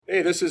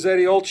Hey, this is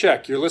Eddie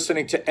Olczyk. You're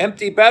listening to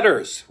Empty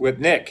Betters with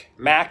Nick,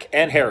 Mac,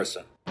 and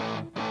Harrison.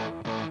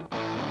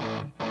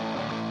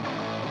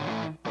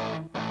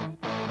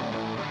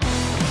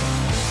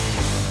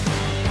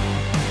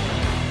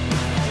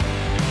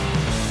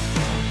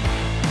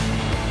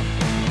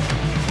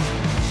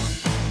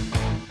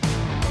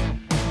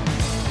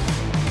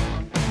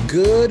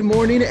 Good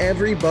morning,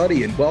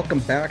 everybody, and welcome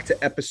back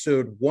to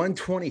episode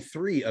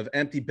 123 of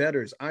Empty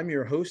Betters. I'm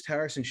your host,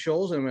 Harrison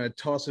Scholes, and I'm going to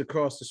toss it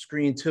across the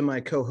screen to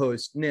my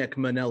co-host, Nick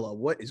Manella.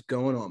 What is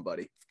going on,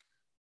 buddy?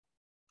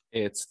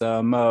 It's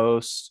the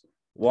most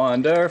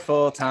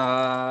wonderful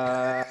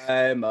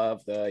time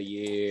of the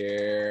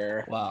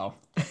year. Wow.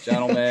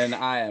 Gentlemen,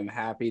 I am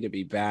happy to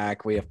be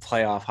back. We have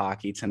playoff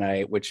hockey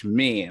tonight, which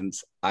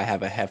means I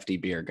have a hefty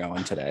beer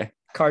going today.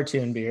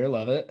 Cartoon beer,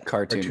 love it.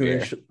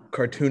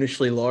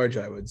 Cartoonishly large,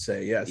 I would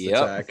say. Yes, Yep.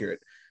 that's accurate.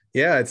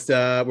 Yeah, it's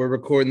we're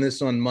recording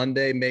this on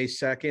Monday, May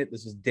 2nd.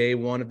 This is day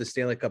one of the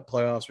Stanley Cup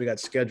playoffs. We got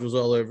schedules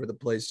all over the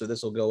place, so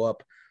this will go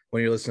up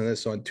when you're listening to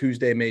this on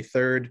Tuesday, May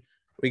 3rd.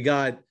 We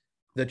got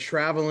the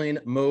traveling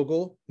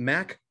mogul,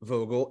 Mac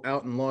Vogel,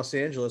 out in Los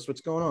Angeles.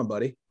 What's going on,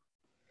 buddy?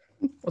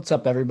 What's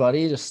up,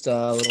 everybody? Just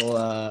a little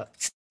there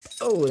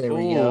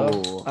we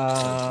go.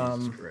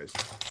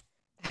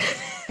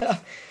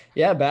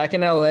 Yeah, back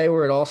in LA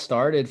where it all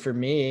started for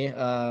me.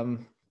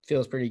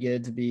 Feels pretty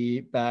good to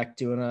be back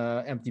doing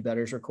a Empty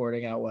Betters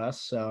recording out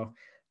west. So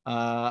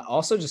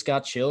also just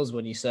got chills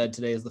when you said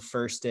today is the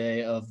first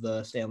day of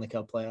the Stanley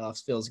Cup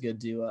playoffs. Feels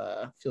good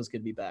to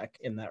be back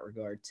in that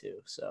regard too.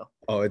 So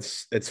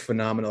it's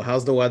phenomenal.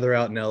 How's the weather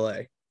out in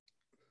LA?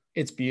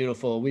 It's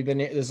beautiful.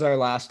 This is our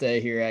last day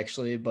here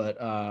actually, but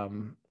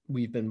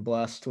we've been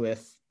blessed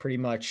with pretty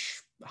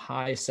much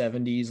high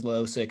 70s,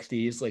 low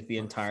 60s like the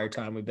entire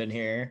time we've been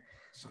here.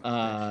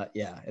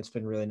 Yeah, it's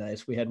been really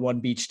nice. We had one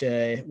beach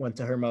day, went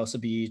to Hermosa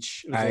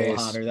Beach. It was a little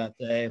hotter that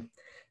day.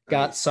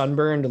 Got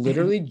sunburned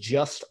literally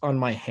just on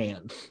my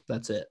hand.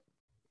 That's it.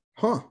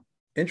 Huh.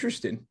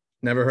 Interesting.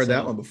 Never heard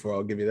that one before.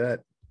 I'll give you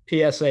that.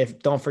 PSA,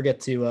 don't forget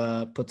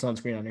to put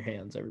sunscreen on your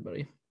hands,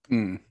 everybody.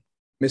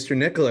 Mr.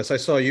 Nicholas, I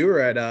saw you were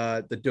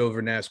at the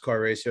Dover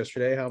NASCAR race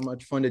yesterday. How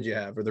much fun did you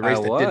have? Or the race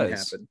that didn't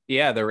happen?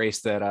 Yeah, the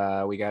race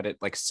that we got it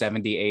like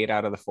 78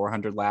 out of the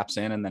 400 laps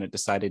in, and then it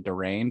decided to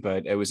rain.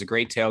 But it was a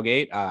great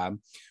tailgate.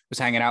 Was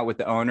hanging out with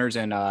the owners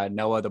and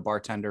Noah, the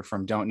bartender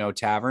from Don't Know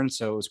Tavern.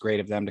 So it was great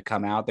of them to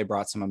come out. They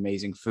brought some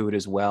amazing food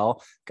as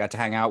well. Got to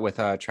hang out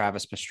with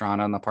Travis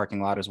Pastrana in the parking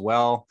lot as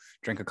well.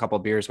 Drink a couple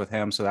of beers with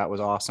him. So that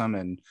was awesome.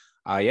 And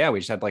yeah, we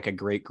just had like a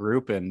great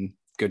group and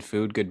good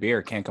food, good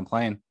beer. Can't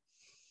complain.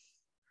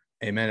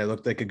 Hey, man, it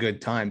looked like a good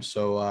time.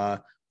 So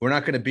we're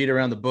not going to beat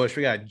around the bush.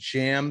 We got a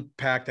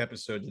jam-packed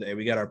episode today.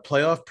 We got our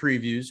playoff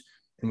previews,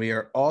 and we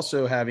are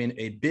also having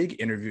a big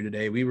interview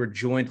today. We were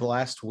joined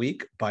last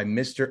week by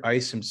Mr.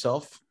 Ice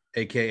himself,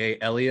 a.k.a.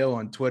 Elio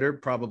on Twitter.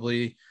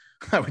 Probably,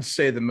 I would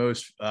say, the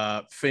most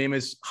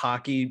famous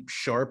hockey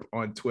sharp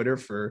on Twitter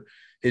for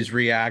his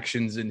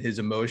reactions and his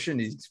emotion.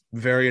 He's a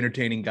very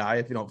entertaining guy.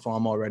 If you don't follow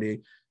him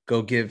already,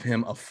 go give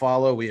him a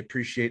follow. We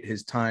appreciate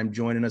his time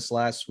joining us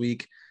last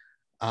week.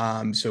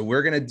 So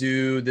we're going to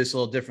do this a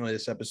little differently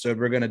this episode.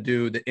 We're going to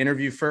do the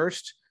interview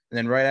first, and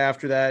then right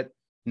after that,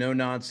 no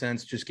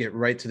nonsense, just get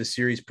right to the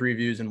series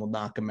previews and we'll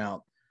knock them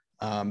out.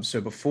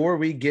 So before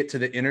we get to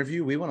the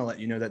interview, we want to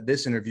let you know that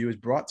this interview is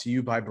brought to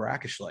you by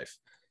Brackish Life.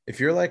 If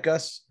you're like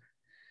us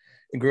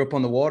and grew up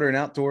on the water and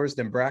outdoors,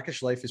 then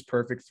Brackish Life is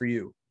perfect for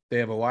you. They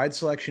have a wide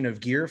selection of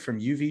gear from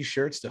UV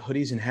shirts to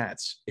hoodies and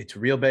hats. It's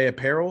Real Bay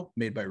apparel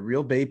made by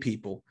Real Bay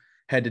people.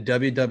 Head to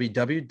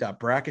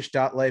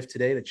www.brackish.life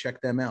today to check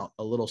them out.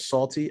 A little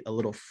salty, a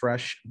little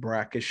fresh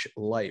Brackish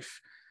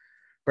Life.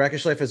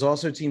 Brackish Life has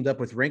also teamed up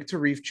with Rink to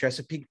Reef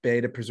Chesapeake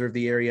Bay to preserve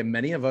the area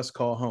many of us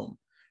call home.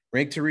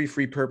 Rink to Reef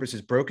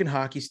repurposes broken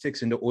hockey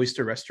sticks into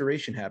oyster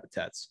restoration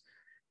habitats.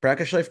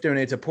 Brackish Life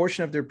donates a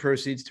portion of their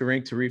proceeds to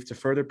Rink to Reef to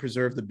further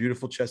preserve the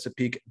beautiful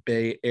Chesapeake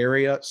Bay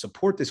area.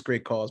 Support this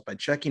great cause by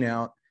checking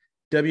out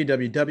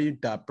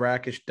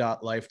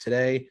www.brackish.life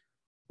today.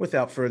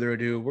 Without further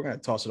ado, we're going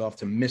to toss it off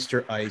to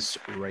Mr. Ice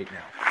right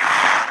now.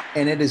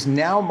 And it is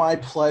now my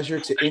pleasure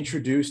to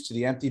introduce to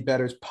the Empty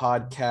Betters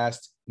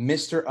podcast,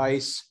 Mr.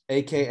 Ice,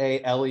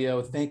 a.k.a.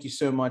 Elio. Thank you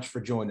so much for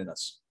joining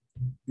us.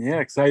 Yeah,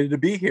 excited to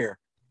be here.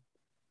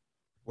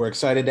 We're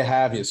excited to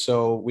have you.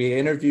 So we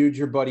interviewed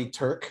your buddy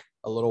Turk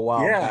a little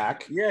while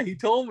back. Yeah, he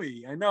told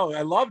me. I know.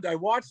 I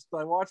watched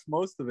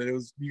most of it. It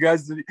was you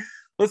guys.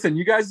 Listen,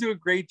 you guys do a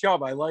great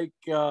job. I like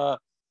you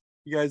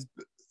guys.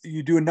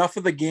 You do enough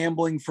of the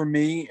gambling for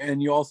me,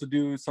 and you also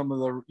do some of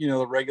the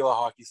the regular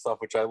hockey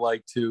stuff, which I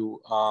like too.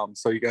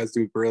 So you guys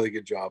do a really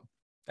good job.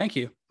 Thank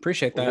you.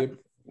 Appreciate that.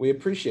 We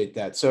appreciate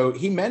that. So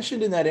he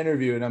mentioned in that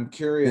interview, and I'm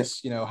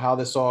curious, how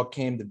this all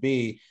came to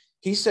be.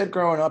 He said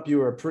growing up you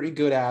were a pretty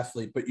good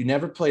athlete, but you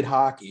never played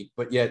hockey,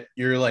 but yet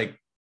you're like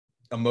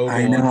a mogul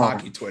on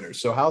hockey Twitter.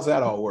 So how's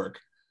that all work?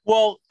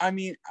 Well, I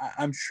mean,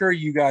 I'm sure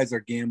you guys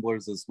are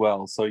gamblers as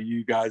well. So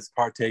you guys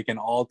partake in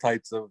all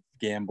types of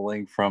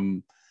gambling,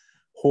 from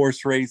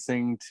horse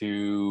racing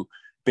to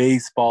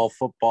baseball,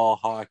 football,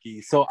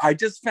 hockey. So I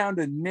just found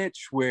a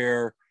niche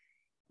where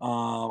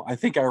I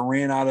think I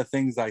ran out of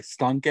things I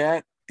stunk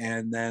at.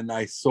 And then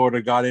I sort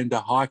of got into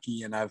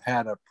hockey, and I've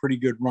had a pretty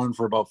good run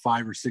for about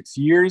 5 or 6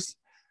 years.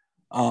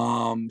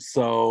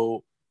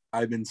 So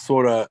I've been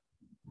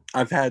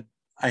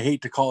I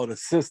hate to call it a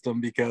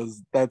system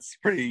because that's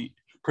pretty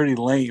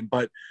lame,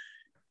 but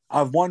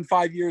I've won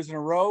 5 years in a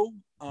row.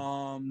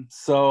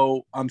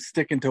 So I'm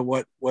sticking to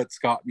what's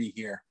got me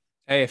here.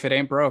 Hey, if it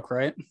ain't broke,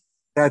 right?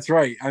 That's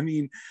right. I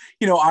mean,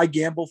 I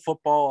gamble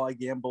football, I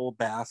gamble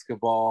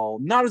basketball,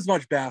 not as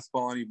much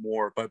basketball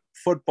anymore, but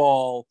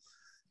football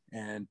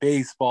and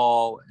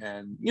baseball,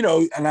 and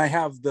and I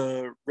have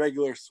the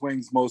regular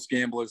swings most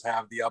gamblers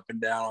have, the up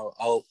and down.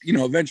 I'll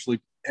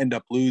eventually end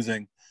up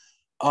losing.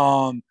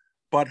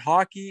 But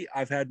hockey,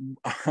 I've had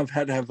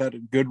a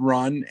good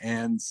run,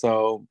 and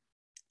so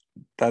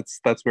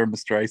that's where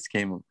Mr. Ice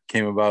came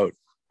about.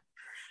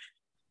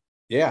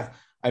 Yeah.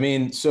 I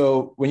mean,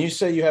 so when you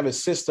say you have a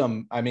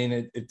system, I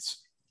mean,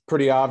 it's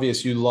pretty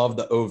obvious you love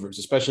the overs,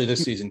 especially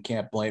this season.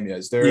 Can't blame you.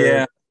 Is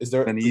that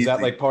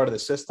like part of the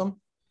system?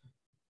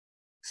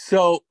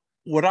 So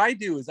what I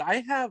do is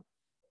I'm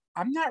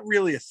not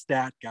really a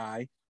stat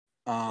guy.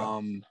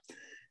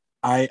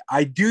 I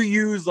do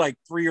use like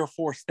 3 or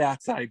 4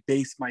 stats that I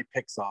base my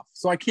picks off.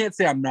 So I can't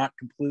say I'm not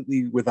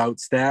completely without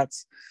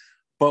stats,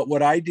 but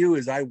what I do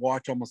is I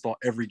watch almost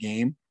every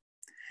game,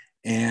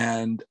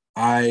 and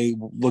I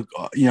look,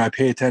 I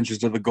pay attention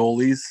to the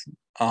goalies.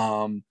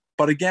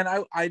 But again,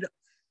 I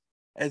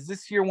as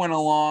this year went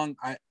along,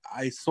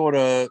 I sort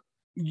of,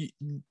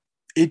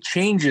 it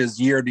changes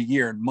year to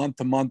year and month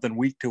to month and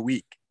week to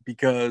week,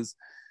 because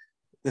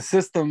the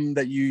system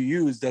that you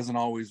use doesn't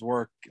always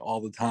work all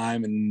the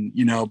time. And,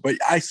 but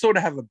I sort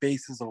of have a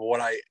basis of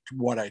what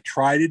I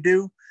try to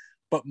do.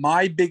 But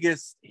my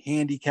biggest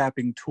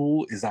handicapping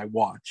tool is I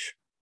watch.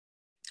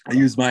 I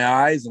use my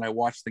eyes and I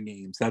watch the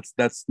games.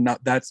 That's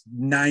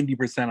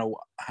 90% of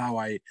how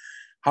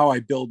I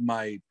build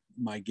my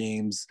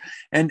games.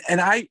 And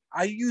I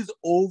use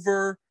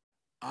over,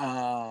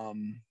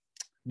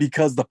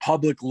 because the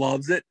public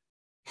loves it.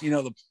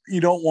 You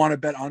don't want to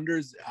bet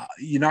unders.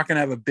 You're not going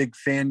to have a big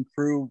fan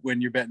crew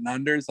when you're betting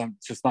unders.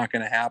 It's just not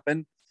going to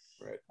happen.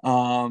 Right.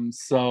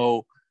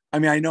 So, I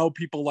mean, I know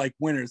people like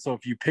winners. So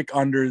if you pick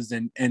unders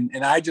and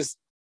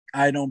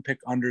I don't pick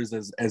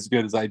unders as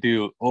good as I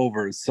do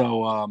overs.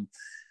 So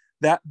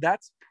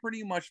that's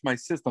pretty much my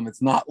system.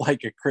 It's not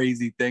like a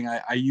crazy thing.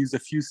 I use a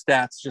few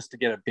stats just to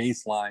get a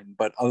baseline,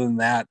 but other than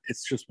that,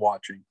 it's just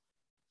watching.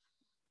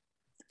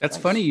 That's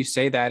Nice. funny you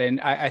say that.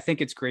 And I think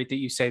it's great that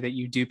you say that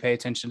you do pay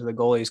attention to the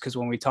goalies, because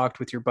when we talked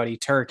with your buddy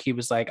Turk, he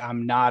was like,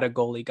 I'm not a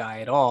goalie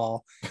guy at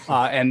all.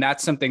 And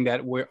that's something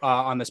that we're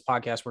on this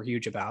podcast, we're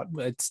huge about.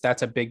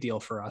 That's a big deal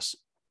for us.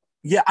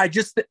 Yeah, I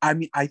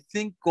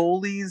think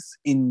goalies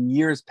in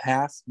years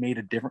past made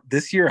a difference.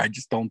 This year, I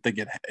just don't think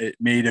it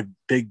made a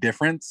big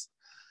difference.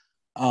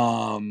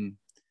 You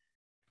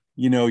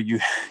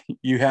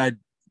had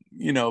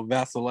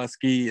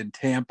Vasilevsky in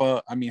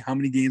Tampa. I mean, how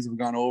many games have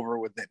gone over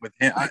with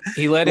him?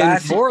 He let in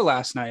 4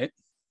 last night.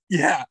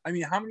 Yeah, I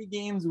mean, how many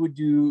games would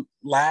you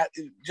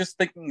just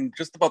thinking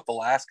just about the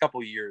last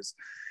couple of years?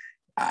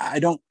 I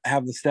don't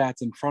have the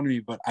stats in front of me,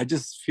 but I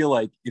just feel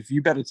like if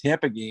you bet a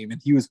Tampa game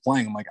and he was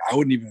playing, I'm like, I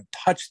wouldn't even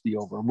touch the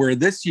over. Where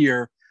this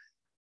year,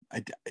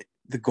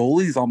 the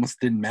goalies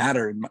almost didn't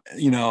matter.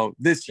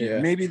 This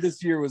year, Maybe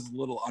this year was a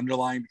little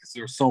underlying because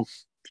there were so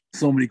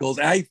many goals.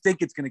 And I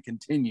think it's going to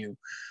continue.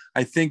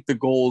 I think the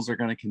goals are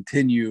going to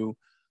continue.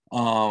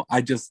 Now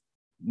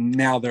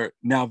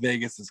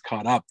Vegas is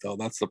caught up though.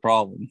 That's the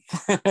problem.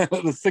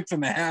 The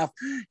 6.5,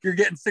 you're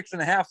getting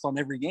 6.5s on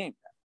every game.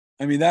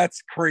 I mean,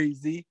 that's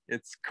crazy.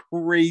 It's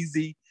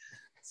crazy.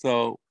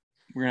 So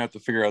we're gonna have to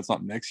figure out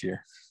something next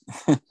year.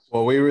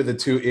 Well, we were the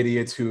 2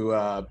 idiots who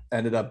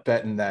ended up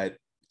betting that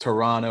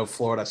Toronto,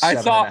 Florida. I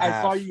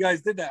saw you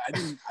guys did that. I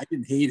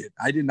didn't hate it.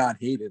 I did not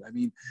hate it. I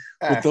mean,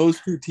 with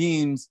those 2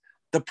 teams,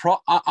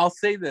 I'll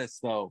say this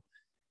though,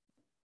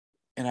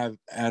 and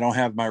I don't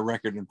have my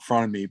record in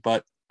front of me,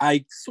 but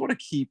I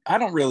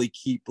don't really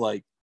keep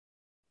like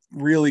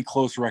really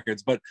close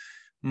records, but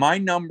my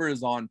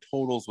numbers on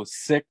totals with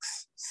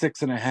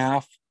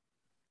 6.5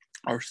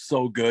 are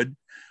so good.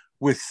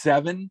 With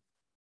 7,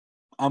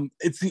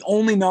 it's the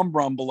only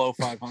number I'm below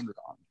 500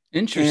 on.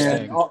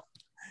 Interesting.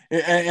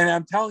 And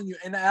I'm telling you,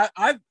 and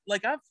I've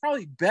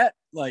probably bet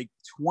like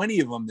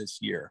 20 of them this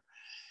year,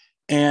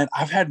 and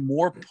I've had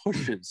more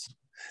pushes.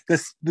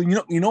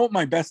 You know what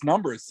my best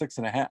number is?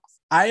 6.5.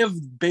 I have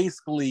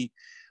basically,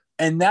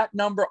 and that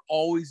number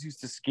always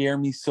used to scare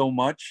me so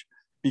much,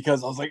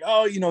 because I was like,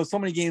 so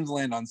many games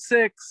land on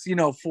 6,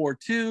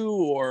 4-2,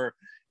 or,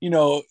 you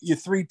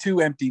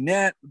 3-2 empty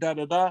net,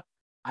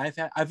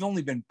 I've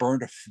only been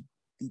burned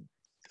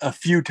a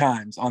few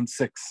times on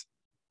 6.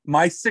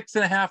 My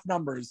 6.5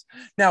 numbers.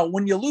 Now,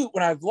 when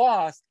I've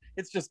lost,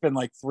 it's just been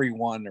like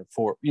 3-1 or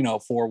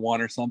 4-1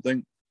 or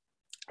something.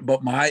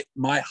 But my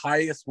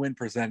highest win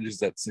percentage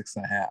is at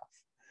 6.5,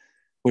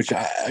 which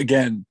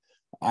in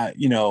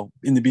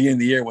the beginning of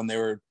the year when they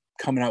were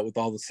coming out with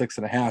all the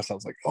 6.5. I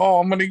was like, oh,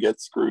 I'm gonna get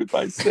screwed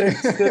by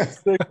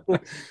 6. But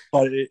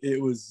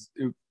it was,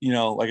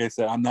 like I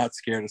said, I'm not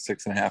scared of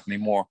 6.5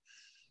 anymore.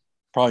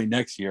 Probably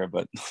next year,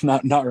 but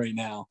not right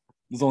now.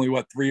 There's only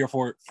 3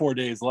 or 4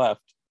 days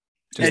left.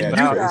 Just And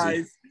about.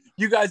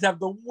 you guys have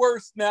the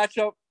worst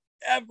matchup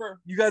ever.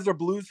 You guys are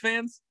Blues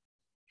fans?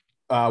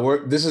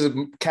 This is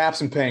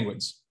Caps and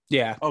Penguins.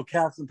 Yeah. Oh,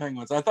 Caps and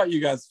Penguins. I thought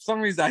you guys, for some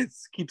reason, I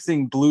keep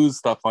seeing Blues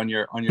stuff on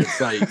your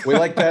site. We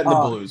like betting the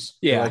Blues.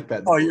 Yeah. We like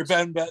betting the Oh, Blues. you're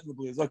betting the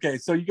Blues. Okay,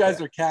 so you guys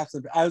are Caps.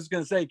 And I was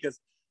going to say, because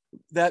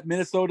that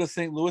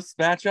Minnesota-St. Louis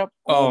matchup.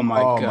 Oh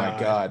my my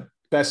God.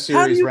 Best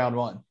series round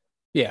 1.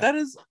 Yeah. That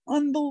is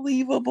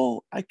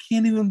unbelievable. I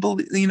can't even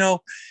believe,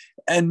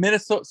 and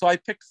Minnesota. So I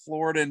picked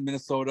Florida and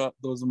Minnesota.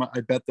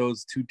 I bet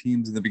those 2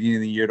 teams in the beginning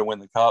of the year to win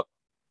the cup.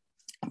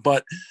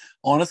 But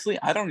honestly,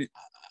 I don't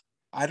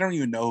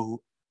even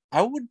know.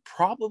 I would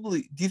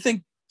probably. Do you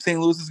think St.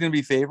 Louis is going to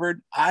be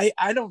favored? I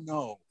don't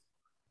know.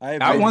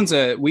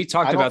 We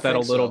talked about that a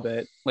little so.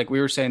 bit. Like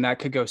we were saying that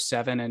could go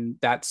 7 and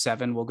that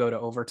 7 will go to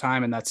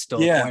overtime and that's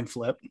still a coin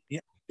flip. Yeah.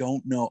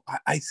 Don't know.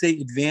 I say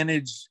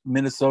advantage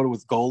Minnesota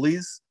with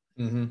goalies.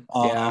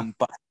 Mm-hmm.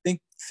 But I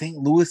think St.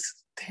 Louis,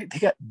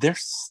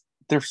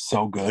 they're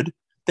so good.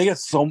 They got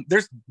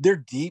they're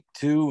deep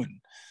too.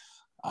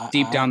 And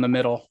deep down the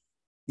middle.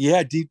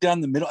 Yeah. Deep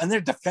down the middle. And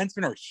their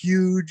defensemen are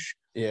huge.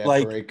 Yeah,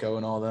 like Parayko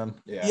and all them.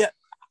 Yeah.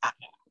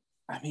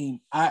 I mean,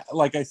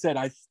 like I said,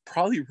 I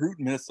probably root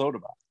Minnesota.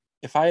 But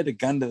if I had a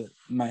gun to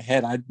my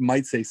head, I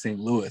might say St.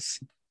 Louis.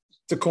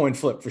 It's a coin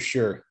flip for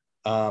sure.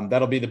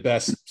 That'll be the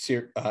best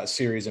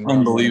series in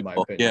round 1, in my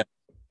opinion.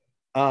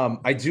 Yeah.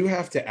 I do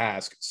have to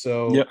ask.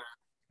 So,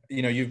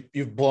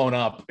 you've blown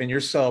up, and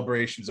your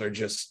celebrations are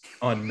just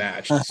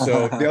unmatched.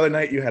 So the other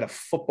night you had a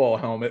football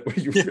helmet where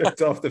you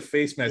ripped off the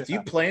face mask. Do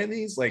you play in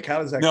these? Like,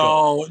 how does that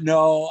go?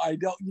 No, I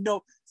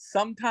don't.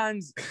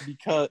 Sometimes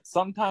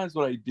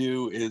what I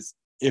do is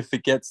if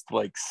it gets to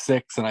like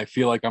 6 and I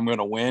feel like I'm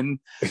gonna win,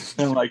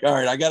 then I'm like, all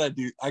right, I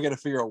gotta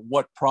figure out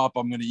what prop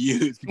I'm gonna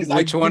use because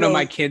which one of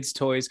my kids'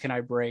 toys can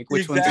I break?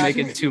 Which one's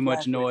making too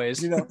much noise?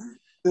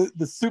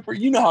 The super.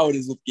 You know how it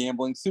is with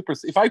gambling. Super.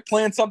 If I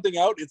plan something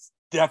out, it's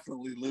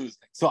definitely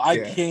losing. So I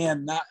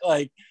can not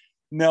like.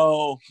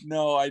 No,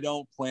 I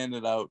don't plan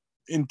it out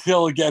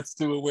until it gets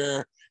to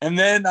where. And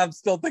then I'm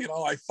still thinking,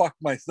 oh, I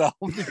fucked myself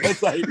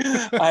because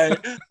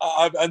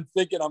I'm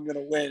thinking I'm going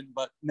to win,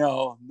 but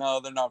no,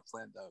 they're not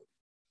planned out.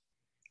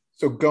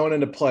 So going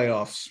into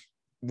playoffs,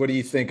 what do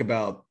you think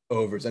about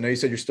overs? I know you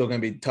said you're still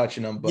going to be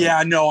touching them, but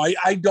yeah, no,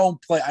 I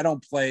don't play. I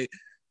don't play.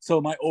 So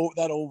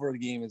that over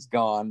game is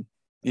gone.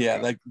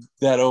 Yeah,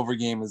 that over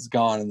game is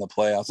gone in the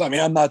playoffs. I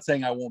mean, I'm not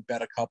saying I won't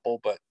bet a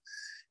couple, but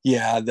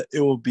yeah,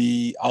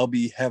 I'll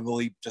be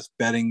heavily just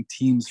betting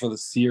teams for the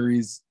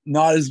series,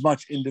 not as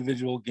much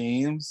individual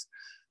games,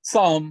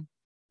 some,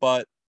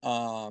 but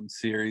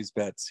series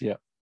bets. Yeah.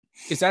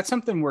 Is that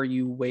something where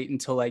you wait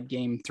until like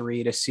game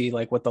 3 to see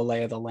like what the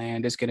lay of the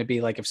land is going to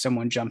be like if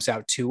someone jumps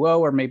out 2-0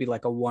 or maybe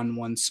like a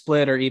 1-1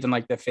 split or even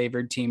like the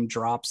favored team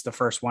drops the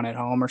first one at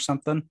home or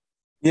something?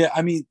 Yeah.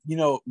 I mean,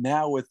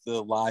 now with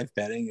the live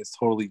betting, it's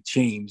totally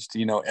changed,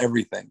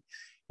 everything.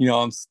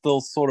 I'm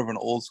still sort of an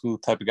old school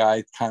type of guy.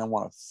 I kind of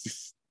want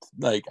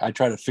to I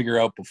try to figure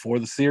out before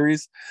the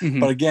series,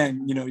 but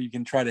again, you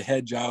can try to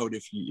hedge out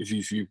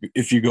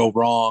if you go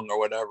wrong or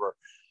whatever.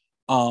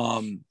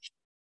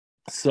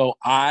 So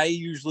I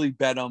usually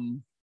bet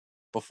them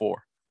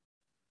before.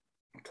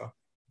 Okay.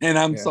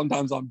 And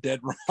sometimes I'm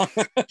dead wrong.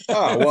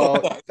 Oh,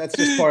 well, that's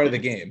just part of the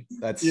game.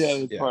 That's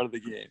part of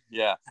the game.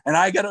 Yeah. And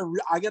I got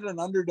an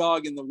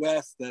underdog in the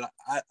West that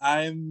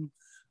I'm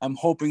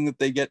hoping that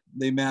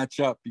they match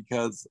up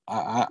because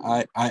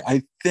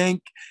I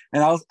think,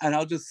 and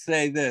I'll just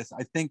say this,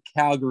 I think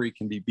Calgary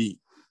can be beat.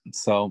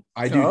 So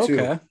I do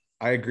too.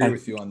 I agree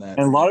with you on that.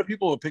 And a lot of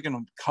people are picking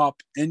them Cup,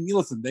 and you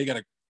listen, they got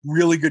a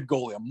really good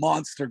goalie, a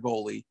monster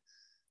goalie,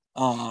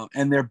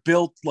 and they're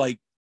built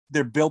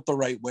the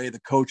right way. The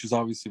coach is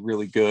obviously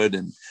really good,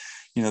 and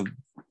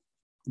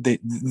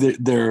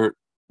they're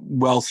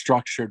well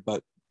structured,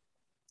 but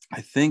I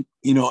think,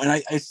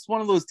 and it's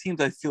one of those teams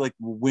I feel like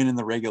will win in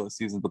the regular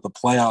season, but the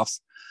playoffs,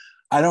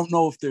 I don't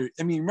know if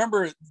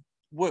remember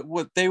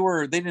what they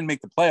didn't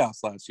make the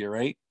playoffs last year,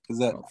 right?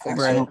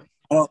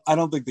 I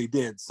don't think they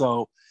did.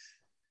 So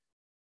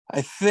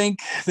I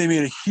think they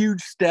made a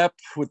huge step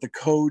with the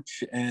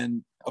coach,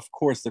 and of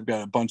course they've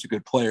got a bunch of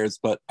good players,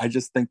 but I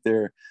just think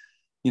they're,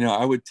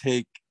 I would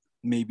take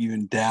maybe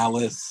even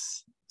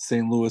Dallas,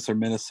 St. Louis, or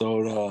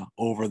Minnesota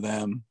over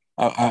them.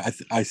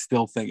 I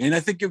still think, and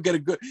I think you'll get a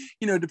good,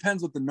 it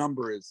depends what the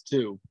number is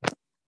too.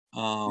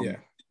 We'll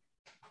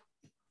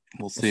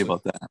see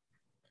about that.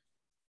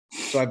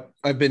 So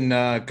I've been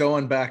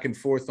going back and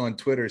forth on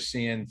Twitter,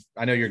 seeing,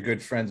 I know you're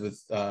good friends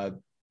with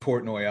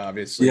Portnoy,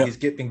 obviously. Yep. He's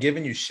been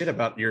giving you shit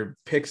about your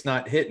picks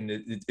not hitting.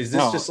 Is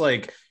this just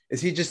like,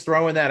 is he just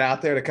throwing that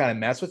out there to kind of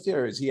mess with you,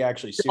 or is he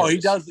actually serious? Oh, he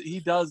does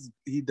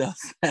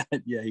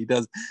that. Yeah, he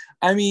does.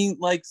 I mean,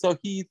 so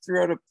he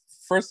threw out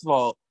first of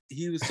all,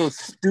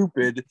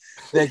 stupid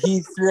that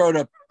he threw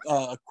out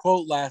a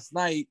quote last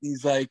night.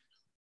 He's like,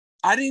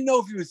 I didn't know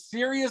if he was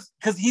serious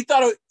because he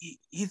thought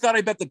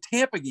I bet the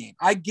Tampa game.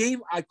 I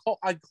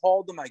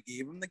called him. I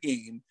gave him the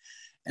game,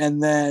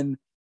 and then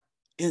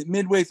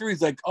midway through,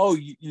 he's like, "Oh,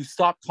 you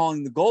stopped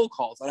calling the goal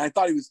calls," and I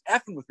thought he was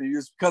effing with me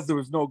just because there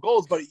was no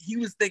goals. But he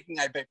was thinking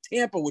I bet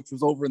Tampa, which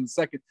was over in the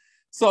second.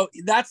 So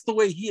that's the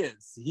way he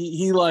is.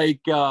 He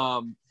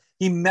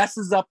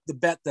messes up the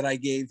bet that I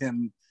gave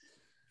him,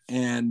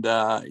 and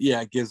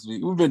it gives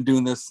me. We've been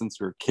doing this since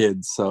we were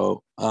kids,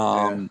 so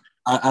I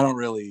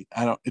don't.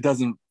 It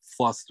doesn't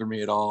fluster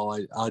me at all.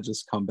 I'll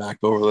just come back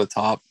over the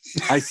top.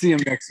 I see him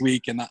next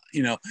week, and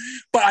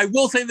but I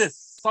will say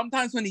this: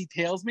 sometimes when he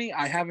tails me,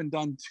 I haven't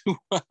done too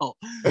well.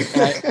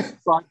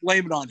 So I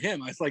blame it on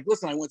him. I was like,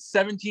 listen, I went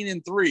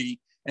 17-3,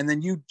 and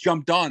then you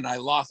jumped on, and I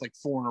lost like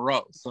 4 in a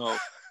row. So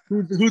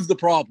who's the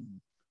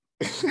problem?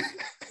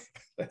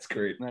 That's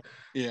great.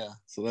 Yeah.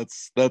 So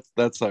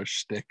that's our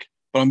shtick.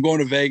 But I'm going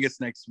to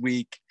Vegas next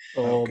week.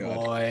 Oh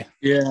boy.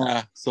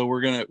 Yeah. So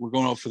we're going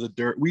out for the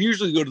Derby. We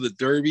usually go to the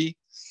Derby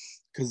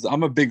because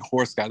I'm a big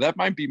horse guy. That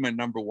might be my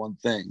number one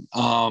thing.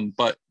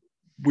 But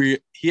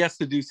he has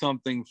to do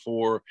something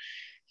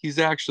he's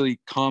actually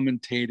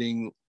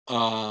commentating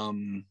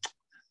Canelo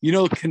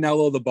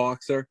the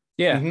boxer.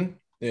 Yeah. Mm-hmm.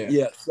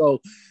 Yeah.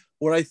 So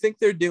what I think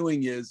they're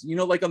doing is,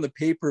 like on the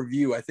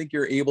pay-per-view, I think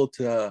you're able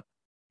to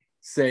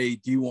say,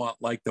 do you want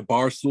like the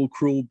Barstool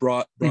crew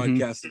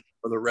broadcast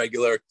or the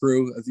regular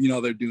crew?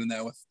 They're doing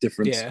that with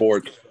different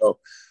sports. So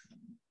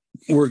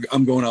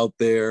I'm going out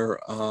there.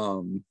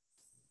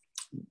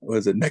 What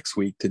is it, next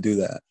week to do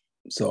that?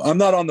 So I'm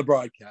not on the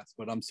broadcast,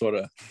 but I'm sort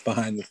of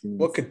behind the scenes.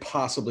 What could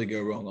possibly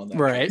go wrong on that?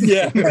 Right.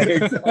 Yeah,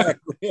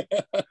 exactly.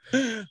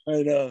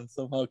 I know.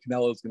 Somehow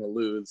Canelo's going to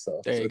lose.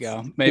 So there you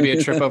go. Maybe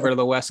a trip over to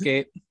the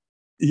Westgate.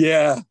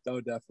 Yeah. Oh,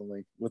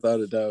 definitely.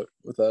 Without a doubt.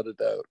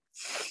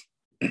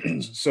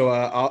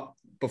 So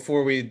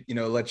before we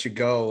let you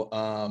go,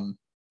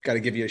 got to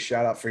give you a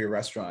shout out for your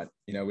restaurant.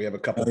 We have a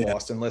couple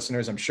Boston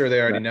listeners. I'm sure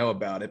they already know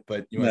about it,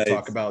 but you want to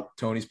talk about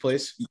Tony's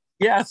Place?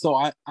 Yeah. So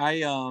I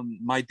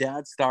my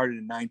dad started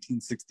in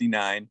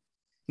 1969.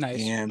 Nice.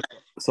 And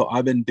so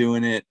I've been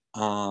doing it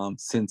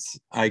since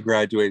I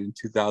graduated in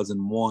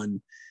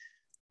 2001.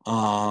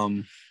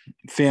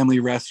 Family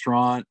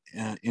restaurant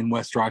in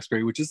West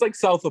Roxbury, which is like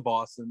south of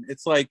Boston.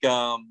 It's like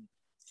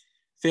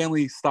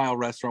family style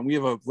restaurant. We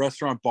have a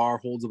restaurant bar,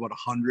 holds about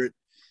 100,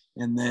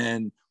 and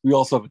then we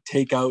also have a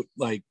takeout,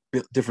 like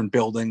different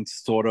buildings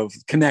sort of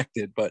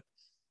connected, but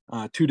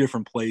 2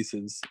 different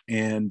places.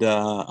 And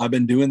I've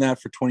been doing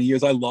that for 20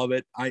 years. I love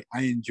it. I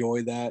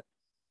enjoy that.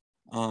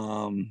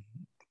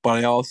 But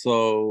I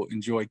also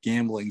enjoy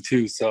gambling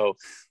too. So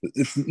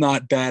it's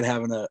not bad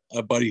having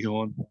a buddy who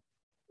owns.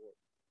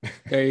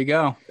 There you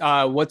go.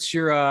 What's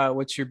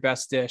your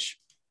best dish?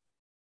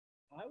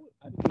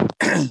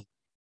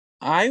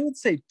 I would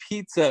say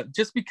pizza,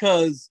 just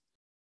because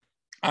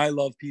I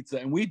love pizza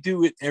and we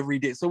do it every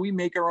day. So we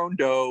make our own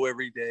dough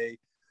every day.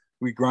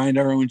 We grind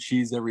our own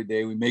cheese every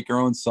day. We make our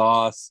own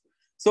sauce.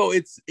 So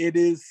it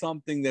is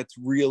something that's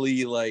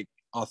really like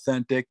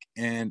authentic,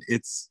 and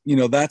it's,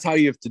 that's how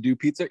you have to do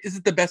pizza. Is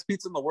it the best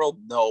pizza in the world?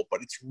 No,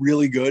 but it's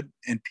really good.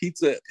 And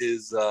pizza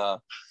is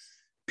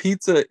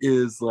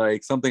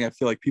like something I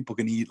feel like people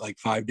can eat like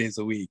 5 days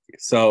a week.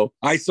 So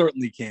I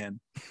certainly can.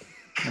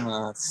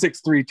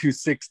 6'3",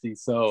 260.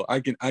 So I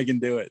can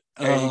do it.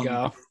 There you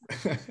go.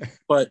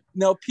 But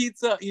no,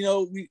 pizza,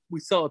 we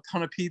sell a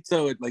ton of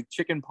pizza. Like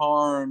chicken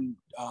parm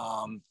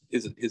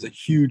is a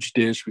huge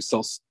dish. We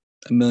sell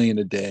 1 million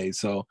a day.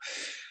 So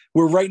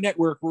we're right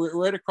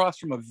across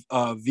from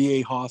a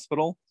VA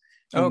hospital.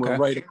 And Okay. We're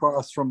right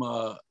across from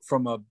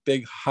a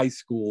big high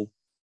school.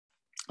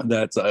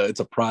 It's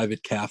a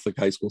private Catholic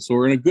high school. So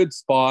we're in a good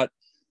spot.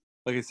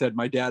 Like I said,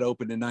 my dad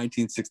opened in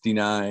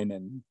 1969,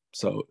 and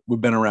so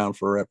we've been around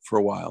for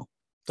a while.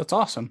 That's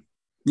awesome.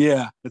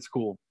 Yeah, it's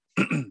cool.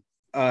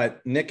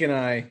 Nick and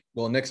I,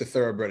 well, Nick's a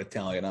thoroughbred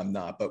Italian. I'm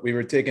not, but we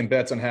were taking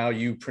bets on how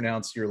you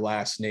pronounce your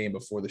last name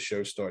before the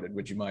show started.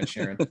 Would you mind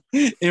sharing?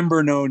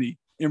 Imbernoni.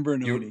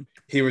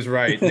 He was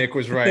right. Nick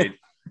was right.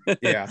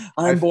 Yeah.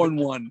 I'm born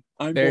one.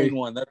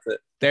 That's it.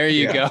 There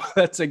you go.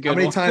 That's a good How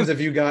many one. times have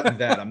you gotten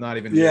that? I'm not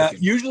even Yeah,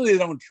 joking. usually they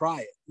don't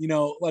try it.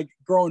 Like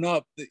growing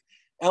up,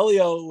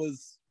 Elio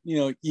was,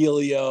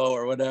 Elio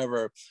or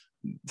whatever.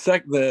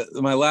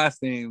 My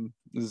last name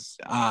is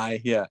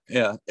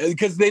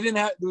because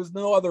there was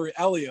no other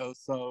Elio,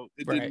 so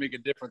it didn't make a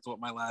difference what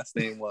my last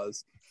name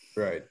was.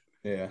 Right.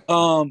 Yeah.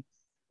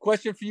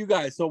 Question for you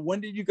guys. So when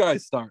did you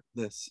guys start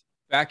this?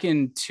 Back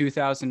in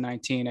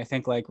 2019, I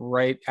think like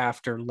right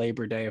after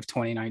Labor Day of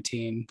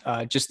 2019,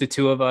 just the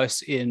two of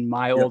us in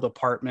my old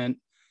apartment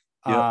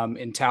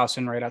in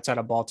Towson, right outside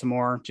of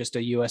Baltimore, just a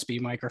USB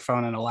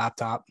microphone and a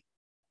laptop.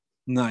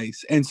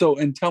 Nice. And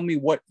tell me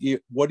what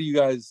are you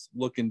guys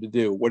looking to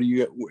do? What are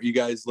you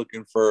guys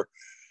looking for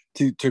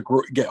to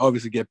grow,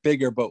 get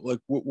bigger, but like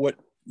what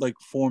like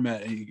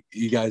format are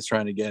you guys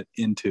trying to get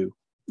into?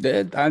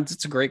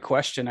 That's a great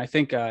question. I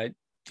think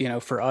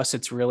for us,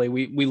 it's really,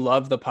 we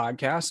love the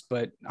podcast,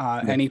 but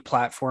any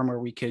platform where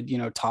we could,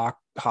 talk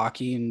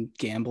hockey and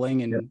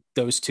gambling and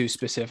those two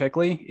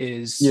specifically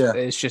is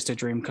just a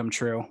dream come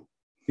true.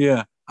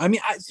 Yeah. I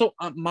mean,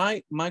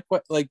 my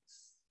like,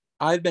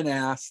 I've been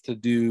asked to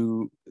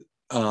do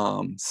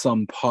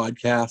some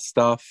podcast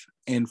stuff,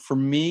 and for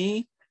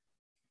me,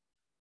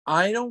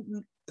 I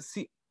don't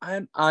see,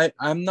 I'm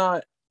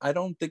not, I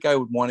don't think I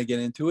would want to get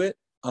into it.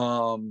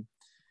 But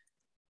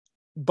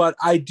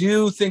I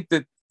do think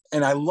that,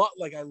 and I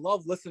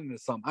love listening to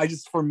some.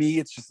 For me,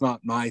 it's just not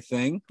my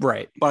thing.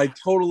 Right. But I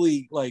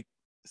totally like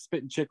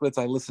Spit and Chicklets.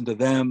 I listen to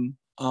them.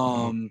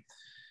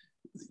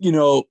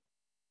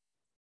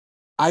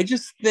 I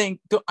just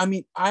think, I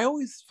mean, I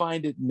always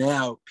find it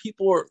now,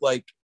 people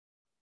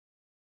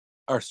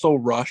are so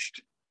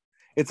rushed.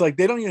 It's like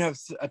they don't even have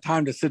a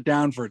time to sit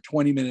down for a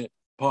 20-minute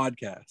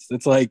podcast.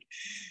 It's like,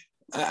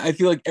 I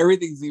feel like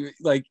everything's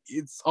like,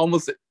 it's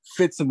almost, it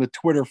fits in the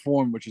Twitter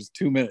form, which is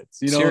 2 minutes.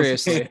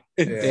 Seriously.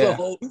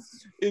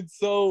 It's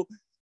so,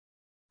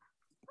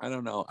 I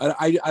don't know.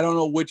 I don't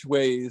know which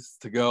ways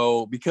to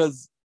go,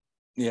 because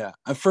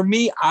for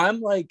me,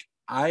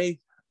 I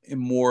am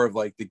more of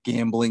like the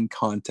gambling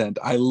content.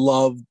 I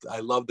love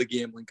the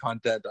gambling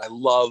content. I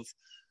love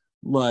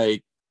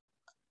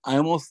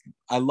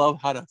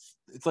how to,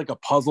 it's like a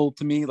puzzle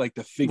to me, like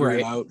to figure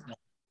it out.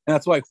 And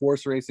that's why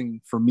horse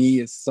racing for me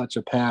is such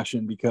a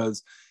passion,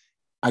 because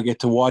I get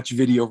to watch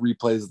video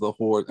replays of the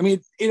horse. I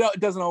mean,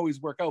 it doesn't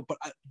always work out, but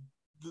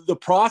the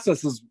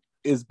process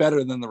is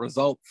better than the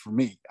result for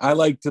me. I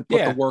like to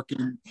put the work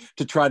in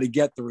to try to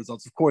get the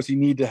results. Of course, you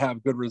need to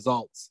have good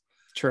results.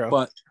 True.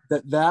 But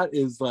that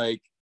is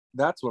like,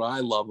 that's what I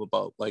love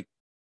about like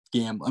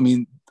gambling. I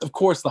mean, of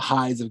course, the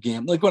highs of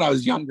gambling. Like when I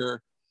was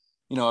younger,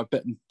 I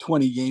bet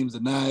 20 games a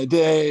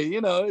day.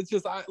 It's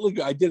just I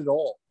did it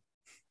all.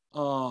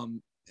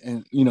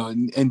 And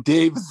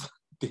Dave was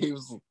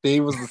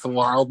this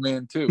wild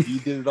man too. He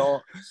did it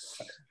all.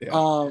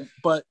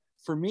 But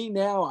for me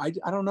now, I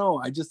don't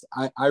know.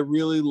 I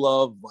really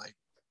love like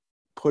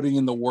putting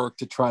in the work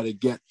to try to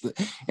get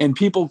and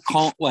people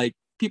call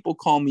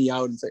me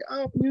out and say,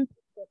 oh, you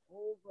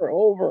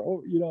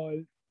over.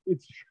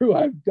 It's true.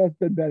 I've just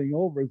been betting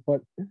overs,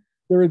 but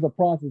there is a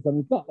process. I mean,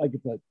 it's not like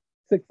it's a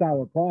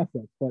 6-hour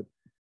process, but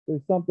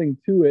there's something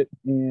to it.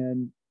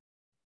 And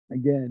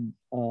again,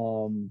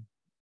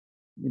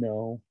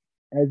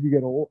 as you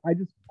get old, I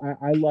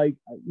like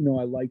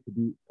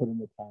to put in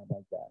the time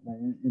like that.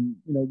 And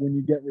when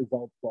you get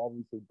results, it's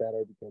obviously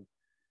better because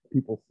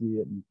people see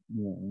it and,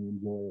 and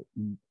enjoy it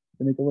and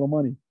they make a little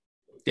money.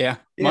 Yeah.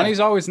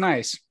 Money's always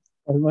nice.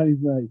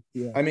 Money's nice.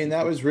 Yeah. I mean,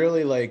 that was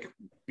really like,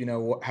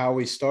 how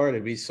we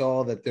started. We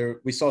saw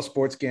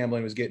sports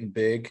gambling was getting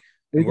big.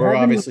 And we're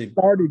obviously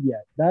started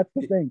yet. That's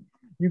the thing.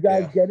 You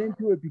guys get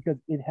into it because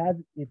it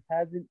hasn't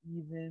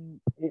even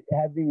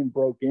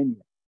broke in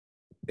yet.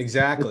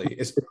 Exactly.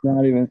 It's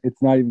not even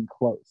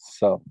close.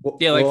 So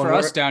for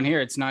us down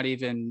here, it's not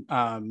even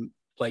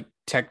like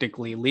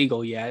technically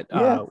legal yet.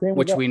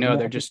 Which we know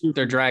they're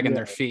dragging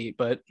their feet.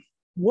 But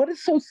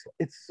it's so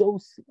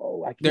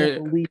slow. I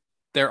can't believe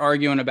they're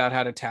arguing about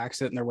how to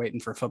tax it, and they're waiting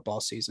for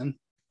football season.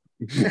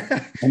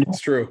 It's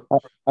true.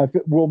 I'll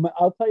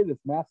tell you this: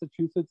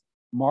 Massachusetts,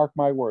 mark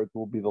my words,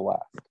 will be the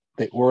last.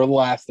 We're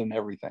last in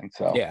everything.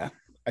 So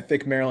I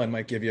think Maryland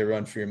might give you a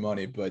run for your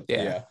money, but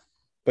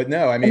but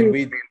no, I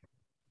mean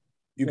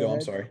you go.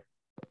 I'm sorry.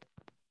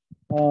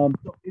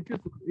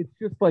 It's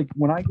just like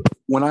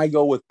when I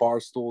go with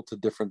Barstool to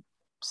different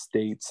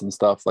states and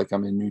stuff, like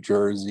I'm in New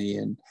Jersey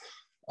and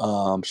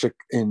when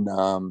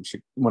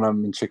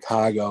I'm in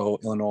Chicago,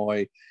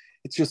 Illinois,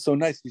 it's just so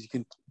nice because you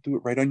can do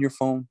it right on your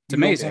phone. It's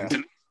amazing.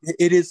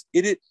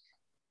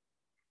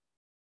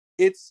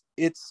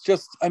 It's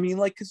just, I mean,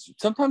 like, because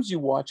sometimes you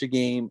watch a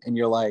game and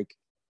you're like,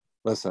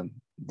 listen,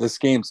 this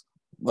game's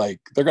like,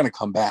 they're going to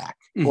come back,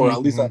 or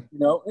at least,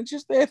 it's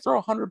just, they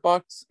throw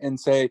 $100 and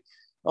say,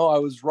 oh, I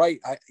was right.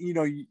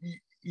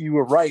 You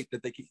were right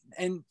that they can,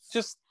 and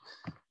just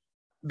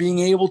being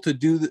able to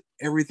do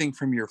everything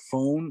from your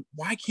phone.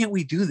 Why can't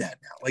we do that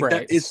now? Like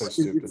that is so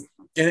stupid.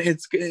 And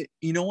it's,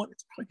 you know what?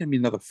 It's probably going to be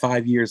another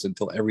 5 years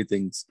until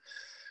everything's,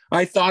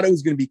 I thought it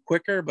was going to be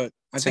quicker, but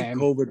I think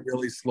COVID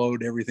really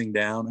slowed everything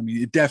down. I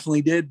mean, it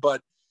definitely did,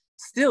 but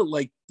still,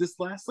 like this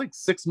last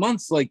 6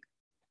 months, like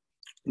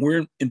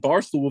we're in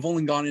Barstool, we've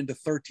only gone into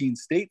 13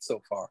 states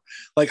so far.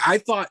 Like I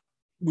thought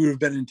we would have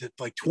been into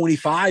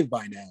 25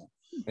 by now.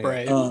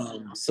 Right.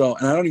 So,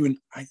 and I don't even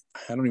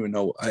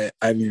know. I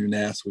haven't even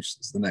asked which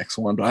is the next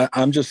one, but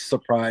I'm just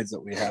surprised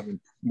that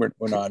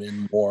we're not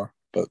in more.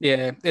 But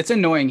yeah, it's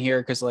annoying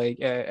here because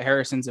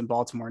Harrison's in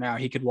Baltimore now.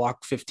 He could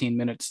walk 15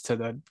 minutes to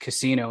the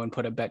casino and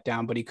put a bet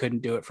down, but he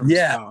couldn't do it from his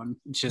phone.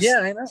 It's just,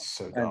 I know.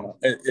 So dumb.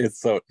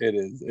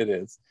 It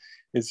is.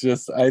 It's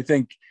just, I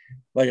think,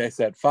 like I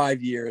said,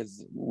 5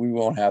 years, we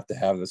won't have to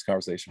have this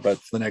conversation, but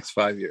for the next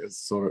 5 years,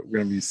 so we're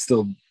going to be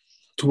still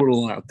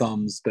twiddling our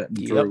thumbs,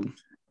 betting through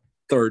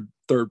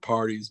third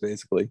parties,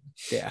 basically.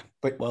 Yeah.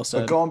 But well said.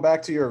 But going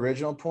back to your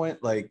original point,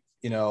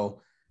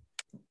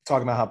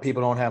 talking about how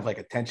people don't have like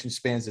attention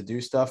spans to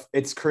do stuff.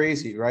 It's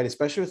crazy, right?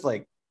 Especially with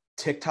like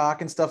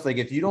TikTok and stuff. Like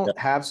if you don't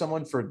have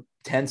someone for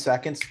 10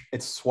 seconds,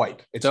 it's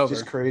swipe. It's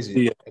just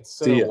crazy. It's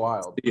so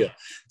wild.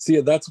 See,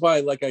 that's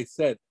why, like I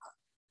said,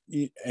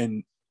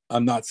 and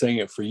I'm not saying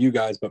it for you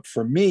guys, but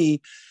for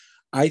me,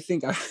 I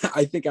think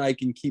I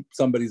can keep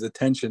somebody's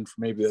attention for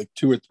maybe like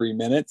 2 or 3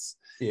 minutes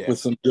with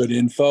some good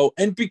info.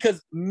 And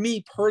because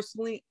me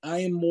personally, I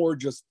am more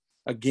just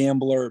a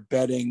gambler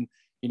betting,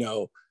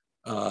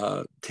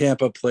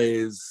 Tampa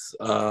plays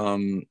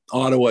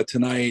Ottawa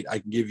tonight. I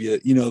can give you,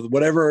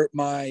 whatever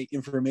my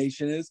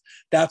information is,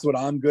 that's what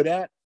I'm good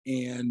at.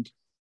 And,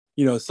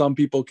 some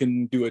people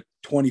can do a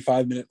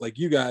 25-minute, like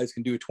you guys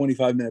can do a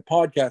 25-minute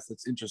podcast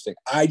that's interesting.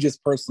 I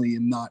just personally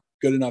am not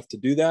good enough to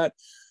do that.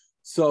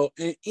 So,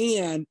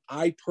 and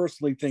I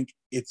personally think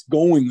it's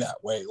going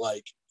that way,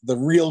 like the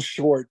real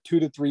short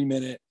 2 to 3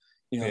 minute,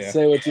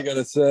 say what you got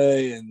to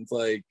say. And it's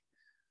like,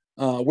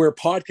 where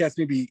podcasts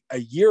maybe a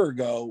year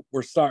ago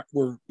we're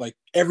like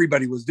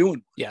everybody was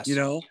doing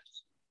one,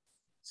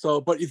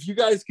 So, but if you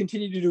guys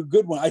continue to do a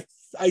good one,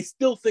 I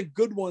still think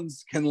good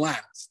ones can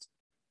last.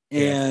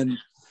 And,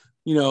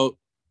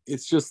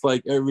 it's just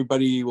like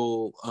everybody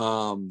will,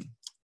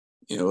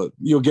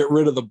 you'll get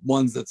rid of the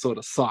ones that sort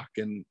of suck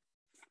and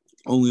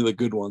only the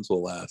good ones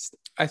will last.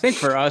 I think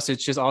for us,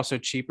 it's just also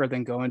cheaper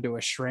than going to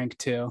a shrink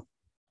too.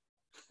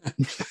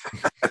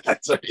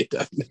 That's what you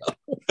don't know.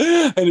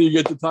 And you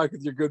get to talk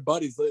with your good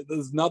buddies.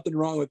 There's nothing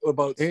wrong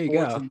about sports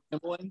and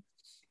gambling.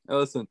 Now,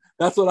 listen,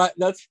 that's what I've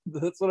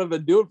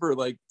been doing for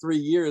like 3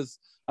 years.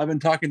 I've been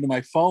talking to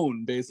my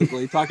phone,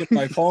 basically talking to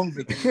my phone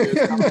for 3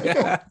 years.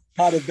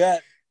 How to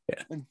bet.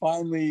 Yeah. And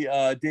finally,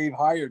 Dave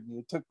hired me.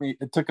 It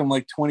took him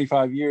like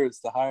 25 years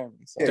to hire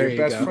me. So your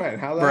best friend.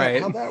 How'd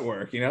that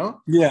work?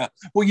 Yeah.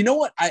 Well, you know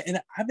what?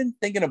 I've been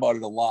thinking about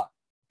it a lot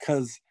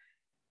because,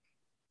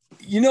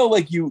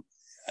 like you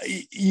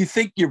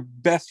think your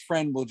best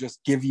friend will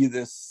just give you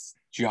this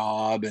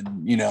job,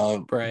 and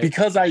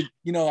because I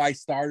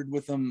started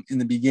with them in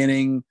the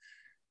beginning,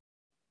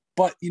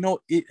 but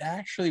it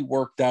actually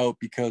worked out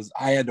because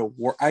I had to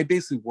work. I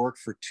basically worked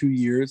for 2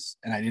 years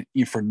and I didn't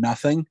eat for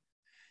nothing.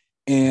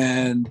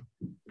 And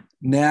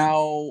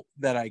now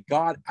that I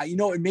got,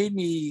 it made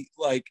me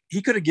like, he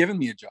could have given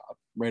me a job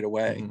right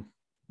away,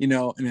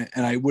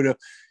 and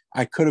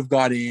I could have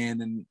got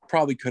in and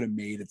probably could have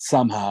made it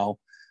somehow.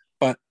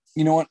 But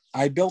you know what?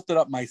 I built it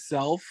up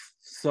myself.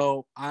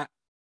 So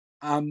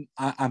I'm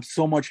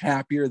so much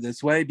happier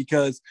this way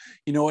because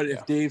you know what?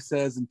 If Dave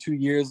says in 2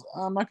 years,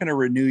 I'm not going to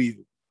renew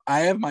you.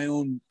 I have my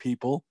own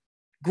people.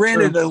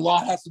 Granted, a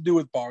lot has to do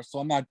with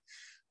Barstool.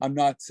 I'm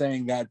not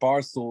saying that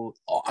Barstool,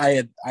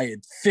 I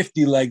had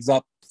 50 legs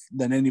up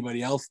than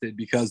anybody else did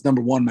because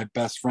number one, my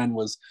best friend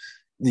was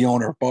the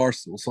owner of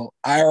Barstool. So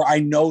I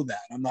know that.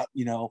 I'm not,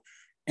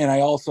 and I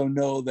also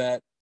know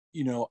that,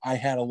 I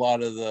had a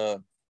lot of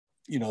the,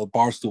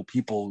 Barstool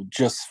people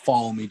just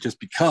follow me just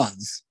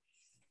because.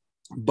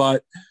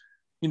 But,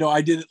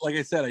 I did it, like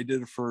I said, I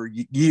did it for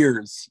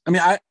years. I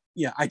mean, I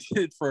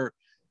did it for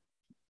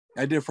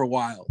a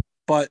while.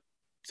 But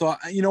so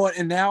you know what?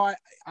 And now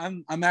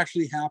I'm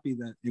actually happy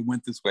that it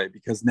went this way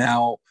because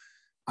now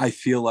I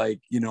feel like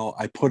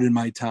I put in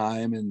my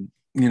time and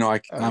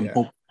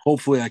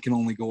hopefully I can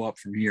only go up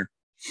from here.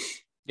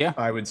 Yeah,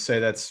 I would say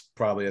that's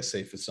probably a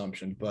safe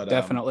assumption. But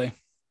definitely.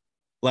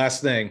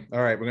 Last thing.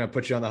 All right, we're gonna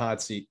put you on the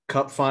hot seat.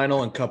 Cup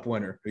final and cup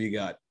winner. Who you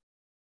got?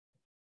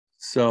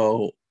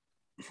 So,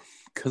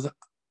 because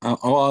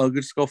I'll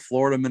just go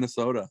Florida,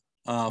 Minnesota.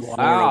 Wow.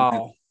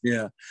 Florida,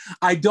 yeah.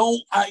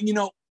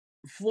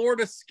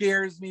 Florida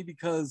scares me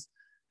because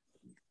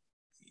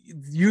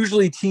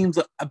usually teams,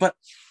 but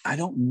I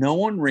don't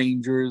know on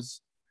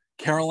Rangers.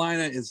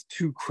 Carolina is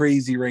too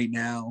crazy right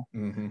now.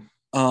 Mm-hmm.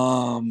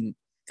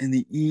 In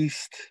the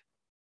East,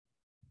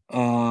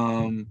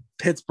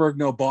 Pittsburgh,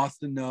 no.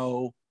 Boston,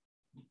 no.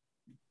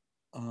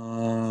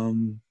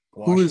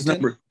 Who is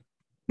number?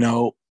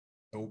 No.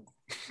 Nope.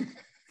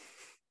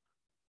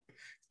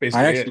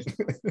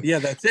 Yeah,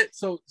 that's it.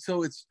 So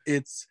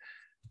it's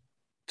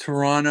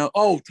Toronto.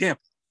 Oh,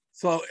 Tampa.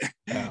 So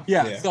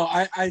yeah. So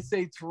I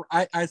say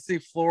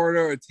Florida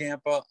or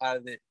Tampa out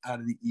of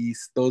the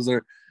East. Those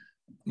are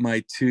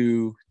my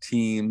two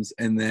teams,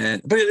 and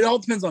then but it all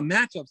depends on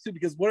matchups too.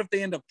 Because what if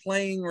they end up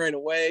playing right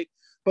away?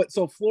 But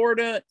so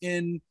Florida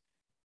and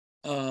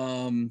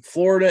Tampa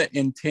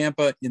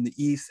in the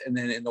East, and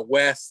then in the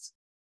West,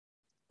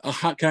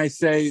 how can I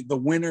say the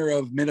winner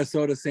of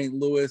Minnesota, St.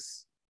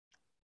 Louis,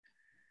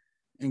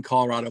 and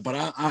Colorado?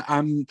 But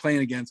I'm playing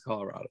against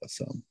Colorado,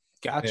 so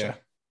gotcha. Yeah.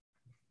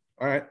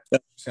 All right,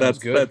 that's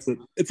good. That's it.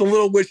 It's a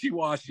little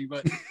wishy-washy,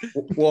 but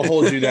we'll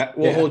hold you that.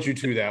 We'll hold you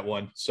to that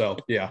one. So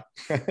yeah.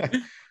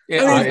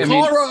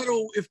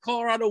 Colorado. If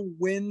Colorado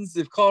wins,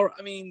 they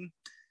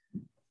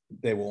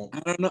won't.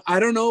 I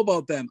don't know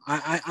about them.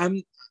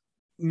 I'm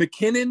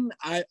McKinnon.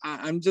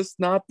 I'm just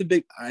not the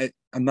big.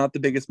 I'm not the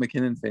biggest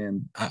McKinnon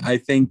fan. I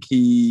think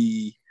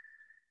I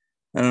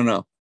don't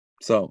know.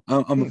 So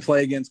I'm going to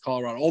play against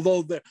Colorado.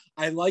 Although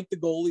I like the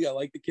goalie. I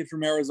like the kid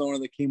from Arizona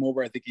that came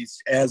over. I think he's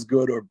as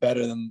good or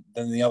better than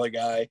the other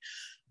guy.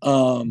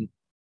 And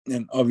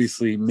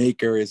obviously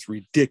Maker is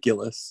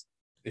ridiculous.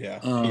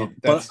 Yeah.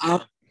 But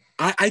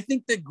I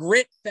think the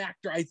grit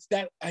factor,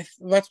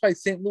 that's why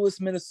St.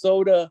 Louis,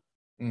 Minnesota.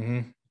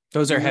 Mm-hmm.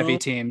 Those are heavy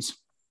teams.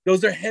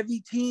 Those are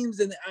heavy teams.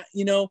 And,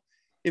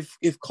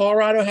 if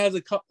Colorado has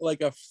a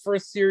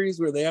first series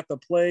where they have to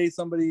play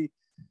somebody,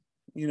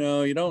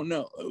 you don't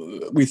know.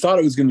 We thought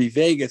it was going to be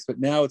Vegas, but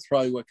now it's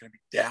probably going to be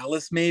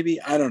Dallas, maybe.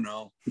 I don't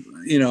know.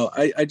 I'm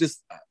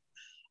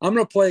going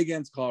to play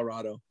against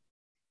Colorado.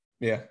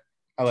 Yeah,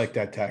 I like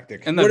that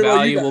tactic. And the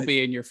value will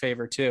be in your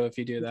favor too if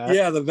you do that.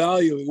 Yeah, the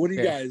value. What do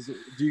you guys?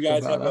 Do you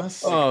guys have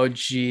us? Oh,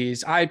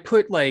 geez. I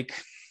put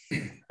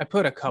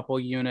a couple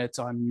units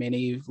on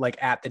mini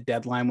at the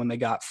deadline when they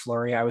got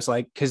Fleury. I was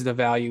like, because the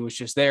value was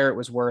just there, it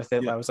was worth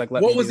it. Yeah. I was like,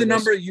 what was the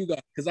number you got?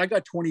 Because I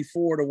got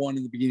 24-1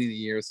 in the beginning of the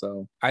year.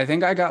 So I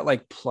think I got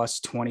plus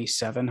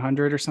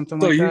 2,700 or something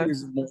like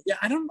that. Yeah,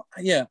 I don't.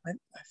 Yeah, I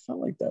felt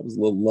like that was a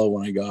little low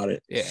when I got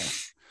it. Yeah,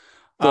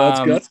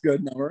 so that's a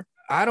good number.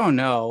 I don't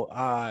know.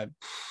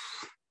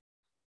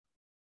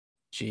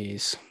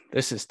 Geez,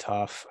 this is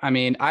tough. I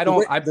mean, I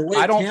don't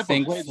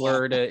think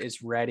Florida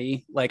is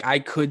ready. I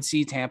could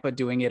see Tampa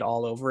doing it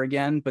all over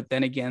again, but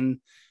then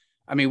again,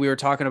 I mean, we were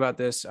talking about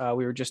this.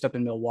 We were just up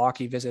in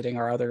Milwaukee visiting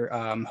our other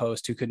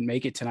host who couldn't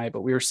make it tonight,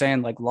 but we were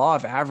saying law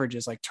of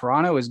averages,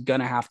 Toronto is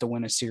gonna have to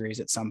win a series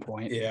at some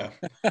point. Yeah,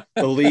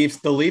 the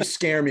Leafs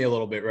scare me a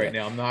little bit right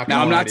now.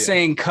 I'm not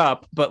saying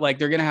cup, but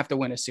they're gonna have to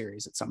win a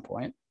series at some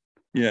point.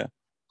 Yeah,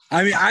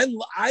 I mean,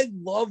 I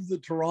love the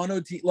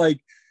Toronto team.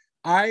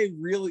 I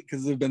really,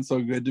 because they've been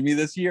so good to me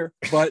this year,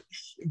 but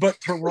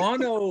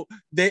Toronto,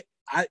 the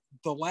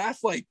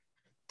last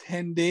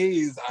 10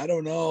 days, I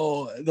don't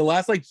know, the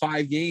last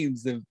 5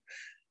 games,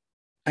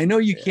 I know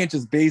you can't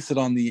just base it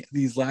on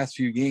these last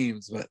few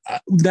games, but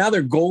now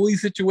their goalie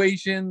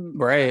situation,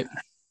 right?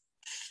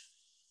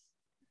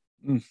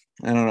 I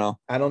don't know.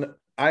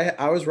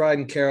 I was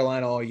riding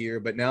Carolina all year,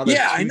 but now the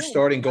two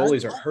starting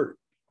goalies are hurt.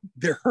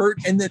 They're hurt,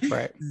 and then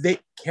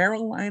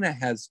Carolina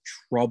has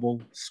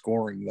trouble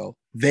scoring though.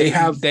 They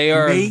are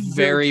a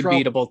very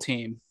beatable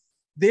team.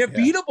 They're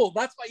beatable.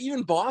 That's why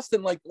even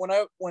Boston, I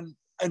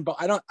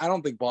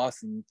don't think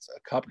Boston's a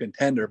cup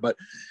contender, but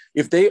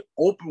if they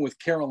open with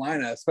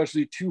Carolina,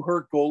 especially 2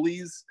 hurt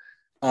goalies,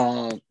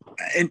 Carolina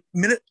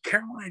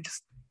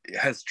just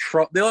has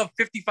trouble. They'll have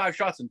 55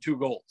 shots and 2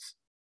 goals.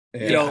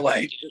 Yeah.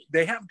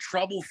 They have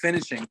trouble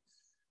finishing.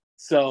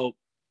 So.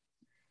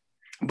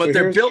 But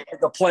they're built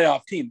like a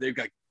playoff team. They've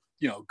got,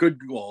 good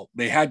goal.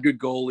 They had good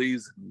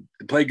goalies and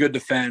they play good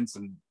defense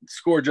and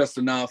score just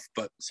enough.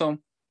 But so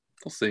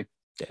we'll see.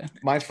 Yeah.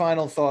 My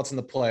final thoughts in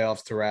the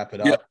playoffs to wrap it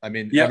up. Yep. I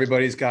mean,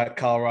 everybody's got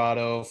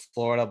Colorado,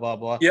 Florida, blah,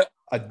 blah. Yep.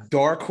 A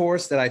dark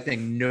horse that I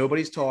think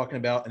nobody's talking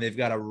about, and they've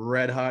got a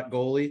red hot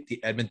goalie,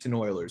 the Edmonton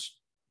Oilers.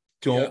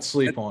 Don't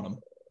sleep on them.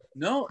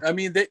 No, I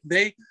mean,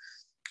 they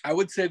I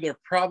would say they're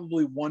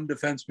probably 1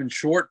 defenseman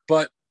short,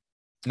 but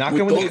not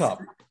going to win the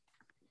cup.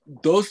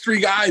 Those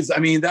 3 guys, I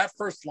mean, that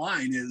first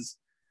line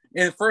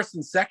and first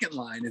and second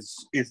line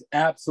is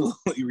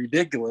absolutely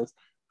ridiculous.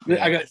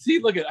 Yeah. I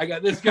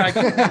got this guy.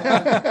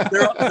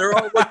 they're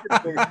all looking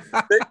at me.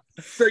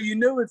 So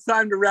it's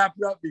time to wrap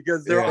it up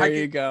because there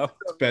you go.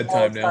 It's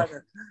bedtime now.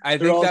 I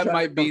think that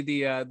might be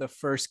the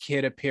first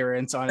kid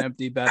appearance on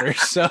Empty Better.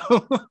 So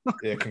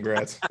yeah,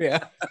 congrats. Yeah.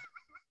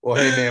 Well,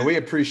 hey man, we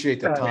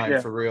appreciate the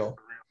time for real.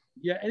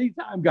 Yeah,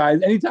 anytime,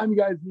 guys. Anytime you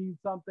guys need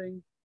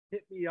something,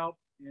 hit me up.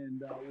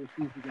 And we'll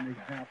see if we can make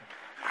it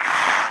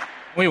happen.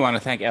 We want to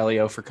thank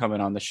Elio for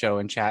coming on the show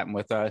and chatting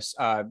with us.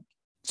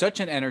 Such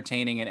an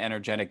entertaining and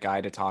energetic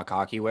guy to talk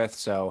hockey with.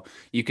 So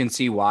you can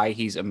see why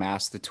he's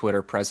amassed the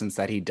Twitter presence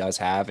that he does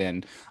have.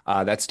 And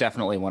that's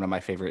definitely one of my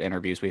favorite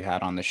interviews we've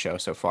had on the show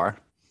so far.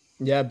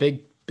 Yeah,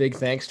 big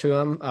thanks to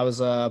him. I was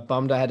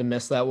bummed I had to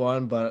miss that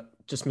one, but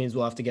just means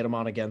we'll have to get him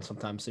on again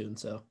sometime soon.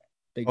 So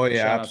big shout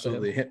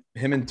absolutely. Out to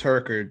him and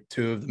Turk are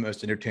 2 of the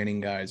most entertaining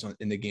guys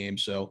in the game.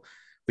 So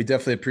we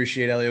definitely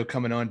appreciate Elio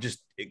coming on.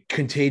 Just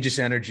contagious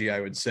energy, I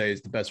would say,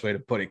 is the best way to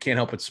put it. Can't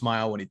help but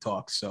smile when he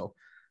talks. So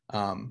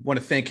want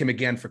to thank him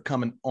again for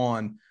coming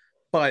on.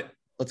 But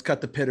let's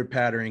cut the pitter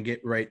patter and get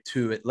right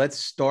to it. Let's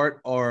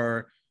start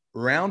our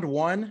round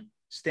 1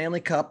 Stanley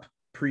Cup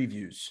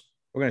previews.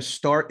 We're going to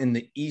start in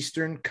the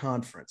Eastern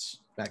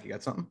Conference. Mac, you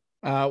got something?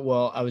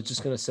 Well, I was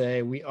just going to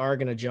say we are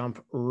going to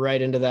jump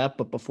right into that.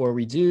 But before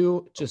we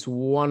do, just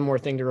one more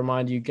thing to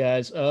remind you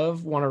guys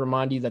of. Want to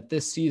remind you that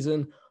this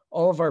season,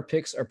 all of our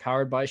picks are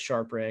powered by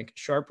SharpRank.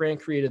 SharpRank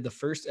created the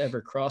first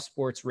ever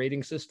cross-sports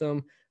rating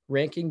system,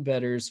 ranking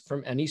bettors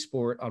from any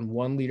sport on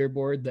one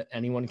leaderboard that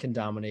anyone can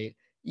dominate,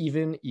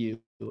 even you.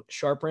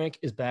 SharpRank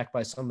is backed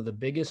by some of the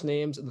biggest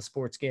names in the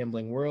sports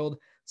gambling world,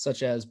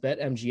 such as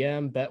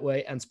BetMGM,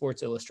 Betway, and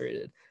Sports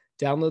Illustrated.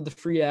 Download the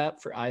free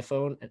app for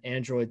iPhone and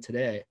Android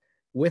today.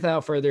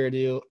 Without further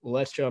ado,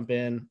 let's jump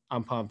in.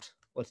 I'm pumped.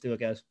 Let's do it,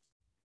 guys.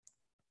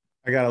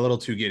 I got a little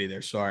too giddy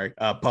there. Sorry.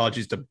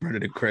 Apologies to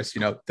Brendan and Chris.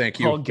 Thank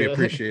you. All We good.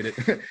 appreciate it.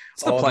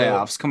 It's the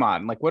playoffs. Come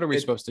on. Like, what are we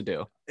supposed to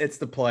do? It's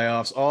the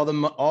playoffs.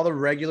 All the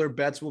regular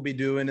bets we'll be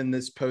doing in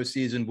this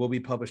postseason will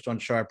be published on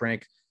Sharp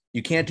Rank.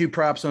 You can't do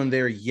props on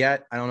there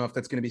yet. I don't know if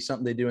that's going to be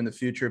something they do in the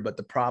future, but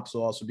the props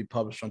will also be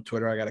published on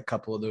Twitter. I got a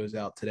couple of those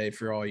out today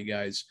for all you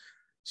guys.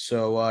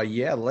 So,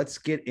 let's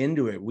get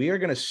into it. We are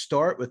going to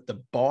start with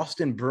the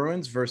Boston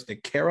Bruins versus the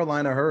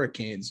Carolina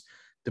Hurricanes.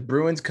 The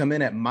Bruins come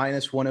in at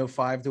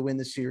 -105 to win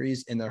the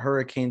series, and the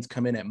Hurricanes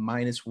come in at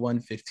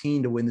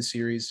 -115 to win the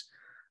series.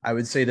 I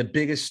would say the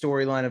biggest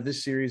storyline of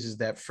this series is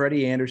that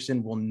Freddie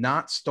Andersen will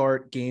not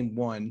start game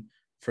one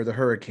for the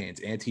Hurricanes.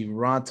 Antti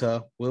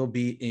Raanta will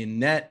be in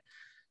net.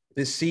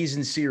 This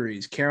season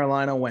series,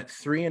 Carolina went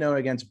 3-0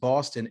 against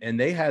Boston, and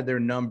they had their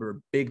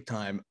number big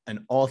time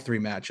in all three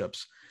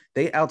matchups.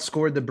 They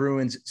outscored the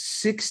Bruins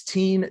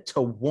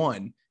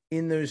 16-1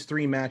 in those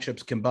three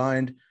matchups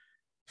combined.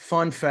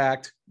 Fun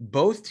fact,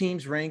 both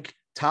teams rank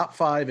top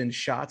 5 in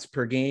shots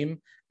per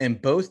game,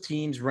 and both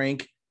teams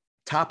rank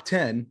top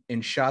 10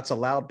 in shots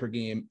allowed per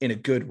game in a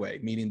good way,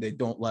 meaning they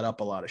don't let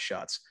up a lot of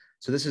shots.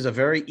 So this is a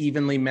very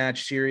evenly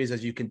matched series,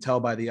 as you can tell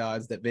by the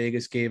odds that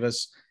Vegas gave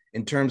us.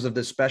 In terms of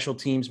the special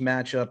teams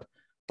matchup,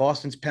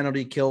 Boston's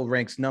penalty kill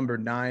ranks number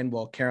 9,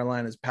 while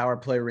Carolina's power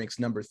play ranks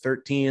number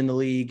 13 in the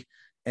league.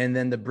 And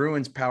then the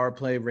Bruins power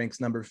play ranks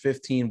number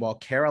 15, while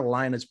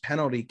Carolina's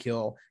penalty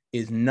kill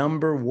is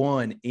number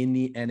 1 in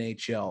the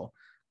NHL.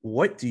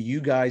 What do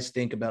you guys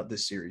think about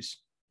this series?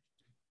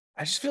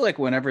 I just feel like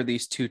whenever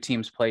these two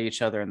teams play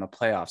each other in the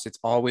playoffs, it's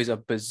always a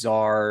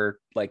bizarre,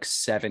 like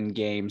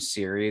 7-game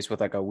series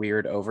with like a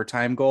weird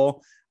overtime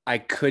goal. I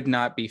could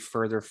not be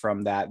further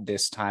from that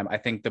this time. I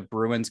think the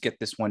Bruins get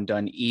this one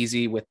done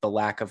easy with the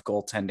lack of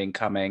goaltending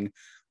coming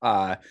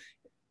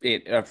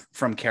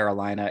from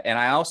Carolina. And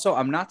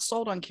I'm not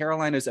sold on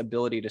Carolina's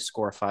ability to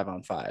score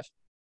 5-on-5.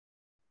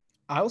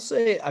 I'll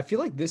say, I feel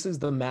like this is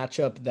the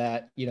matchup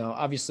that,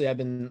 obviously I've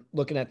been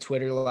looking at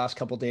Twitter the last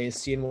couple of days,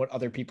 seeing what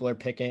other people are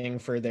picking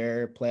for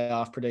their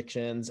playoff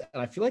predictions.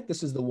 And I feel like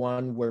this is the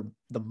one where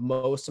the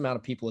most amount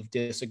of people have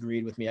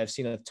disagreed with me. I've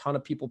seen a ton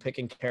of people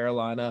picking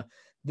Carolina.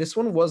 This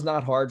one was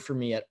not hard for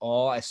me at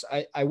all.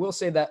 I will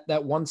say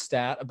that one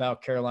stat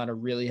about Carolina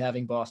really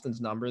having Boston's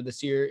number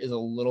this year is a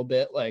little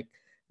bit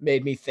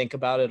made me think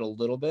about it a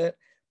little bit,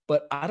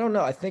 but I don't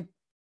know. I think,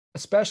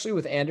 especially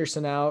with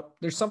Andersen out,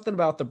 there's something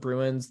about the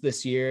Bruins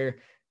this year.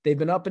 They've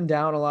been up and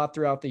down a lot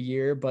throughout the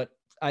year, but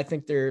I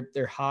think they're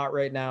hot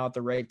right now at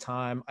the right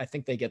time. I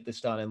think they get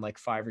this done in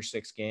 5 or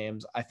 6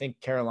 games. I think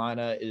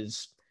Carolina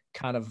is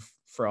kind of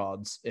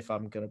frauds, if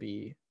I'm going to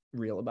be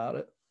real about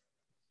it.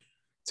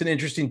 It's an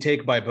interesting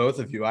take by both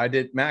of you. I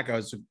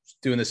was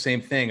doing the same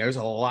thing. There's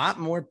a lot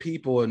more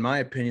people, in my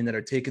opinion, that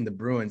are taking the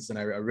Bruins than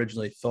I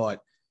originally thought.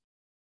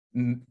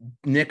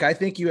 Nick, I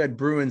think you had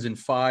Bruins in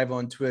 5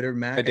 on Twitter.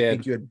 Mac, I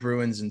think you had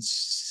Bruins in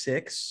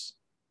 6.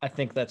 I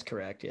think that's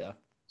correct. Yeah.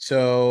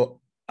 So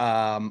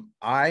I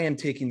am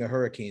taking the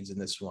Hurricanes in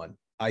this one.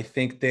 I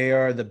think they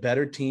are the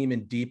better team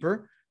and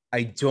deeper.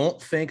 I don't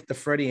think the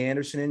Freddie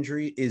Andersen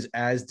injury is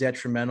as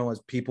detrimental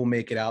as people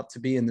make it out to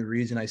be. And the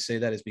reason I say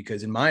that is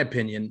because, in my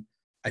opinion,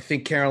 I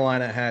think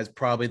Carolina has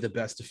probably the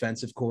best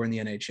defensive core in the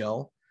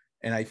NHL.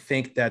 And I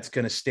think that's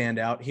going to stand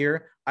out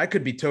here. I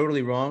could be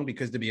totally wrong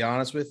because, to be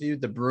honest with you,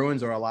 the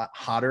Bruins are a lot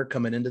hotter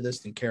coming into this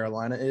than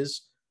Carolina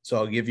is. So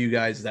I'll give you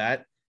guys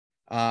that.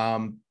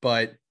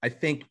 But I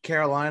think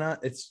Carolina,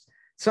 it's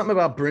something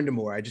about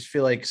Brind'Amour. I just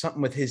feel like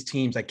something with his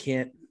teams,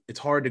 it's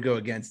hard to go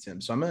against him.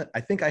 So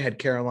I think I had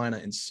Carolina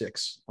in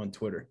 6 on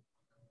Twitter.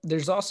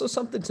 There's also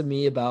something to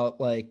me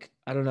about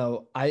I don't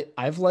know.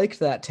 I've liked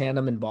that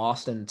tandem in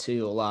Boston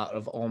too, a lot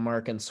of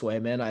Ullmark and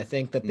Swayman. I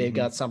think that they've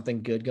got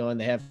something good going.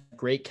 They have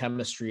great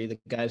chemistry. The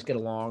guys get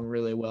along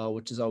really well,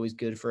 which is always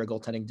good for a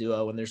goaltending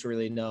duo when there's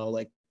really no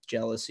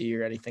jealousy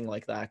or anything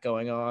like that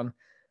going on.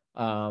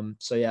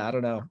 So yeah, I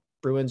don't know.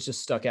 Bruins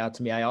just stuck out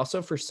to me. I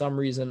also, for some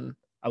reason,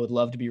 I would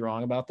love to be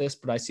wrong about this,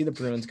 but I see the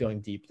Bruins going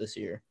deep this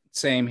year.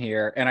 Same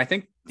here. And I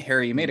think,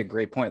 Harry, you made a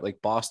great point.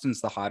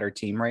 Boston's the hotter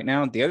team right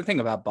now. The other thing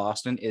about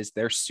Boston is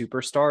their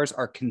superstars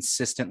are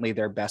consistently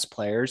their best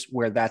players,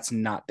 where that's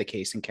not the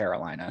case in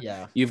Carolina.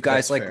 Yeah. You've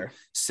guys fair.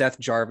 Seth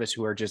Jarvis,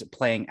 who are just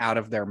playing out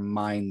of their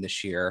mind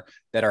this year,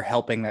 that are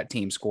helping that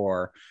team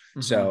score.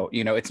 Mm-hmm. So,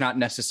 it's not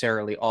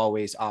necessarily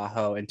always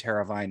Aho and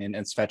Teravainen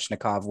and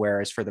Svechnikov,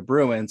 whereas for the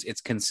Bruins, it's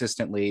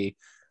consistently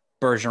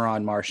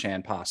Bergeron,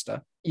 Marchand,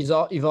 Pasta.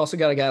 You've also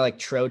got a guy like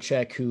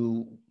Trocheck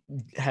who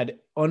had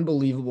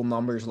unbelievable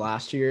numbers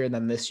last year, and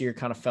then this year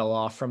kind of fell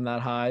off from that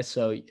high.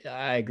 So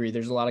I agree.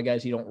 There's a lot of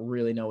guys you don't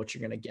really know what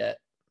you're going to get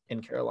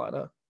in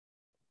Carolina.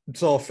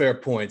 It's all fair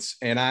points.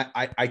 And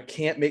I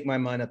can't make my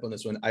mind up on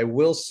this one. I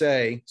will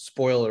say,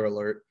 spoiler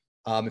alert,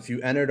 if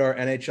you entered our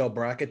NHL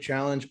bracket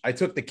challenge, I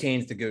took the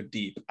Canes to go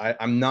deep. I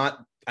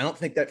don't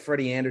think that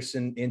Freddie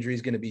Andersen injury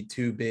is going to be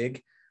too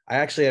big. I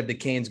actually have the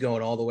Canes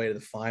going all the way to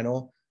the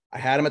final. I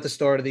had them at the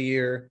start of the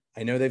year.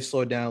 I know they've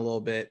slowed down a little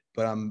bit,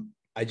 but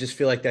I just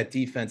feel like that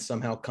defense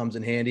somehow comes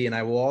in handy. And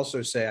I will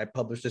also say, I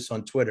published this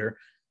on Twitter.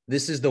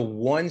 This is the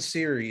one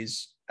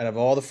series out of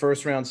all the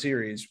first round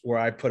series where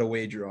I put a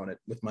wager on it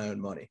with my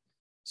own money.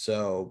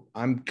 So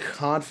I'm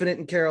confident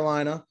in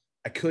Carolina.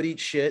 I could eat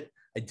shit.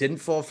 I didn't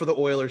fall for the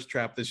Oilers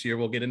trap this year.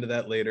 We'll get into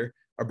that later.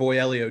 Our boy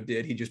Elio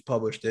did. He just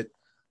published it.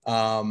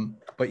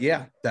 But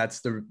yeah,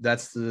 that's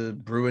the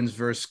Bruins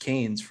versus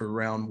Canes for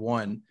round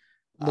one.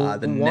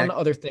 One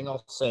other thing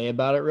I'll say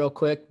about it real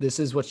quick. This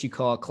is what you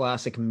call a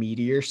classic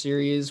meteor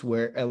series,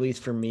 where at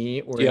least for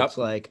me, where it's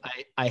like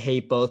I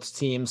hate both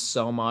teams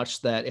so much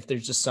that if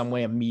there's just some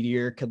way a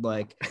meteor could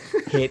like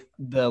hit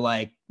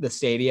the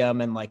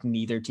stadium and like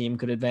neither team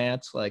could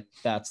advance, like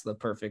that's the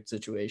perfect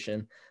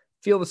situation.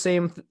 Feel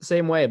the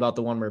same way about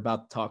the one we're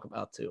about to talk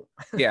about too.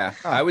 Yeah,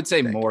 I would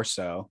say more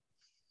so.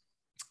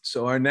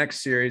 So our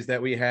next series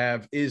that we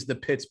have is the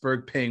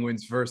Pittsburgh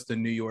Penguins versus the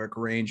New York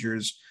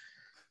Rangers.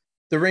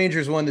 The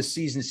Rangers won the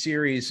season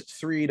series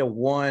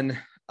 3-1.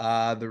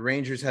 The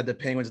Rangers had the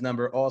Penguins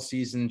number all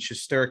season.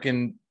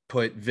 Shesterkin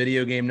put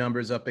video game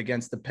numbers up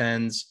against the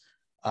Pens.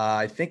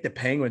 I think the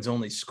Penguins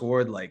only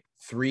scored like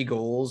 3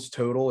 goals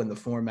total in the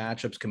 4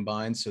 matchups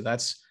combined. So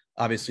that's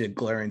obviously a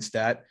glaring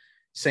stat.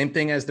 Same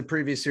thing as the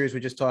previous series we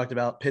just talked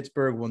about.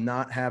 Pittsburgh will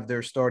not have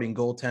their starting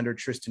goaltender,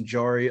 Tristan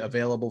Jarry,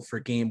 available for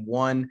game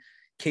 1.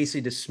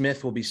 Casey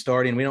DeSmith will be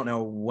starting. We don't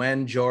know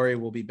when Jarry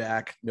will be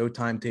back. No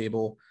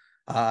timetable.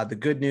 The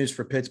good news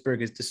for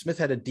Pittsburgh is DeSmith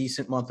had a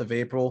decent month of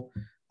April.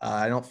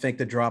 I don't think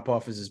the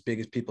drop-off is as big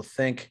as people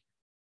think.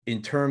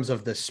 In terms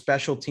of the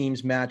special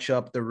teams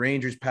matchup, the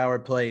Rangers power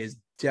play is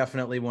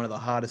definitely one of the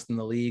hottest in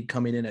the league,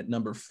 coming in at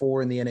number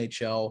 4 in the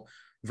NHL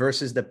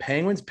versus the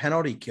Penguins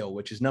penalty kill,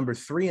 which is number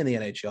 3 in the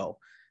NHL.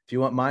 If you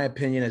want my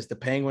opinion as the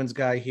Penguins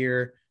guy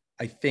here,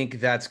 I think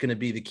that's going to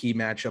be the key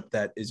matchup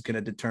that is going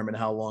to determine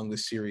how long the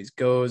series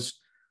goes.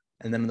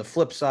 And then on the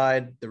flip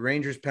side, the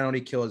Rangers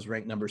penalty kill is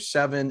ranked number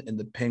 7 and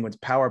the Penguins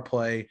power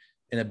play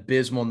an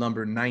abysmal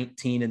number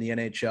 19 in the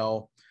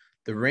NHL.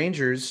 The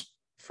Rangers,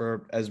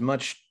 for as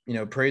much,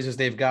 praise as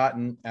they've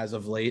gotten as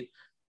of late,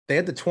 they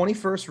had the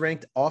 21st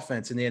ranked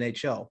offense in the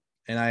NHL.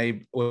 And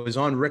I was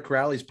on Rick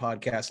Rowley's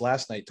podcast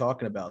last night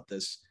talking about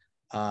this.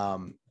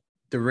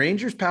 The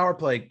Rangers power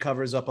play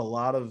covers up a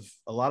lot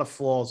of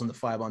flaws in the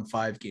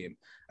 5-on-5 game.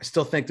 I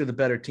still think they're the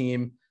better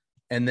team.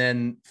 And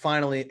then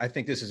finally, I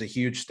think this is a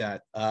huge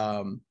stat.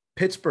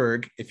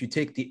 Pittsburgh, if you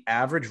take the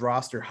average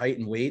roster height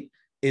and weight,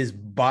 is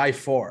by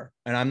far,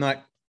 and I'm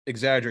not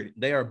exaggerating,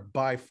 they are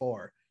by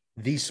far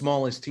the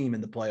smallest team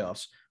in the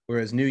playoffs,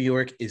 whereas New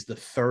York is the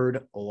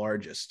 3rd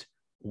largest.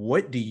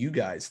 What do you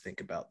guys think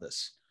about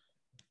this?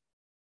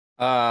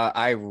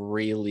 I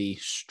really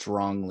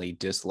strongly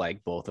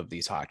dislike both of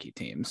these hockey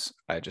teams.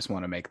 I just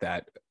want to make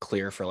that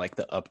clear for like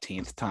the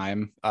upteenth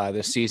time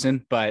this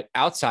season. But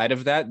outside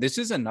of that, this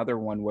is another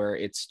one where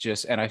it's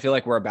just, and I feel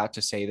like we're about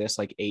to say this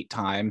like 8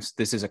 times,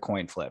 this is a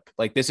coin flip.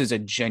 Like this is a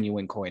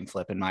genuine coin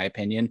flip, in my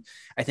opinion.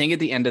 I think at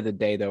the end of the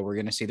day, though, we're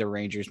going to see the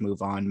Rangers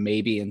move on,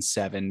 maybe in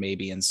 7,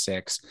 maybe in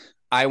 6.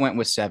 I went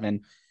with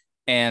 7,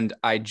 and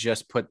I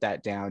just put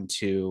that down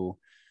to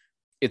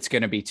it's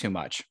going to be too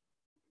much.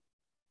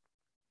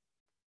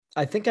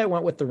 I think I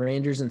went with the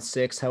Rangers in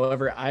 6.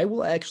 However, I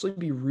will actually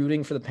be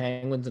rooting for the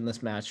Penguins in this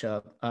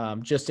matchup,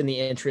 just in the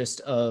interest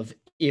of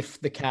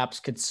if the Caps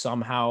could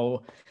somehow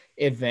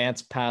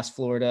advance past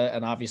Florida.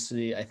 And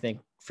obviously, I think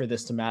for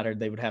this to matter,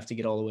 they would have to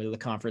get all the way to the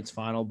conference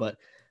final. But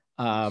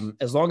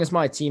as long as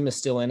my team is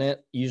still in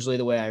it, usually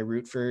the way I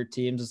root for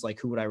teams is like,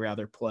 who would I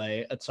rather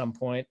play at some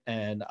point?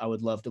 And I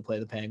would love to play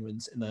the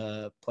Penguins in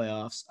the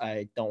playoffs.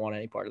 I don't want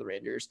any part of the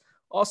Rangers.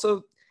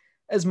 Also,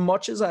 as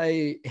much as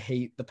I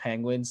hate the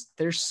Penguins,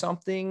 there's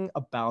something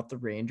about the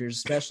Rangers,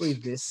 especially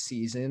this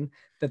season,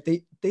 that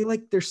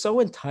they're so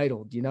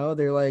entitled,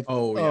 they're like,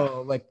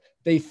 like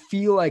they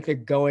feel like they're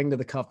going to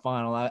the cup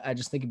final. I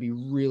just think it'd be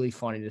really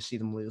funny to see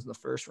them lose in the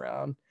first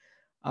round.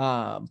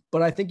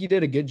 But I think you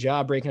did a good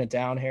job breaking it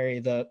down, Harry.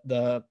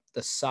 The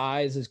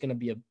size is going to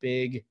be a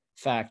big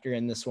factor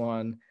in this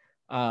one.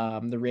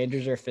 The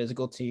Rangers are a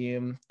physical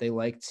team. They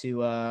like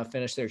to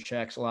finish their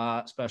checks a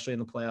lot, especially in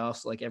the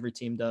playoffs, like every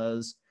team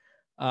does.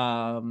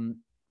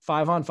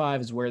 5-on-5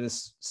 is where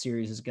this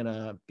series is going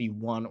to be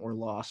won or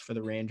lost for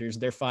the Rangers.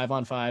 Their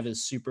 5-on-5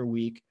 is super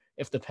weak.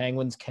 If the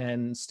Penguins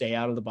can stay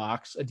out of the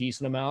box a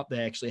decent amount,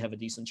 they actually have a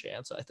decent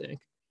chance, I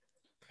think.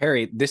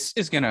 Harry, this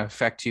is going to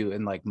affect you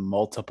in like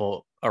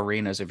multiple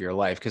arenas of your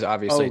life, because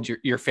obviously it's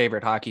your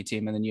favorite hockey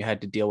team, and then you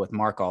had to deal with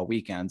Mark all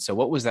weekend. So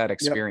what was that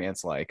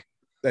experience like?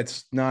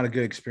 That's not a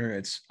good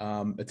experience.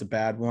 It's a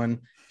bad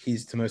one.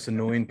 He's the most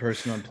annoying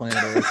person on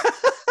planet Earth.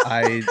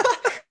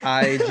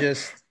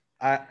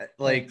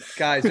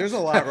 Guys, there's a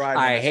lot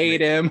riding. I hate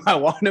him. I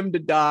want him to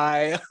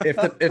die.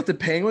 If the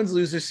Penguins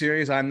lose this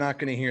series, I'm not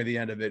going to hear the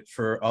end of it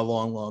for a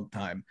long, long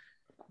time.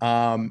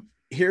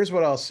 Here's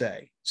what I'll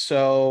say.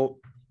 So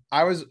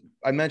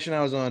I mentioned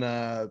I was on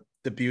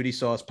the Beauty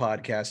Sauce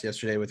podcast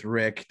yesterday with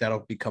Rick.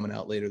 That'll be coming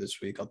out later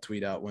this week. I'll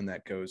tweet out when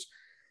that goes.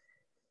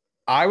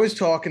 I was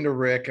talking to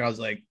Rick. I was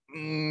like,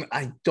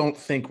 I don't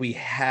think we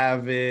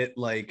have it.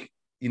 Like,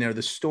 the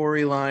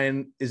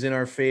storyline is in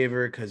our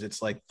favor because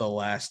it's like The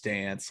Last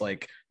Dance.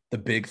 Like, The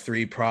big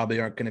three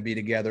probably aren't going to be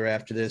together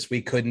after this.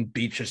 We couldn't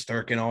beat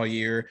Shesterkin all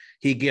year.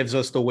 He gives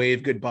us the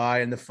wave goodbye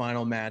in the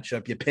final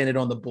matchup. You pin it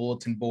on the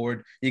bulletin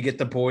board. You get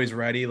the boys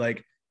ready.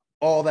 Like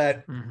all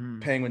that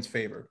Penguins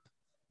favor.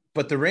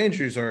 But the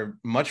Rangers are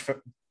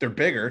they're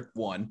bigger,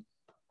 one.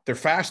 They're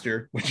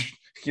faster, which,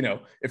 you know,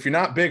 if you're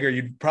not bigger,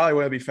 you probably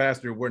want to be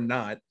faster. We're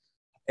not.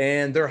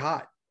 And they're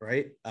hot,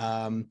 right?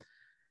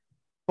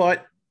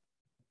 But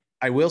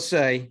I will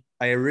say,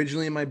 I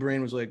originally in my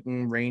brain was like,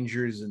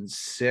 Rangers in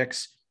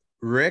 6.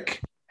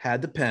 Rick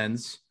had the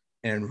Pens,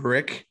 and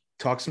Rick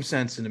talked some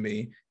sense into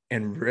me,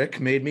 and Rick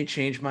made me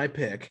change my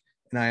pick,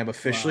 and I am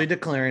officially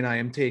declaring I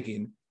am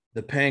taking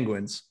the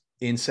Penguins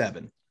in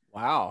 7.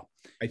 Wow.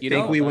 I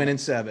think we win in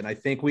 7. I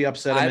think we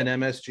upset them in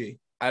MSG.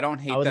 I don't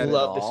hate I would that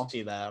love at all. to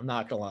see that. I'm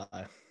not gonna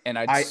lie. And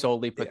I'd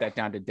solely put that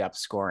down to depth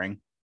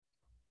scoring.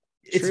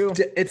 True.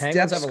 It's Penguins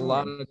depth have scoring. a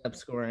lot of depth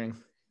scoring.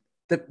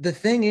 The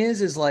thing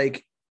is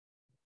like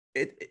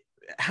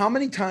how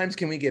many times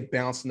can we get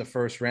bounced in the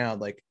first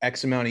round, like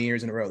X amount of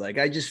years in a row? Like,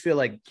 I just feel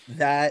like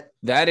that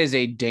is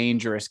a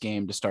dangerous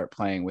game to start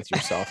playing with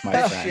yourself,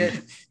 my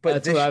friend. But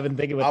that's what I've been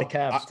thinking with the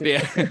Caps too.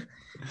 Yeah.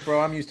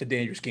 Bro, I'm used to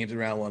dangerous games in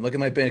round 1. Look at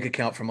my bank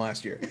account from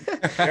last year.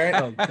 All right?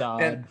 Oh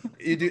God. And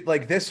you do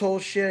like this whole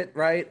shit,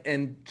 right?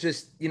 And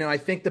just, you know, I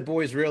think the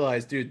boys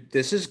realize, dude,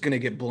 this is going to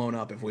get blown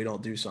up if we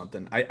don't do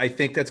something. I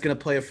think that's going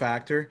to play a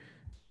factor.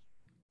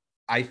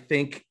 I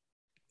think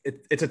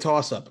it's a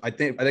toss-up. I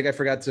think I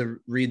forgot to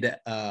read the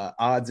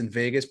odds in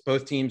Vegas.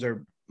 Both teams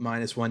are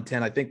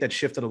 -110. I think that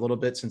shifted a little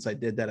bit since I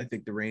did that. I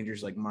think the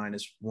Rangers like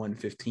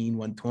 -115,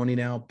 120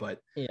 now,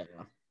 but yeah.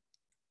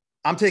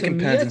 I'm taking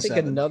Pens in 7. I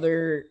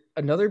think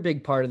another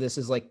big part of this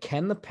is like,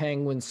 can the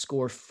Penguins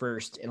score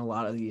first in a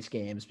lot of these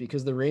games?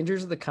 Because the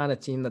Rangers are the kind of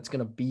team that's going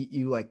to beat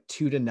you like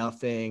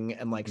 2-0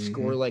 and like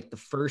score like the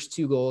first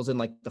 2 goals in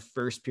like the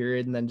first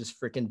period and then just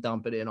freaking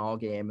dump it in all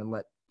game and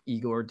let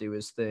Igor do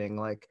his thing.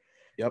 Like,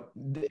 yep.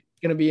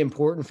 It's going to be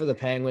important for the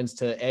Penguins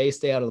to A,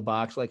 stay out of the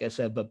box, like I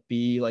said, but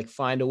B, like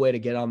find a way to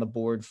get on the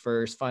board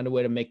first, find a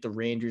way to make the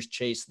Rangers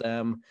chase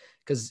them.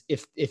 Because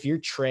if you're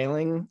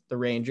trailing the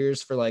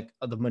Rangers for like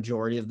the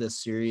majority of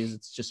this series,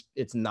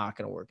 it's not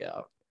going to work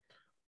out.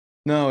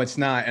 No, it's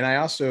not. And I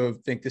also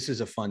think this is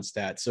a fun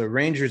stat. So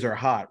Rangers are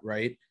hot,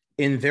 right?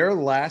 In their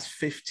last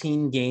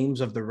 15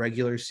 games of the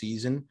regular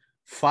season,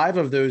 5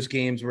 of those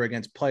games were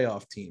against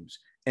playoff teams.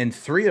 And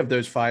 3 of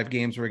those 5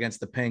 games were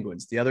against the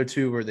Penguins. The other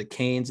 2 were the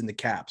Canes and the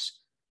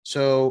Caps.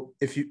 So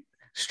if you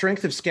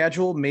strength of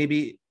schedule,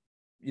 maybe,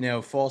 you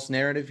know, false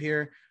narrative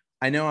here.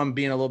 I know I'm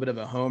being a little bit of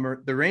a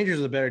homer. The Rangers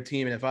are the better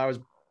team. And if I was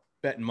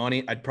betting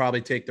money, I'd probably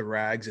take the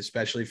Rags,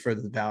 especially for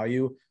the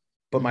value.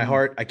 But my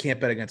heart, I can't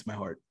bet against my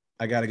heart.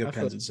 I got to go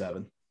Pens in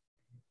 7.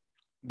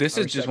 This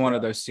is just one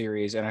of those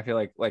series. And I feel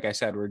like I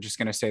said, we're just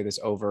going to say this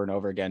over and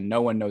over again.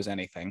 No one knows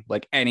anything.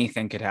 Like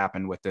anything could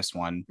happen with this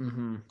one.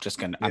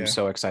 I'm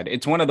so excited.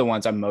 It's one of the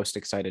ones I'm most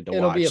excited to watch.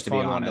 It'll be a to be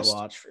fun one honest. to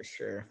watch for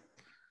sure.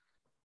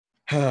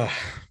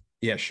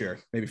 Yeah, sure.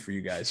 Maybe for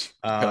you guys.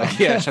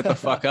 Yeah, shut the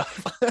fuck up.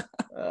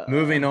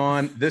 Moving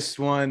on. This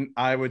one,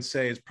 I would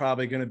say, is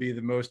probably going to be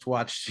the most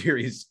watched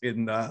series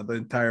in the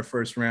entire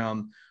first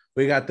round.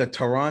 We got the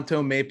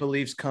Toronto Maple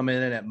Leafs coming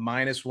in at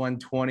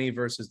 -120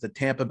 versus the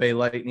Tampa Bay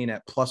Lightning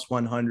at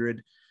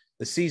 +100.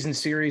 The season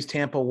series,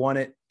 Tampa won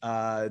it.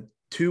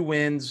 2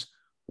 wins,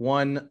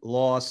 1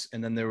 loss,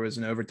 and then there was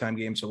an overtime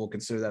game, so we'll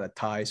consider that a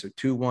tie. So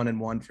 2-1 and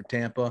 1 for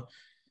Tampa.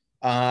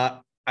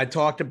 I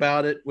talked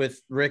about it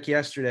with Rick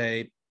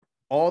yesterday.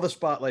 All the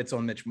spotlight's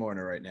on Mitch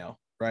Marner right now,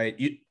 right?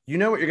 You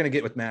know what you're going to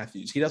get with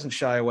Matthews. He doesn't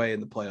shy away in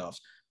the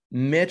playoffs.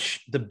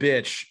 Mitch the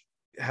bitch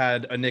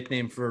had a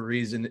nickname for a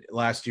reason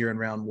last year in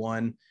round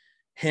 1.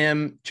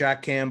 Him,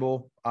 Jack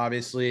Campbell,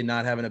 obviously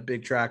not having a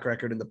big track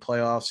record in the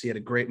playoffs. He had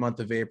a great month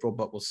of April,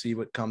 but we'll see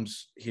what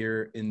comes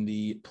here in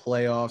the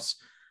playoffs.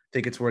 I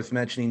think it's worth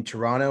mentioning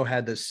Toronto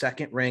had the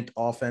 2nd ranked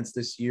offense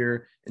this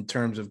year in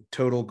terms of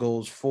total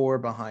goals for,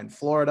 behind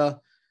Florida.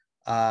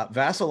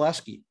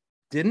 Vasilevsky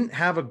didn't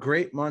have a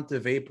great month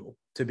of April,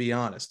 to be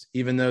honest,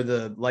 even though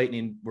the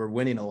Lightning were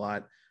winning a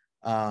lot.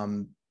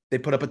 They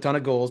put up a ton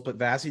of goals, but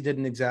Vasi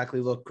didn't exactly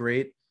look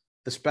great.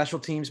 The special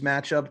teams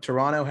matchup,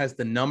 Toronto has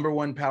the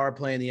 #1 power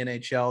play in the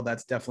NHL.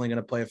 That's definitely going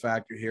to play a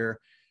factor here.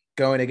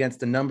 Going against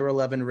the number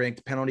 11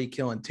 ranked penalty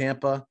kill in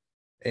Tampa.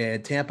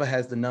 And Tampa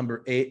has the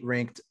number 8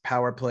 ranked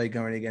power play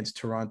going against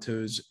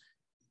Toronto's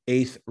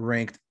 8th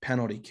ranked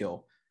penalty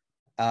kill.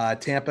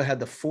 Tampa had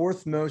the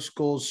 4th most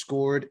goals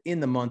scored in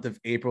the month of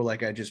April,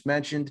 like I just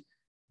mentioned.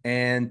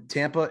 And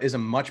Tampa is a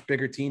much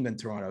bigger team than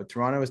Toronto.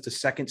 Toronto is the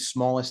 2nd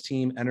smallest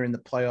team entering the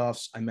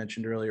playoffs. I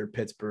mentioned earlier,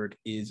 Pittsburgh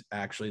is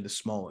actually the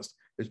smallest.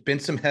 There's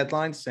been some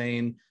headlines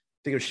saying, I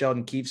think it was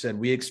Sheldon Keefe said,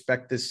 we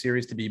expect this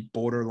series to be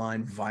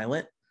borderline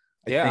violent.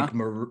 I think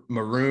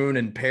Maroon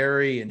and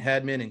Perry and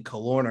Hedman and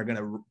Killorn are going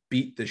to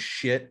beat the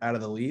shit out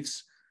of the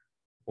Leafs.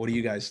 What do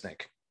you guys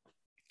think?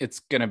 It's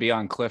going to be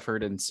on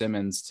Clifford and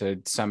Simmons to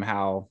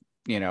somehow,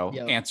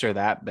 answer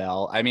that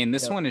bell. I mean,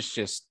 this one is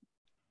just,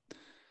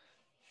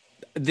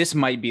 This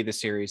might be the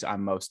series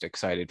I'm most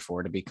excited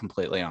for, to be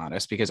completely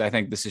honest, because I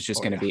think this is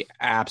just going to be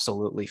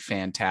absolutely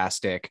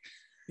fantastic.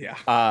 Yeah.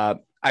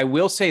 I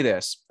will say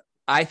this.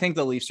 I think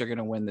the Leafs are going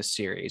to win this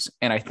series,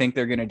 and I think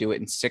they're going to do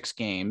it in 6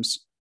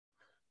 games.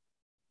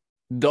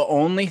 The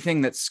only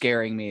thing that's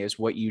scaring me is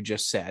what you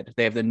just said.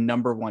 They have the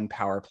number 1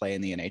 power play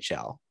in the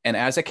NHL. And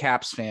as a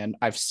Caps fan,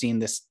 I've seen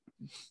this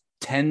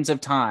tens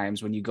of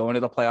times when you go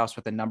into the playoffs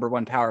with the number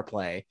 1 power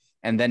play.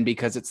 And then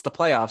because it's the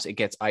playoffs, it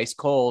gets ice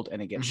cold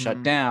and it gets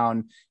shut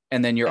down.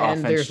 And then your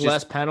offense there's just,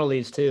 less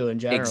penalties too in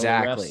general.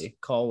 Exactly. The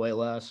refs call way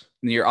less.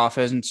 Your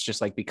offense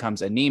just like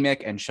becomes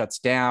anemic and shuts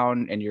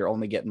down, and you're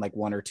only getting like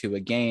 1 or 2 a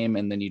game,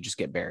 and then you just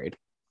get buried.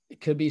 It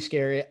could be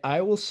scary.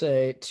 I will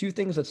say 2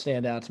 things that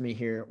stand out to me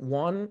here.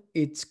 One,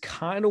 it's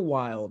kind of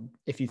wild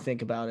if you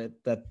think about it,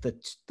 that the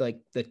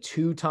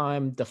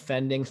 2-time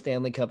defending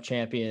Stanley Cup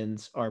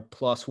champions are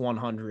plus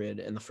 100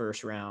 in the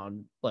first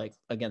round, like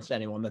against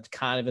anyone. That's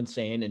kind of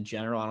insane in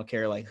general. I don't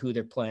care like who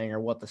they're playing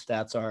or what the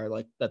stats are.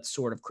 Like that's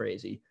sort of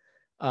crazy.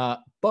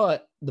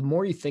 But the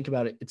more you think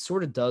about it, it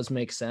sort of does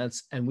make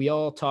sense. And we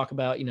all talk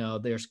about,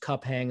 there's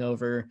cup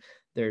hangover,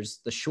 there's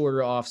the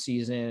shorter off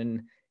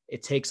season.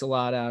 It takes a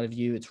lot out of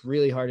you. It's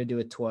really hard to do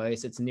it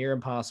twice. It's near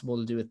impossible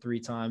to do it 3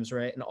 times,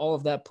 right? And all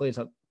of that plays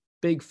a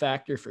big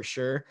factor for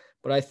sure.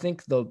 But I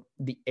think the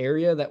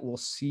area that will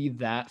see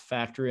that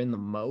factor in the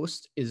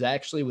most is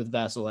actually with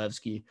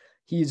Vasilevsky.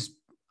 He's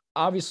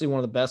obviously one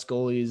of the best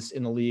goalies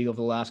in the league over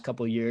the last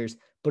couple of years,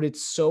 but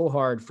it's so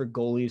hard for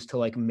goalies to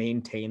like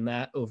maintain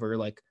that over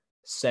like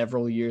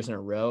several years in a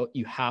row.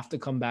 You have to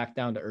come back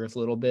down to earth a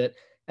little bit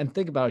and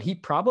think about it. He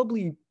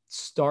probably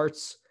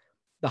starts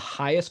the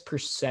highest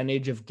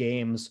percentage of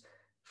games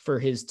for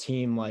his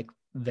team, like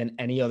than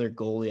any other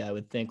goalie, I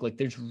would think. Like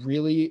there's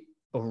really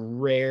a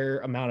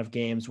rare amount of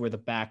games where the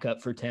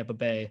backup for Tampa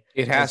Bay,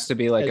 it has to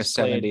be like a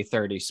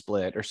 70-30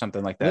 split or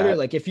something like that. Literally,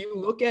 like if you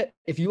look at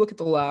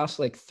the last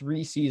like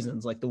 3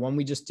 seasons, like the one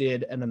we just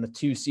did, and then the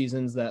 2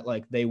 seasons that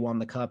like they won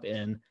the cup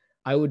in,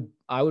 I would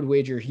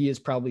wager he has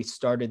probably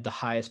started the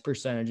highest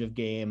percentage of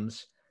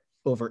games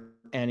over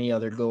any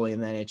other goalie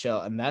in the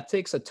NHL. And that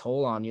takes a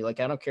toll on you.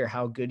 Like, I don't care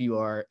how good you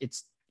are.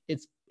 It's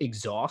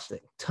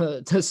exhausting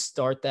to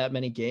start that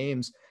many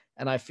games.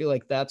 And I feel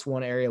like that's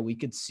one area we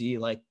could see,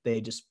 like they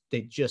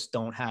just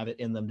don't have it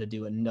in them to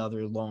do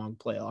another long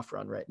playoff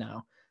run right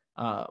now.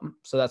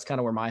 So that's kind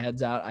of where my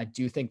head's at. I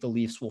do think the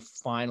Leafs will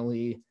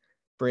finally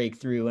break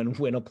through and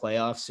win a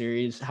playoff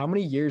series. How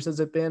many years has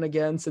it been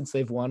again since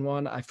they've won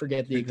one? I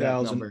forget the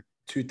exact number.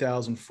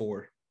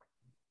 2004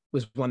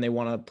 was when they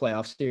won a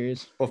playoff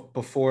series.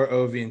 Before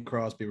Ovi and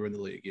Crosby were in the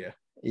league. Yeah.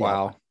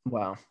 Wow.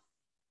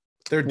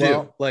 They're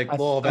due. I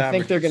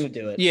think they're going to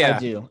do it. Yeah, I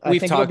do. We've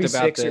think talked it'll be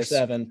about 6 or this.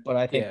 7, but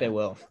I think they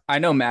will. I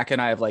know Mac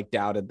and I have like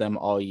doubted them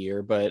all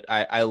year, but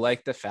I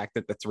like the fact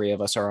that the 3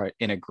 of us are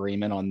in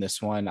agreement on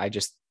this one. I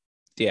don't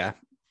see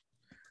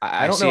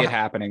it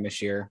happening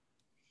this year.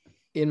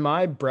 In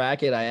my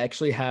bracket, I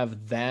actually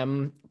have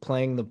them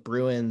playing the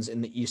Bruins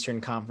in the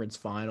Eastern Conference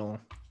Final.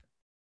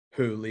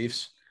 Who,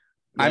 Leafs?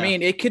 Yeah. I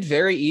mean, it could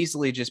very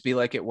easily just be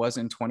like it was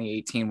in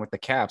 2018 with the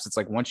Caps. It's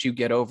like once you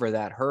get over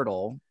that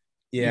hurdle,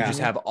 you just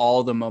have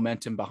all the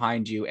momentum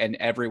behind you, and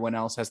everyone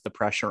else has the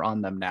pressure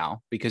on them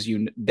now because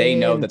they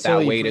know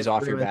that weight is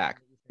off your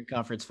back.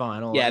 Conference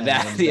final. Yeah,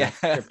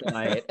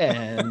 kryptonite,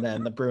 and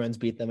then the Bruins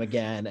beat them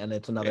again, and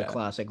it's another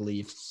classic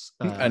Leafs.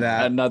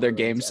 Another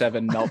Game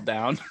 7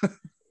 meltdown.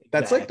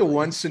 That's like the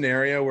one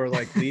scenario where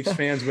like Leafs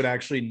fans would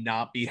actually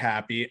not be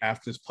happy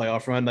after this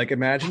playoff run. Like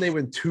imagine they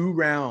win 2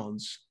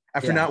 rounds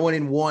after not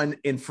winning one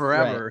in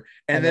forever. Right.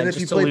 And then if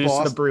you play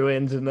Boston, the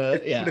Bruins and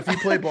but if you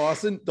play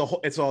Boston,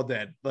 it's all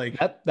dead. Like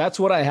that's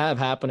what I have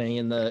happening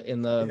in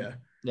the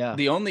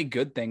The only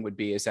good thing would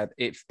be is that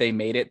if they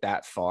made it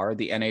that far,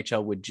 the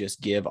NHL would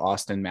just give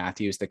Austin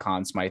Matthews the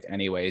Conn Smythe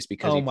anyways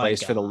because he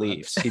plays for the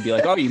Leafs. He'd be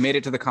like, "Oh, you made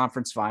it to the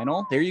conference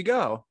final? There you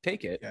go.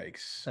 Take it."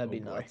 Yikes. That'd be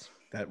nuts.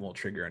 That won't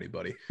trigger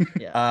anybody.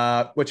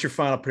 Yeah. What's your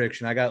final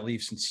prediction? I got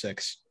Leafs in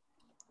 6.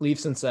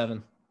 Leafs in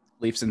 7.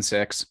 Leafs in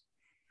 6.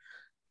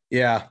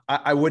 Yeah,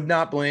 I would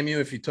not blame you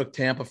if you took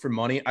Tampa for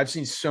money. I've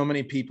seen so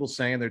many people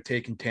saying they're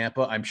taking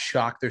Tampa. I'm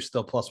shocked they're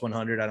still plus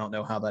 100. I don't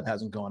know how that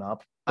hasn't gone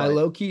up. I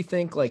low-key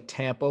think like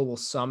Tampa will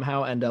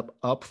somehow end up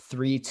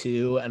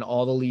 3-2, and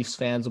all the Leafs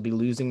fans will be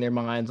losing their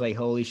minds like,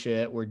 holy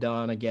shit, we're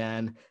done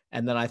again.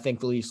 And then I think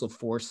the Leafs will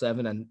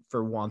 4-7 and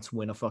for once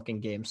win a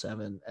fucking Game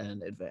 7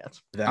 and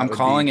advance. I'm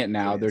calling it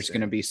now. There's going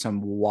to be some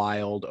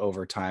wild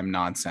overtime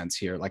nonsense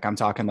here. Like I'm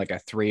talking like a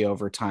 3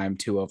 overtime,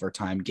 2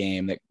 overtime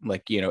game that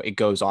like, it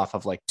goes off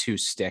of like 2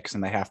 sticks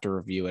and they have to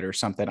review it or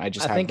something. I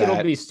think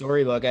it'll be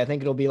storybook. I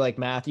think it'll be like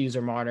Matthews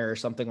or Marner or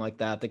something like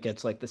that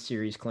gets like the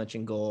series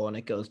clinching goal, and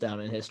it goes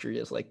down in history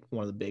as like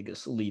one of the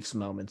biggest Leafs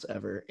moments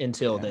ever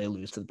until they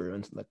lose to the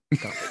Bruins in the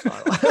conference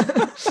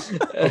final.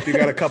 Hope you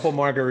got a couple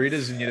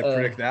margaritas and you to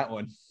predict that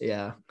one.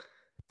 Yeah.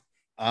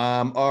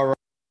 All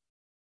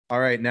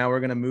right. Now we're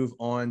going to move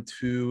on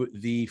to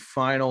the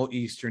final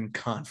Eastern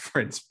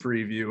Conference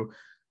preview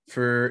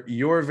for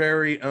your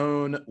very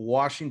own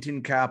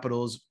Washington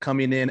Capitals,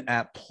 coming in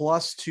at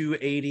plus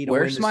 280 to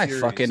Where's win the my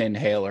series. fucking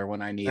inhaler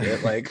when I need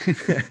it? Like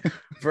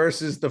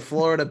versus the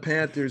Florida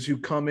Panthers, who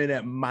come in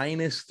at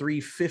minus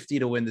 350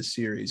 to win the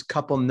series.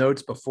 Couple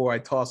notes before I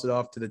toss it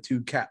off to the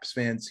two Caps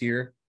fans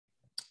here.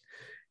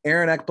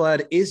 Aaron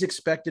Ekblad is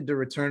expected to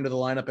return to the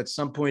lineup at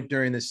some point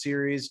during the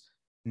series.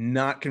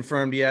 Not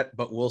confirmed yet,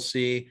 but we'll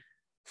see.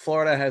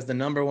 Florida has the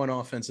number one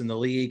offense in the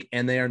league,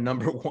 and they are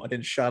number one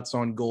in shots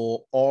on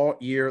goal all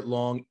year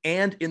long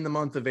and in the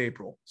month of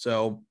April.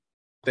 So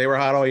they were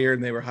hot all year,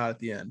 and they were hot at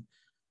the end.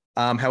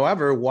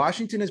 However,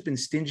 Washington has been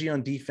stingy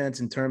on defense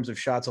in terms of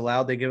shots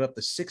allowed. They give up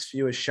the 6th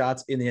fewest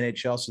shots in the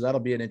NHL, so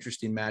that'll be an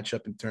interesting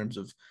matchup in terms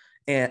of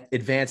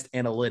advanced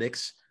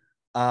analytics.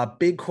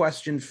 Big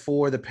question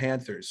for the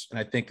Panthers, and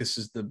I think this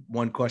is the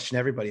one question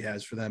everybody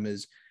has for them,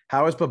 is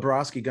how is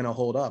Bobrovsky going to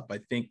hold up? I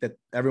think that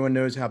everyone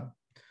knows how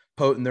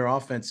potent their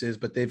offense is,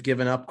 but they've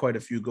given up quite a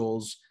few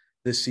goals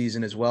this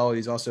season as well.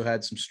 He's also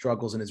had some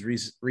struggles in his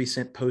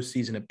recent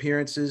postseason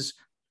appearances.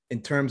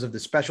 In terms of the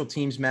special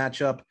teams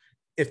matchup,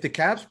 if the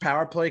Caps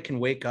power play can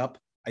wake up,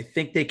 I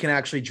think they can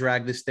actually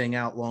drag this thing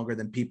out longer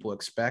than people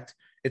expect.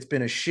 It's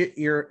been a shit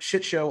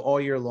show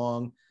all year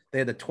long. They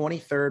had the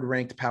 23rd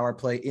ranked power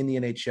play in the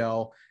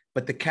NHL,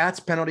 but the Cats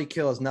penalty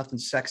kill is nothing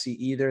sexy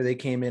either. They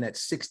came in at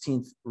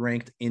 16th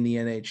ranked in the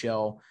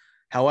NHL.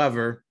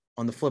 However,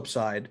 on the flip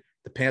side,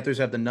 the Panthers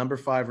have the number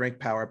 5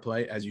 ranked power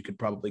play. As you could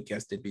probably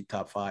guess, they'd be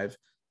top 5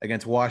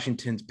 against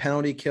Washington's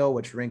penalty kill,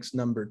 which ranks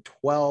number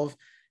 12.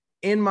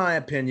 In my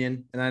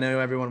opinion, and I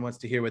know everyone wants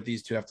to hear what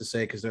these two have to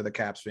say because they're the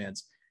Caps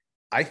fans,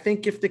 I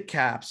think if the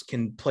Caps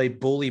can play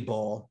bully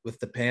ball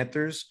with the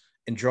Panthers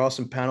and draw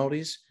some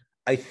penalties,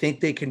 I think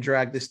they can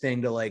drag this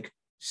thing to like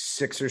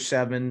 6 or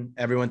 7.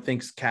 Everyone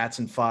thinks Cats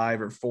in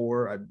 5 or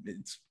 4.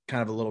 It's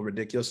kind of a little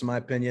ridiculous in my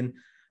opinion.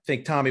 I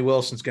think Tommy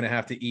Wilson's going to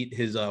have to eat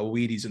his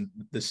Wheaties in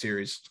this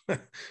series.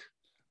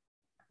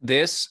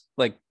 this,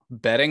 like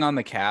betting on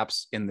the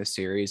Caps in the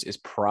series is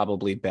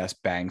probably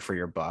best bang for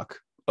your buck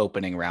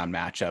opening round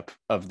matchup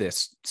of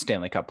this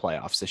Stanley Cup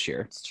playoffs this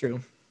year. It's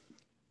true.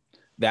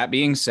 That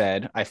being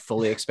said, I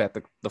fully expect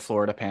the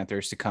Florida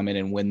Panthers to come in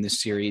and win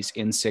this series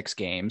in 6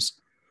 games.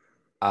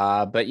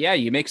 But yeah,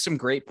 you make some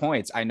great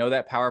points. I know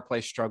that power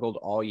play struggled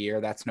all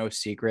year. That's no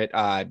secret.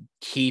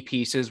 Key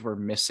pieces were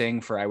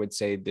missing for, I would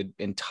say, the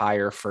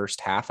entire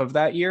first half of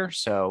that year.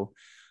 So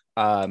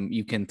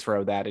you can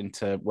throw that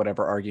into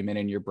whatever argument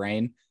in your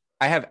brain.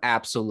 I have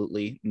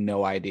absolutely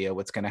no idea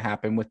what's going to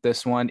happen with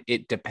this one.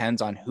 It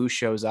depends on who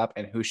shows up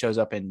and who shows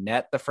up in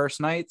net the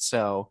first night.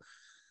 So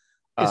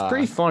it's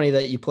pretty funny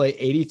that you play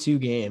 82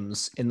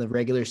 games in the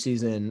regular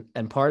season.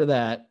 And part of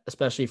that,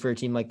 especially for a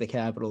team like the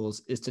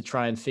Capitals, is to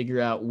try and figure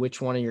out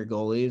which one of your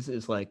goalies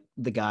is like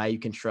the guy you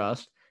can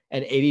trust.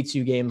 And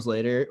 82 games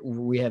later,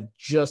 we have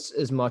just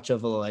as much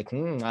of a like,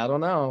 I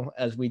don't know,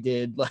 as we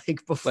did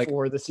like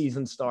before the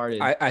season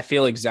started. I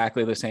feel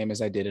exactly the same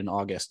as I did in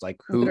August.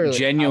 Like who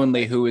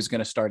is going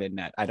to start in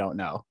net? I don't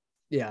know.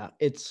 Yeah,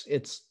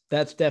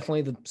 that's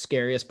definitely the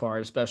scariest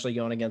part, especially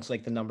going against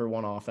like the number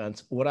 1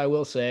 offense. What I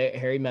will say,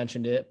 Harry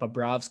mentioned it,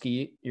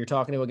 Bobrovsky, you're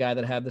talking to a guy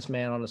that had this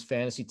man on his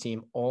fantasy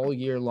team all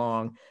year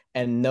long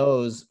and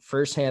knows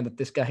firsthand that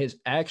this guy has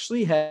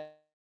actually had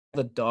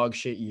a dog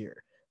shit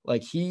year.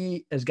 Like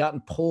he has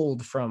gotten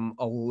pulled from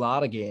a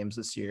lot of games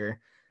this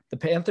year. The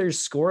Panthers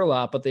score a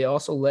lot, but they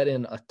also let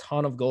in a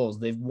ton of goals.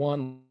 They've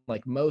won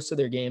like most of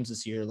their games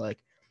this year, like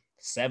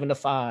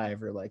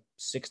 7-5 or like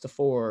 6-4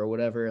 or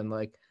whatever. And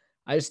like,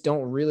 I just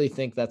don't really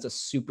think that's a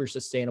super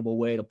sustainable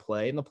way to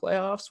play in the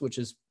playoffs, which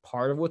is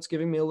part of what's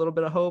giving me a little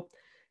bit of hope.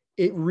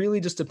 It really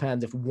just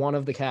depends if one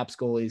of the Caps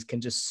goalies can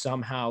just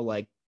somehow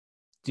like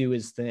do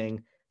his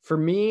thing. For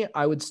me,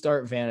 I would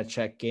start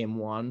Vanacek game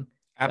 1.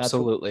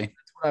 Absolutely.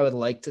 That's what I would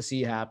like to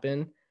see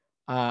happen.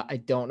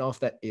 I don't know if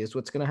that is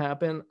what's going to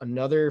happen.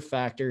 Another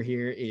factor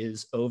here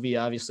is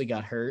Ovi obviously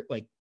got hurt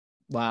like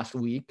last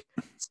week.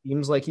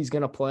 Seems like he's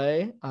going to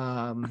play.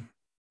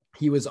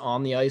 He was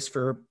on the ice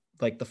for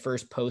like the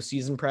first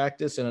postseason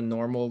practice in a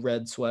normal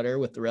red sweater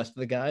with the rest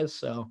of the guys.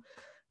 So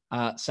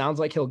sounds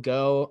like he'll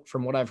go.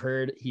 From what I've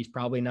heard, he's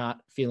probably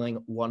not feeling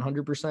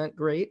 100%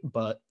 great,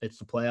 but it's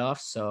the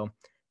playoffs. So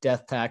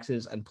death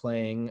taxes and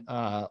playing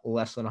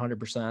less than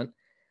 100%.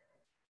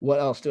 What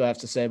else do I have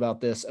to say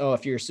about this? Oh,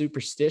 if you're a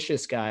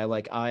superstitious guy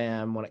like I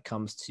am when it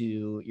comes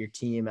to your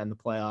team and the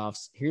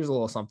playoffs, here's a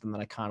little something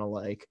that I kind of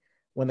like.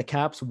 When the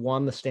Caps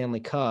won the Stanley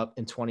Cup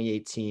in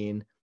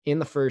 2018, in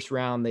the first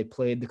round, they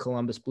played the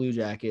Columbus Blue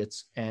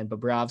Jackets, and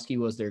Bobrovsky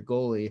was their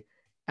goalie.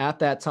 At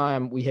that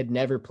time, we had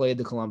never played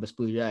the Columbus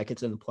Blue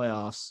Jackets in the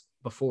playoffs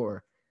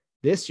before.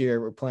 This year,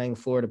 we're playing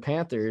Florida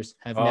Panthers,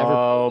 have never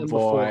played them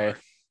before.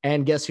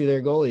 And guess who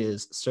their goalie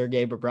is?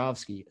 Sergei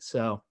Bobrovsky.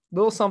 So, a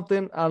little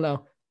something, I don't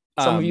know.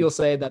 Some of you will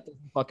say that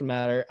doesn't fucking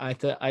matter.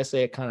 I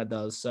say it kind of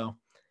does. So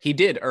he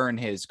did earn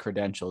his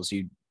credentials.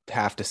 You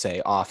have to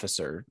say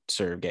Officer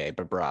Sergei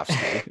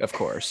Bobrovsky, of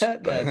course.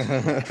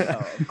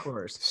 Of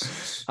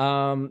course.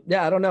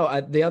 Yeah, I don't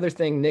know. The other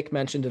thing, Nick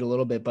mentioned it a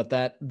little bit, but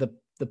that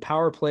the the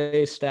power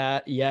play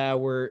stat, yeah,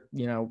 we're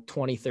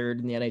 23rd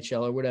in the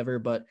NHL or whatever,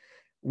 but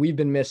we've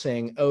been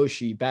missing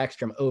Oshie,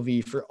 Backstrom,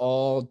 OV for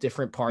all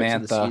different parts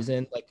of the Mantha,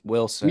 season. Like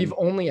Wilson. we've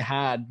only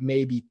had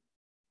maybe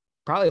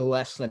probably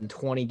less than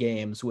 20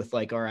 games with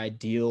like our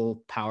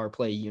ideal power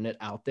play unit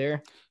out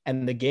there.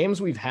 And the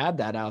games we've had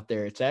that out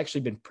there, it's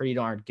actually been pretty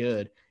darn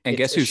good. And It's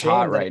guess a who's shame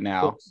hot that right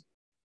now?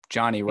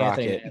 Johnny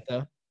Anthony Rocket.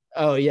 Mantha.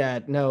 Oh yeah,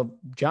 no,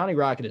 Johnny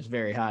Rocket is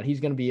very hot. He's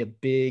going to be a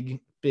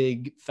big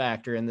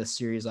factor in this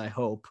series, I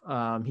hope.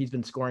 He's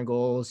been scoring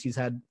goals. He's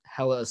had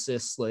hella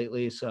assists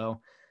lately,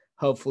 so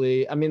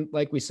hopefully, I mean,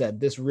 like we said,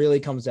 this really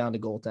comes down to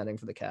goaltending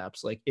for the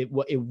Caps. Like it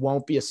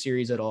won't be a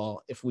series at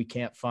all if we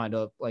can't find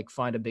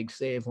a big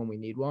save when we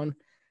need one.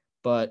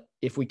 But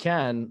if we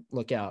can,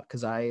 look out,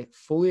 because I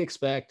fully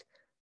expect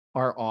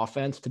our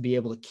offense to be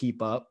able to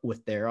keep up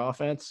with their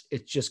offense.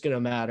 It's just going to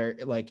matter.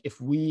 Like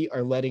if we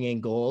are letting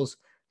in goals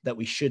that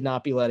we should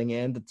not be letting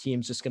in, the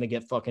team's just going to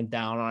get fucking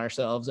down on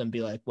ourselves and be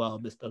like, well,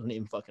 this doesn't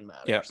even fucking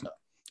matter. Yeah. So.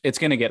 It's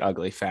going to get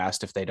ugly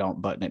fast if they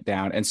don't button it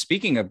down. And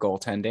speaking of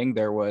goaltending,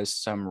 there was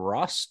some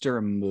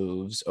roster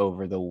moves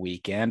over the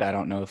weekend. I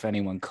don't know if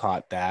anyone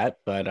caught that,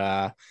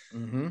 but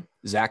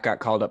Zach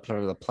got called up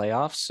for the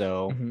playoffs.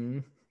 So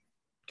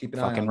keep an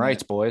eye fucking on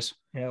rights, that. boys.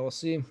 Yeah, we'll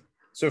see.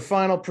 So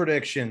final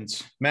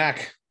predictions.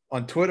 Mac,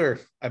 on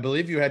Twitter, I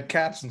believe you had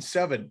Caps in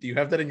 7. Do you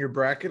have that in your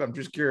bracket? I'm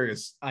just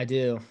curious. I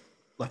do.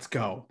 Let's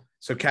go.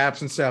 So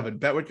Caps in 7.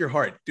 Bet with your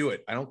heart. Do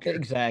it. I don't care.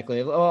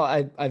 Exactly.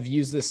 Well, I've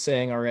used this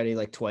saying already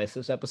like twice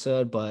this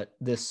episode, but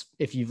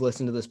if you've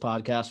listened to this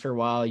podcast for a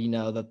while, you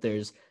know that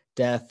there's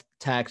death,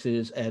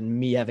 taxes, and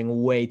me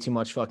having way too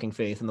much fucking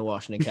faith in the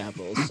Washington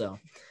Capitals. So,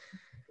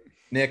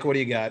 Nick, what do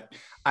you got?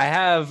 I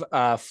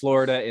have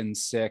Florida in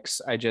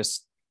 6. I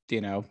just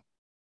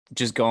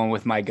going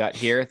with my gut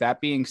here. That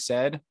being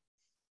said,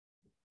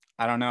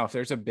 I don't know if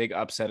there's a big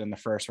upset in the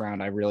first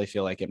round. I really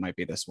feel like it might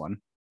be this one.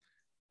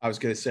 I was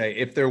going to say,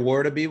 if there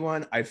were to be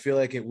one, I feel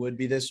like it would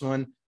be this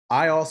one.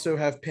 I also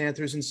have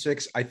Panthers in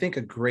 6. I think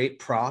a great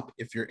prop,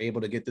 if you're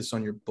able to get this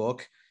on your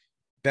book,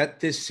 bet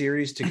this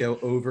series to go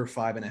over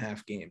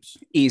 5.5 games.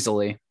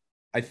 Easily.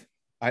 Well,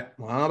 I don't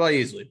know about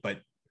easily,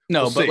 but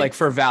no, we'll but see. like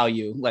for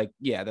value, like,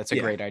 yeah, that's a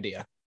great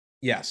idea.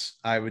 Yes,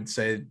 I would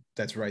say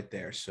that's right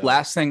there. So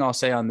last thing I'll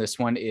say on this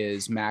one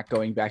is, Matt,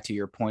 going back to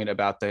your point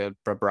about the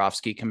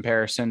Bobrovsky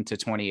comparison to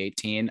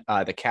 2018,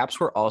 the Caps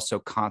were also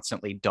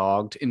constantly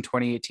dogged in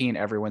 2018.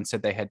 Everyone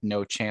said they had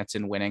no chance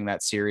in winning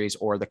that series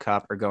or the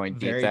cup or going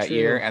deep Very that true.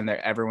 year. And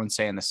everyone's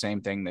saying the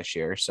same thing this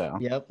year. So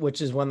yep, which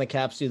is when the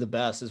Caps do the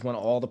best, is when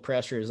all the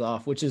pressure is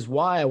off, which is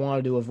why I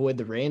wanted to avoid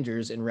the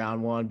Rangers in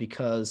round 1,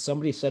 because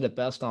somebody said it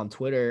best on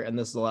Twitter, and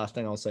this is the last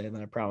thing I'll say, and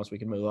then I promise we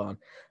can move on.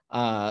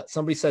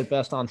 Somebody said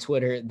best on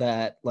Twitter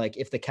that like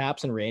if the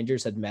Caps and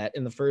Rangers had met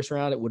in the first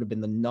round, it would have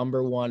been the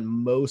number 1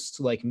 most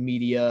like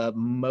media,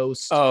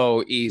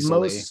 easily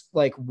most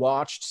like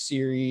watched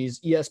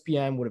series.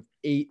 ESPN would have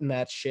eaten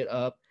that shit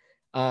up.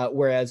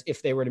 Whereas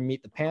if they were to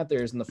meet the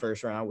Panthers in the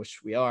first round,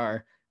 which we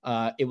are,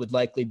 it would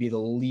likely be the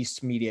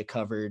least media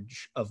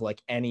coverage of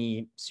like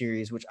any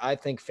series, which I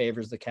think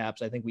favors the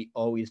Caps. I think we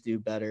always do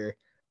better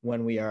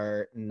when we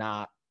are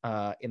not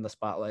in the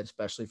spotlight,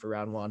 especially for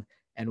round 1.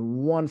 And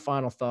one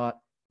final thought,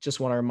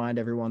 just want to remind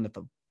everyone that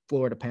the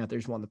Florida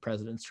Panthers won the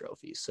President's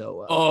Trophy.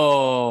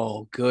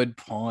 So, good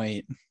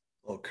point. A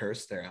little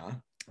curse there, huh?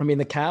 I mean,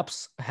 the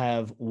Caps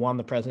have won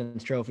the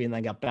President's Trophy and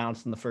then got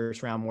bounced in the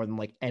first round more than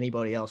like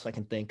anybody else I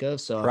can think of.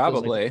 So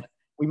probably like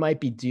we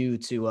might be due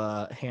to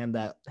hand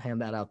that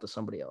out to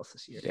somebody else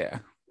this year. Yeah.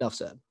 Enough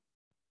said.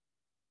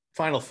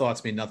 Final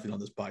thoughts mean nothing on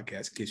this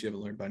podcast, in case you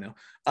haven't learned by now.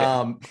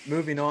 Yeah.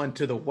 Moving on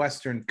to the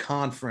Western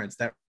Conference.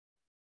 That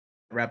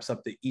wraps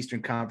up the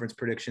Eastern Conference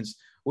predictions.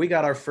 We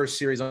got our first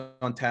series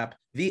on tap.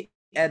 The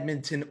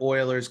Edmonton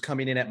Oilers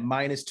coming in at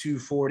minus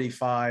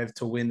 245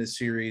 to win the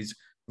series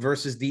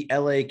versus the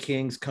LA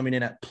Kings coming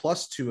in at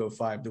plus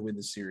 205 to win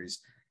the series.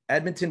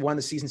 Edmonton won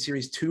the season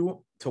series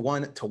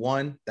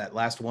 2-1. That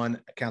last one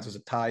counts as a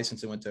tie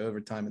since it went to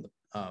overtime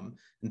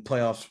in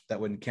playoffs. That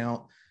wouldn't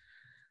count.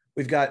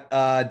 We've got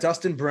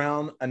Dustin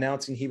Brown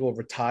announcing he will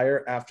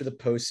retire after the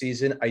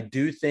postseason. I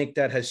do think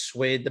that has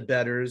swayed the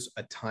bettors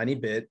a tiny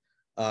bit.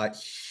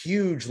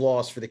 Huge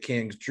loss for the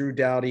Kings. Drew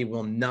Doughty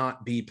will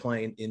not be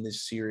playing in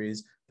this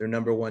series. Their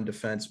number 1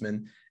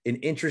 defenseman. An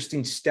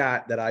interesting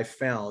stat that I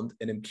found,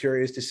 and I'm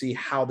curious to see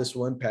how this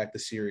will impact the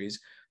series.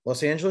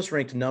 Los Angeles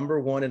ranked number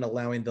 1 in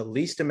allowing the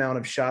least amount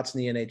of shots in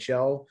the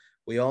NHL.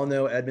 We all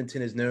know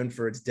Edmonton is known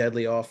for its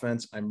deadly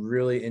offense. I'm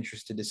really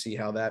interested to see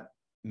how that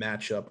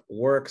matchup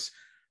works.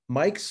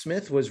 Mike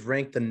Smith was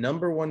ranked the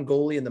number 1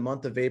 goalie in the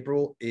month of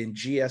April in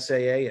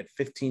GSAA at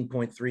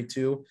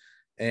 15.32.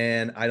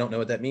 And I don't know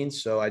what that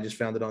means, so I just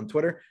found it on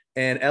Twitter.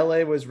 And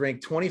LA was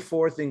ranked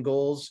 24th in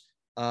goals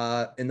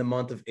in the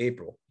month of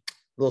April.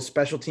 Little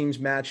special teams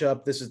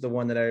matchup. This is the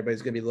one that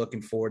everybody's going to be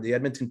looking for. The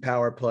Edmonton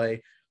power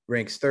play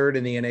ranks 3rd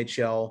in the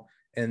NHL,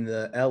 and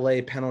the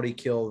LA penalty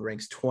kill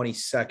ranks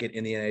 22nd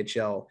in the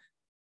NHL.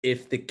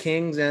 If the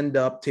Kings end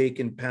up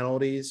taking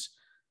penalties,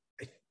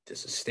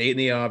 this is stating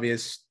the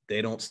obvious,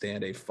 they don't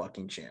stand a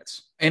fucking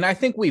chance. And I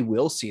think we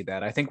will see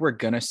that. I think we're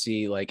going to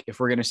see, like, if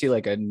we're going to see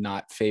like a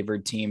not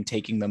favored team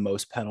taking the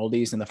most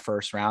penalties in the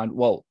first round,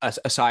 well,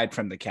 aside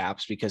from the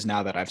Caps, because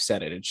now that I've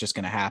said it, it's just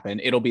going to happen.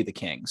 It'll be the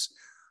Kings.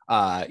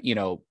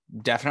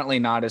 Definitely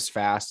not as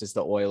fast as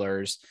the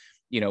Oilers.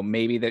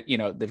 Maybe that,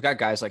 they've got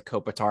guys like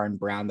Kopitar and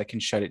Brown that can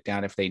shut it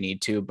down if they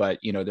need to, but,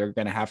 they're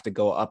going to have to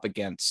go up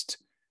against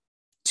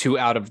 2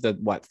 out of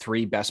the,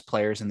 3 best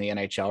players in the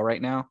NHL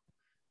right now.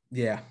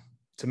 Yeah,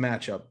 it's a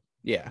matchup.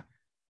 Yeah.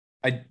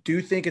 I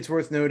do think it's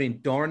worth noting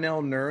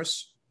Darnell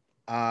Nurse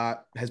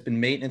has been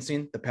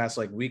maintenancing the past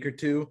week or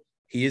two.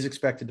 He is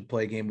expected to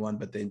play game 1,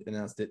 but they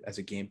announced it as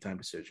a game time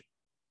decision.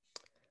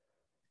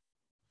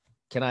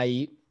 Can I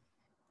eat?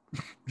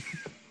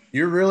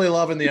 You're really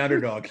loving the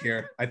underdog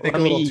here. I think a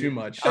little too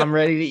much. I'm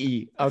ready to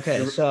eat.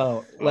 Okay,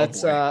 so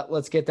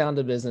let's get down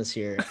to business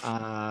here.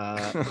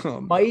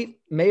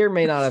 May or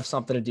may not have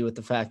something to do with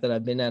the fact that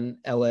I've been in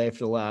LA for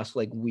the last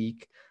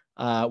week.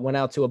 Went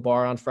out to a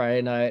bar on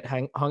Friday night,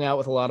 hung out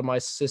with a lot of my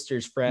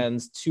sister's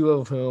friends, 2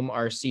 of whom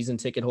are season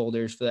ticket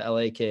holders for the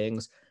LA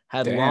Kings,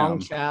 had long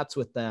chats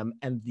with them.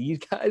 And these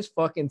guys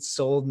fucking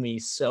sold me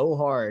so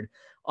hard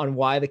on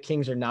why the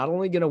Kings are not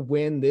only going to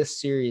win this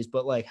series,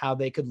 but how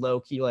they could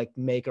low-key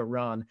make a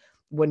run.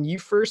 When you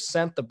first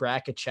sent the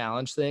bracket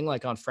challenge thing,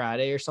 on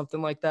Friday or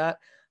something like that,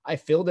 I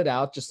filled it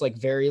out just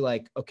very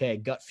okay,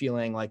 gut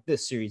feeling,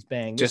 this series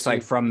bang. Just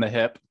from the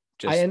hip.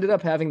 I ended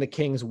up having the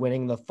Kings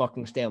winning the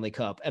fucking Stanley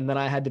Cup. And then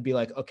I had to be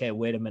okay,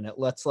 wait a minute.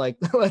 Let's reel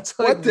it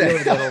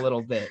in a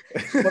little bit.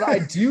 But I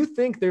do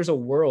think there's a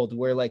world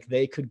where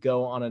they could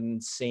go on an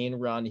insane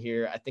run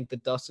here. I think the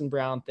Dustin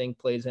Brown thing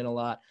plays in a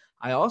lot.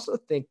 I also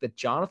think that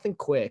Jonathan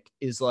Quick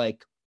is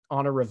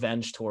on a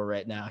revenge tour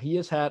right now. He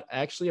has had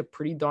actually a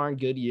pretty darn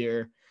good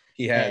year.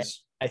 He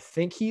has. I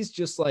think he's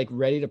just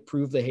ready to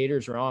prove the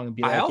haters wrong and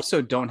be I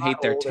also don't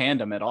hate their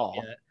tandem at all.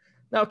 Yet.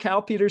 Now,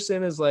 Cal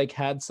Peterson has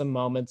had some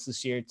moments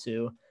this year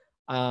too.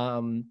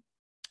 Anyone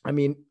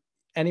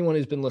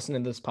who's been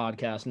listening to this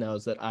podcast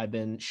knows that I've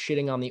been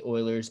shitting on the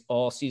Oilers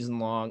all season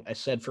long. I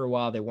said for a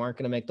while they weren't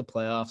going to make the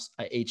playoffs.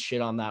 I ate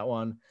shit on that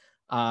one.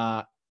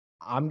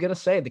 I'm going to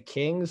say the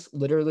Kings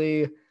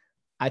literally,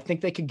 I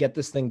think they could get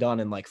this thing done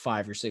in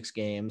 5 or 6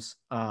 games.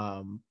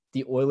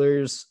 The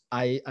Oilers,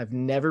 I've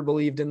never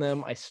believed in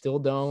them. I still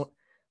don't.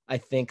 I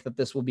think that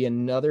this will be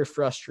another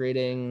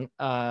frustrating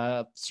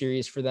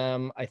series for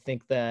them. I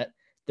think that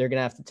they're going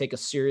to have to take a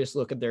serious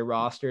look at their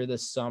roster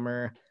this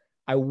summer.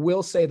 I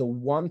will say the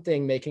one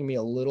thing making me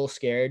a little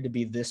scared to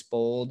be this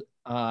bold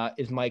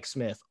is Mike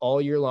Smith. All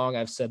year long,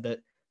 I've said that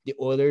the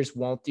Oilers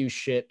won't do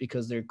shit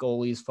because their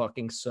goalies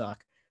fucking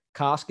suck.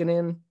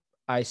 Koskinen,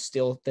 I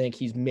still think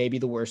he's maybe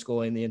the worst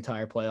goalie in the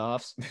entire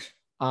playoffs.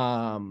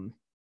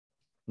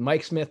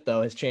 Mike Smith,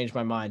 though, has changed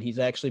my mind. He's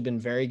actually been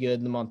very good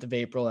in the month of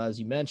April, as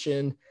you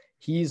mentioned.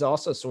 He's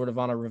also sort of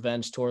on a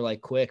revenge tour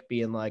Quick,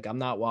 being I'm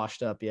not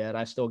washed up yet.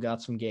 I still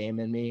got some game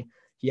in me.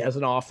 He has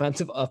an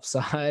offensive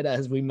upside,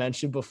 as we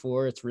mentioned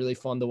before. It's really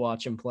fun to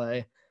watch him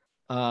play.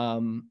 I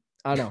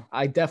don't know.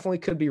 I definitely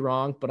could be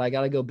wrong, but I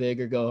got to go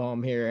big or go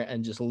home here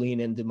and just lean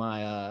into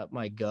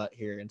my gut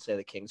here and say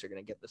the Kings are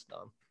going to get this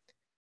done.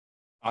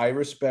 I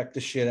respect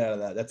the shit out of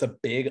that. That's a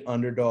big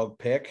underdog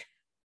pick.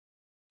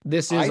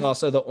 This is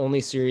also the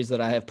only series that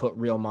I have put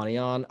real money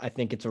on. I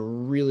think it's a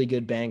really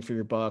good bang for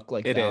your buck.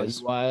 It is.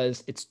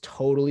 Value-wise, it's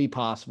totally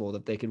possible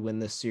that they could win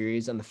this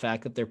series. And the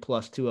fact that they're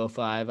plus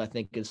 205, I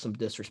think is some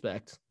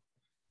disrespect.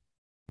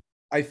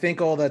 I think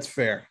all that's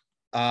fair.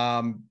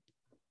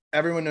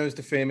 Everyone knows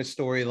the famous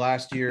story.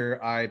 Last year,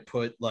 I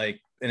put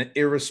an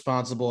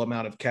irresponsible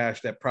amount of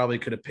cash that probably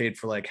could have paid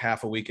for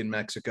half a week in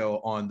Mexico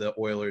on the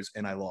Oilers,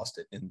 and I lost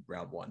it in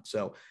round 1.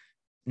 So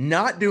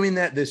not doing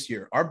that this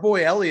year. Our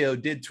boy Elio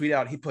did tweet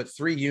out he put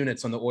 3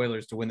 units on the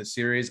Oilers to win the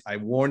series. I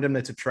warned him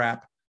it's a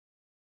trap.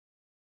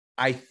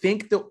 I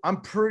think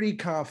I'm pretty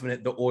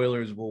confident the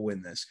Oilers will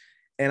win this.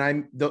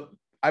 And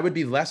I would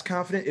be less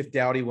confident if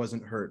Doughty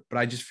wasn't hurt, but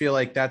I just feel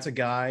like that's a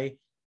guy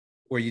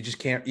where you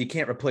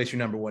can't replace your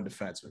number 1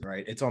 defenseman,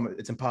 right?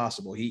 It's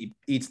impossible. He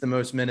eats the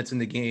most minutes in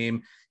the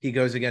game. He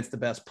goes against the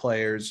best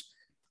players.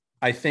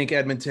 I think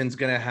Edmonton's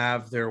going to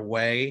have their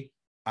way.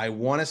 I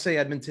want to say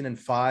Edmonton in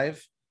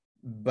 5,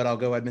 but I'll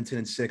go Edmonton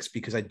in 6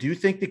 because I do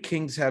think the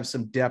Kings have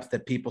some depth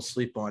that people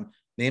sleep on.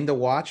 Name to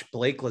watch,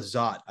 Blake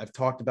Lizotte. I've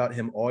talked about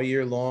him all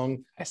year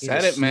long. I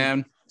said it,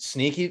 man.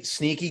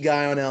 Sneaky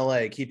guy on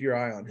LA. Keep your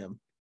eye on him.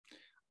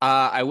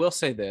 I will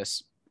say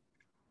this.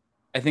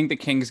 I think the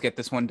Kings get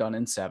this one done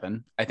in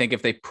 7. I think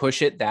if they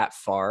push it that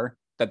far,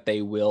 that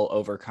they will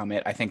overcome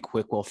it. I think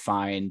Quick will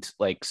find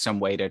some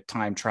way to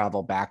time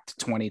travel back to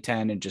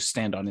 2010 and just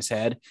stand on his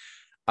head.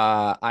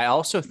 I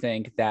also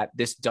think that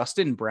this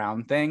Dustin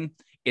Brown thing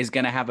is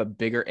going to have a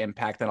bigger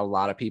impact than a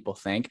lot of people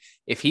think.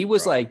 If he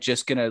was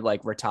just going to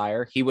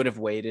retire, he would have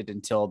waited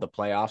until the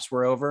playoffs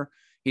were over.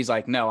 He's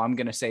no, I'm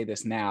going to say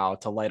this now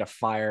to light a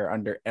fire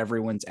under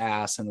everyone's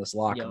ass in this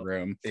locker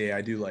room. Yeah,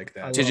 I do like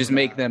that. To just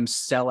make them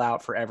sell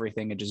out for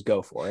everything and just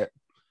go for it.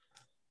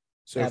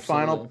 So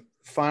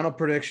Final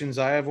predictions.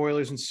 I have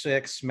Oilers in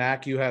 6.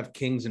 Mac, you have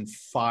Kings in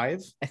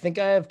 5. I think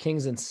I have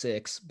Kings in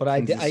 6, but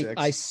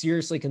I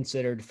seriously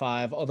considered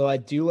 5. Although I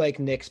do like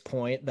Nick's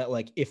point that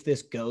like if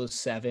this goes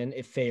 7,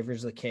 it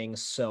favors the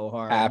Kings so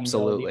hard.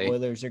 Absolutely, the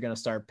Oilers are going to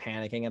start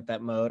panicking at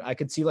that mode. I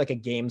could see like a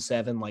game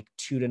 7, like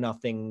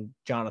 2-0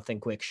 Jonathan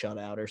Quick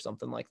shutout or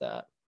something like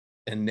that.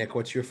 And Nick,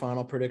 what's your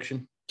final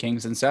prediction?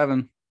 Kings in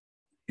 7.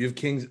 You have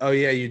Kings. Oh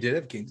yeah, you did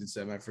have Kings in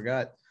 7. I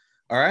forgot.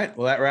 All right.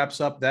 Well, that wraps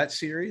up that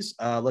series.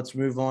 Let's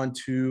move on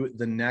to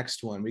the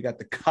next one. We got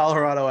the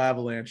Colorado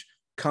Avalanche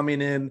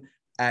coming in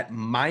at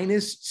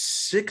minus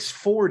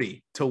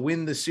 640 to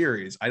win the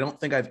series. I don't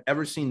think I've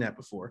ever seen that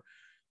before.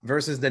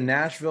 Versus the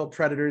Nashville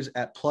Predators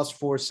at plus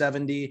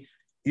 470.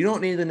 You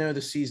don't need to know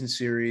the season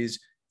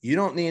series. You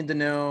don't need to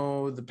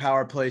know the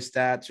power play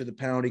stats or the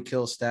penalty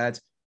kill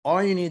stats.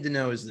 All you need to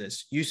know is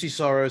this: UC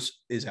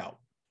Saros is out.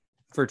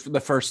 For the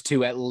first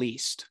 2 at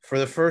least. For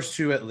the first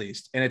 2 at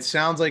least. And it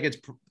sounds like it's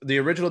the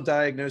original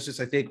diagnosis,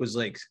 I think, was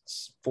like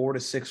 4 to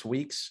 6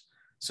 weeks.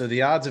 So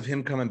the odds of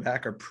him coming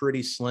back are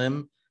pretty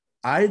slim.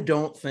 I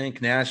don't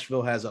think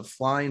Nashville has a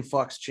flying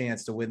fuck's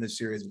chance to win the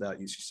series without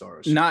UC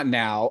Saros. Not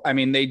now. I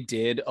mean, they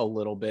did a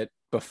little bit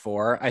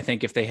before. I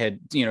think if they had,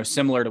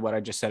 similar to what I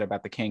just said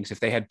about the Kings, if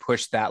they had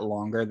pushed that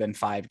longer than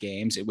 5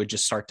 games, it would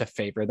just start to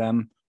favor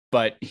them.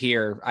 But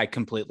here, I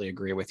completely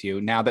agree with you.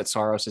 Now that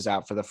Saros is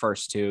out for the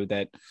first 2,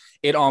 that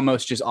it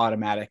almost just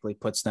automatically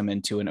puts them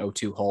into an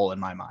 0-2 hole in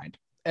my mind.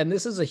 And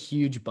this is a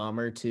huge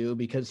bummer too,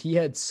 because he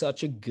had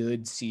such a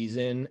good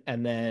season.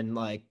 And then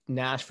like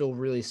Nashville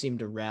really seemed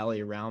to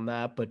rally around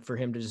that. But for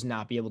him to just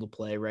not be able to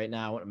play right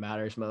now when it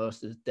matters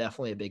most is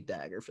definitely a big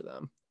dagger for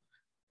them.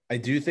 I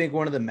do think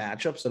one of the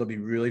matchups that'll be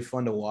really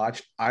fun to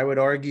watch. I would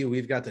argue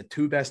we've got the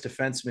 2 best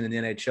defensemen in the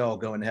NHL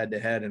going head to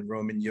head in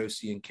Roman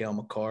Josi and Cale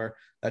Makar.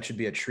 That should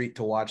be a treat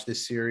to watch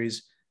this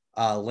series.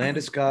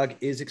 Landeskog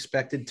is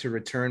expected to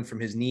return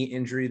from his knee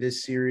injury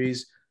this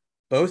series.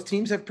 Both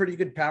teams have pretty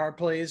good power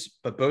plays,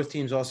 but both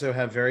teams also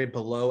have very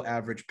below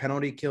average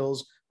penalty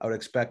kills. I would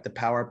expect the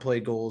power play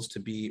goals to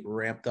be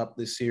ramped up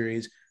this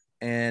series.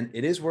 And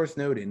it is worth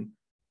noting,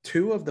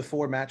 2 of the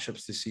 4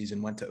 matchups this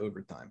season went to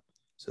overtime.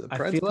 So the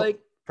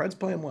Preds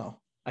playing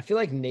well. I feel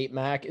like Nate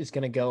Mack is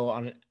going to go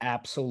on an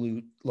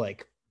absolute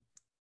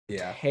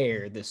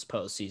tear this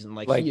postseason.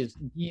 Like he is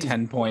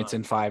 10 points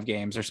in 5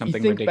 games or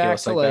something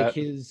ridiculous. Back to like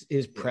that.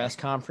 his press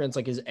conference,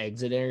 like his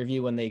exit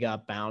interview when they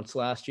got bounced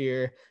last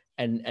year,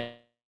 and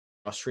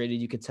frustrated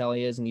you could tell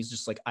he is, and he's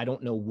just like, I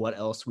don't know what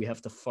else we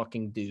have to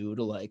fucking do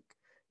to like.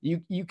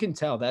 You can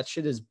tell that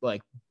shit is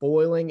like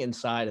boiling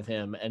inside of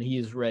him, and he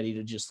is ready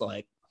to just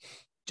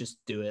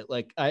do it.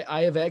 Like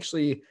I have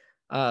actually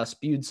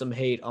spewed some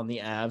hate on the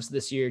Avs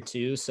this year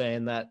too,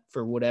 saying that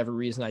for whatever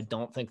reason I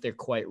don't think they're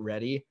quite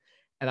ready.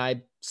 And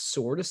I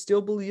sort of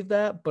still believe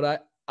that,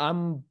 but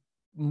I'm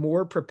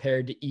more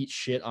prepared to eat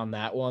shit on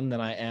that one than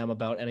I am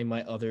about any of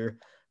my other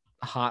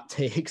hot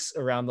takes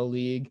around the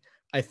league.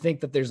 I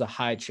think that there's a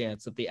high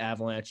chance that the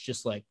Avalanche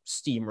just like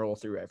steamroll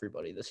through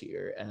everybody this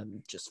year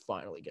and just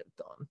finally get it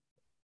done.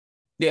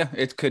 Yeah,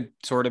 it could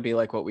sort of be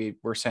like what we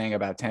were saying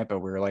about Tampa.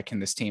 We were like, can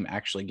this team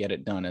actually get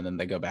it done? And then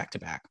they go back to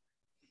back.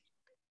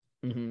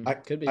 Mm-hmm.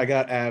 Could be. I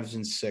got Avs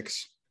in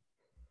 6.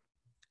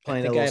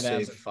 I think I have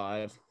Avs in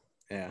 5.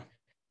 Yeah.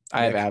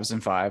 I have Avs in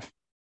 5.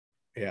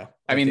 Yeah.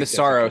 I mean, the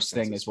Saros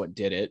thing is what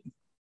did it.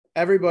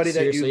 Everybody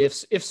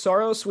seriously, if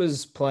Saros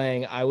was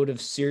playing, I would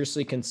have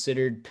seriously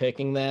considered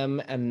picking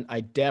them, and I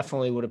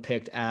definitely would have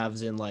picked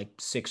Avs in like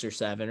 6 or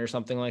 7 or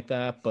something like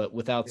that. But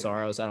without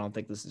Saros, I don't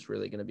think this is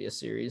really going to be a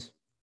series.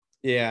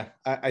 Yeah,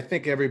 I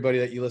think everybody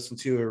that you listen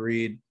to or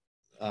read,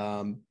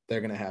 they're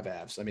going to have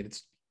Avs. I mean,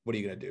 what are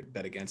you going to do?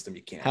 Bet against them?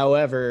 You can't.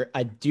 However,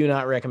 I do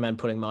not recommend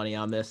putting money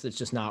on this. It's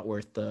just not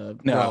worth the.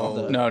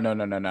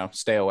 No.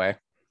 Stay away.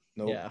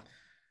 Nope. Yeah.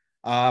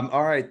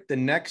 All right. The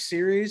next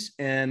series,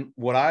 and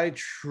what I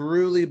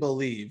truly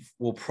believe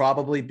will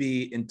probably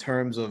be, in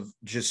terms of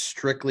just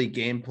strictly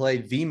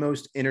gameplay, the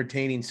most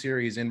entertaining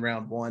series in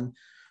round 1.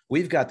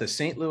 We've got the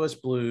St. Louis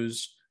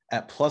Blues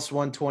at plus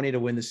 120 to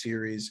win the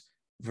series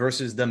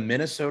versus the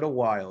Minnesota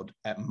Wild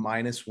at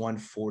minus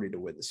 140 to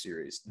win the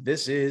series.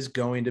 This is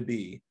going to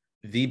be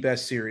the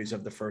best series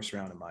of the first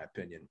round, in my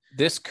opinion.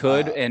 This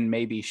could and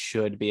maybe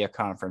should be a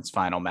conference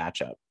final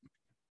matchup.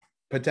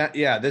 But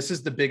yeah, this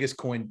is the biggest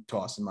coin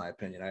toss, in my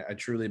opinion. I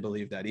truly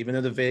believe that. Even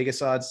though the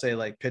Vegas odds say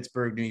like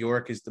Pittsburgh, New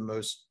York is the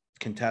most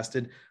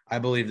contested, I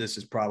believe this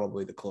is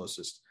probably the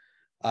closest.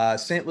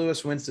 St.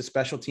 Louis wins the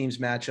special teams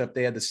matchup.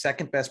 They had the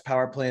second best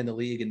power play in the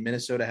league, and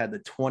Minnesota had the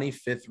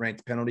 25th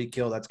ranked penalty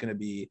kill. That's going to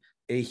be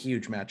a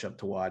huge matchup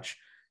to watch.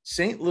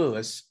 St.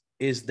 Louis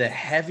is the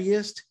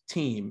heaviest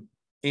team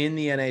in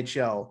the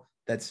NHL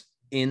that's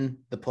in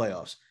the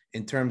playoffs.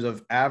 In terms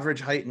of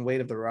average height and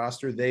weight of the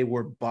roster, they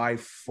were by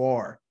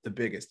far the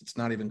biggest. It's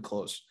not even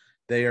close.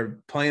 They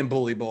are playing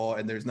bully ball,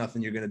 and there's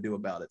nothing you're going to do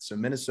about it. So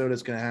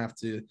Minnesota's going to have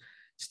to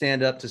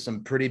stand up to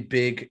some pretty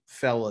big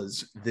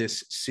fellas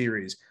this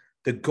series.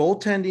 The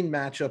goaltending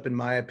matchup, in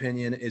my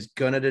opinion, is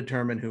going to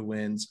determine who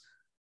wins.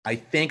 I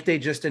think they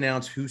just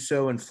announced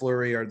Husso and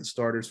Fleury are the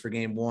starters for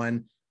game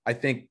 1. I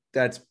think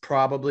that's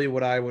probably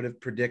what I would have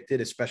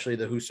predicted, especially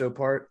the Husso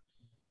part.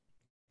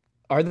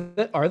 Are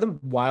the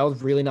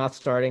Wild really not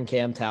starting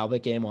Cam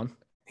Talbot game one?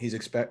 It's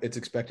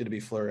expected to be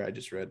Fleury. I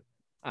just read.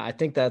 I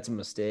think that's a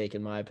mistake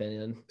in my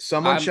opinion.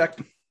 Someone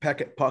checked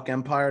Puck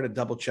Empire to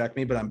double check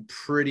me, but I'm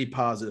pretty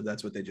positive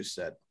that's what they just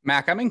said.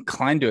 Mac, I'm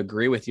inclined to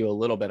agree with you a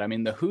little bit. I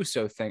mean, the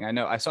Husso thing, I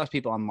know I saw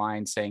people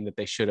online saying that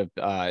they should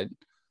have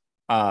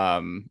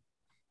gone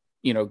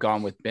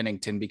with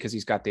Binnington because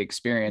he's got the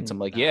experience. I'm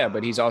like, yeah,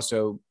 but he's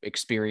also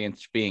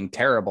experienced being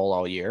terrible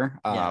all year.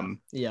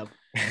 Yep.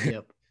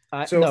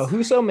 No,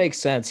 Husso makes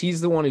sense.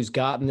 He's the one who's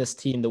gotten this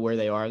team to where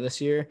they are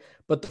this year.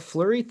 But the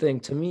Fleury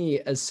thing, to me,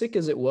 as sick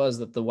as it was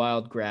that the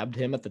Wild grabbed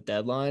him at the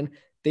deadline,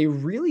 they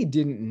really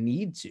didn't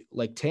need to.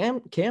 Like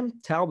Cam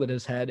Talbot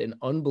has had an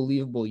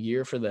unbelievable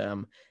year for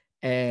them.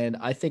 And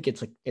I think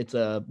it's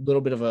a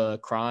little bit of a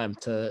crime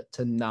to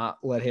not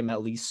let him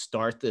at least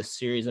start this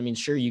series. I mean,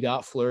 sure, you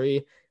got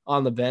Fleury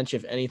on the bench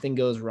if anything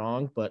goes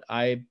wrong, but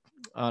I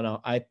don't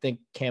know. I think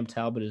Cam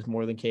Talbot is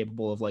more than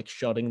capable of like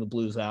shutting the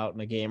Blues out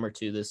in a game or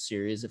two this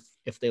series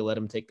if they let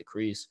him take the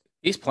crease.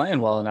 He's playing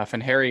well enough.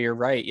 And Harry, you're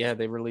right. Yeah,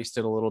 they released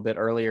it a little bit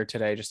earlier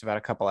today, just about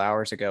a couple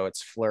hours ago.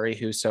 It's Fleury,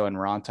 Husso, and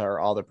Ronta are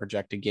all the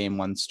projected game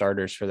one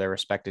starters for their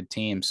respected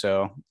teams.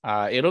 So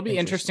it'll be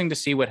interesting to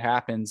see what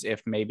happens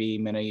if maybe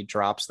Mini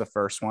drops the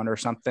first one or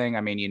something.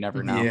 I mean, you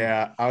never know.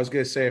 Yeah, I was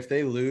going to say if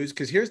they lose,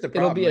 because here's the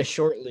problem. It'll be a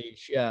short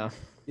leash. Yeah.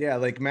 Yeah,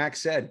 like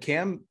Max said,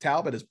 Cam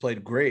Talbot has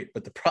played great,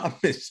 but the problem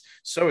is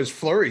so is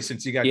Fleury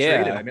since he got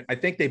traded. I mean, I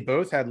think they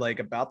both had like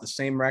about the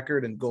same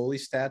record and goalie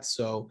stats.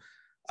 So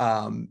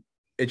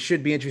it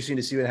should be interesting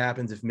to see what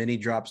happens if Mini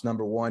drops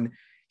number one.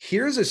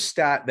 Here's a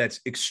stat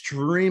that's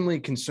extremely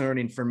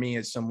concerning for me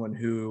as someone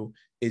who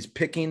is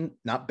picking,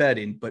 not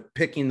betting, but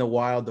picking the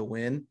Wild to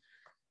win.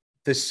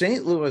 The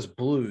St. Louis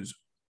Blues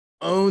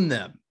own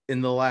them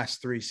in the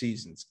last 3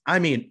 seasons. I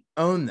mean,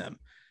 own them.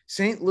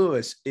 St.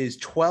 Louis is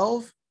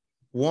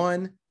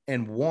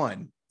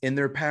 12-1-1 in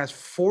their past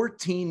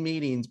 14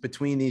 meetings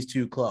between these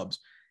two clubs.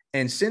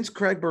 And since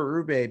Craig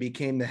Berube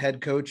became the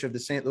head coach of the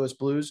St. Louis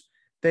Blues,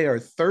 they are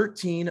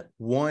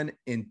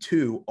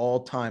 13-1-2 all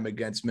time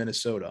against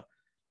Minnesota.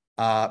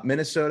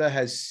 Minnesota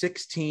has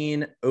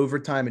 16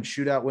 overtime and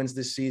shootout wins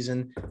this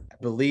season. I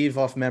believe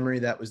off memory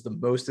that was the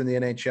most in the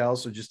NHL.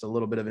 So just a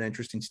little bit of an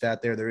interesting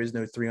stat there. There is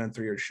no 3-on-3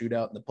 or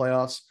shootout in the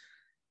playoffs.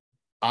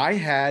 I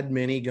had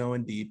Mini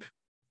going deep.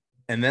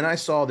 And then I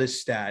saw this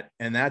stat,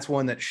 and that's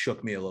one that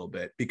shook me a little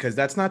bit because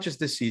that's not just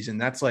this season.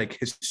 That's like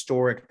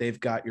historic. They've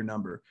got your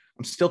number.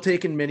 I'm still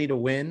taking Mini to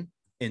win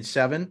in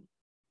 7,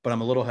 but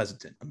I'm a little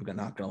hesitant. I'm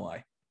not going to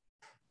lie.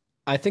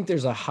 I think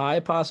there's a high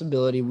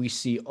possibility we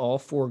see all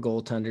 4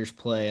 goaltenders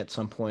play at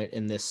some point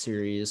in this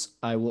series.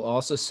 I will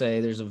also say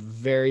there's a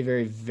very,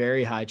 very,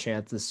 very high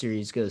chance the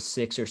series goes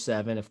 6 or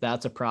 7. If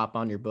that's a prop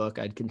on your book,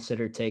 I'd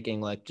consider taking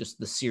like just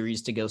the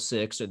series to go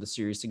 6 or the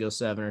series to go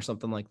 7 or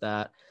something like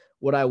that.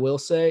 What I will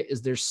say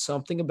is there's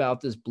something about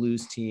this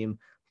Blues team.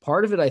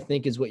 Part of it, I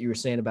think, is what you were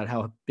saying about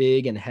how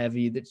big and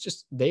heavy. That's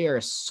just they are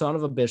a son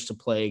of a bitch to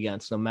play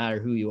against, no matter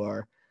who you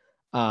are.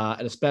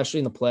 And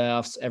especially in the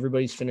playoffs,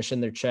 everybody's finishing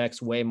their checks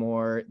way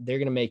more. They're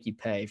going to make you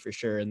pay for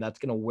sure. And that's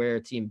going to wear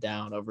a team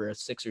down over a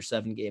 6 or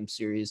 7 game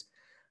series.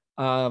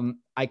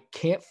 I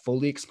can't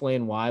fully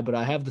explain why, but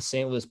I have the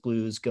St. Louis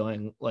Blues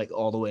going like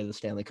all the way to the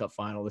Stanley Cup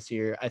final this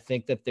year. I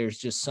think that there's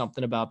just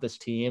something about this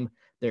team.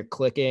 They're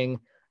clicking.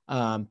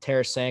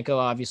 Tarasenko,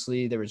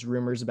 obviously, there was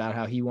rumors about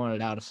how he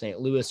wanted out of St.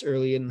 Louis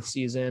early in the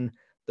season.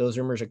 Those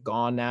rumors are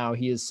gone now.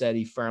 He has said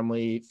he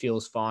firmly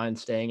feels fine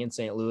staying in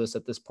St. Louis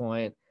at this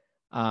point.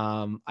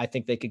 I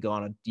think they could go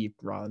on a deep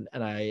run,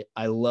 and I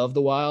love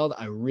the Wild.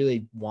 I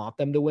really want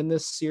them to win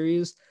this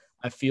series.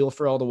 I feel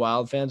for all the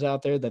Wild fans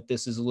out there that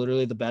this is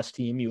literally the best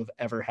team you have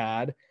ever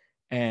had,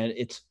 and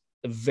it's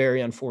a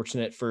very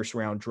unfortunate first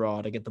round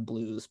draw to get the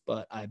Blues,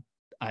 but I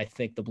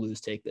think the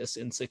Blues take this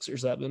in 6 or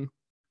 7.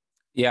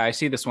 Yeah, I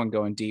see this one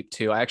going deep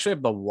too. I actually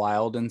have the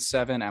Wild in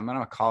 7. I'm going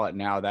to call it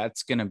now.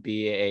 That's going to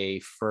be a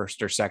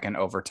first or second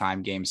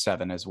overtime game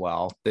 7 as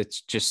well.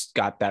 It's just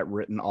got that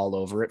written all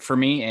over it for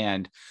me.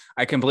 And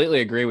I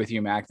completely agree with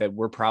you, Mac, that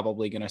we're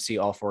probably going to see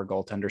all 4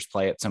 goaltenders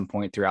play at some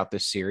point throughout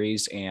this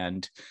series.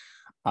 And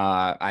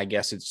I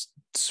guess it's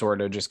sort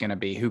of just going to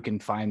be who can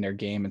find their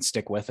game and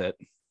stick with it.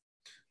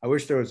 I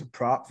wish there was a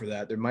prop for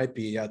that. There might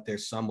be out there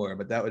somewhere,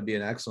 but that would be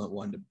an excellent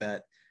one to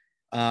bet.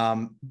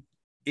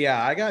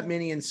 Yeah, I got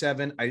Mini in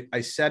 7.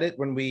 I said it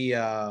when we,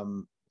 I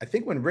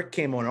think when Rick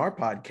came on our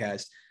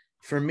podcast.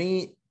 For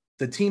me,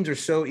 the teams are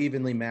so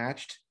evenly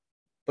matched,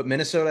 but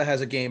Minnesota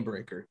has a game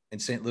breaker,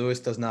 and St. Louis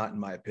does not, in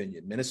my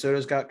opinion.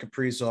 Minnesota's got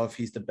Kaprizov.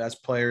 He's the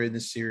best player in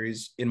this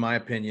series, in my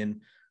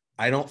opinion.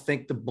 I don't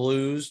think the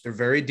Blues, they're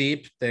very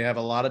deep. They have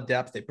a lot of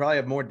depth. They probably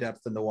have more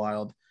depth than the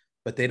Wild,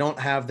 but they don't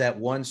have that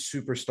one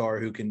superstar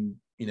who can,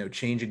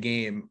 change a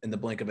game in the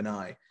blink of an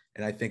eye.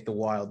 And I think the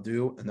Wild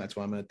do, and that's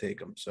why I'm going to take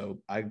them. So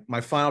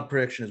my final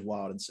prediction is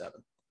Wild in 7.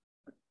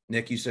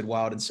 Nick, you said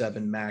Wild in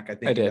 7. Mac, I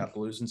think you got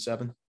Blues in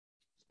 7.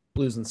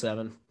 Blues in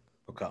 7.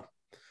 Okay.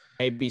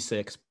 Maybe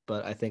 6,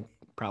 but I think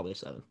probably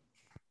 7.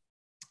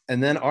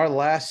 And then our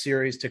last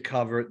series to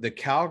cover, the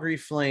Calgary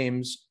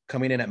Flames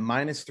coming in at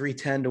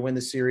 -310 to win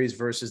the series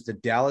versus the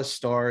Dallas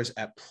Stars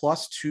at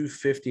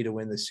 +250 to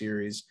win the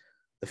series.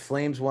 The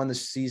Flames won the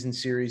season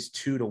series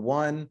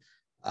 2-1.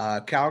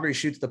 Calgary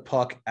shoots the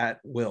puck at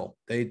will.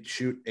 They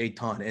shoot a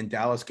ton, and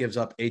Dallas gives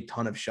up a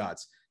ton of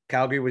shots.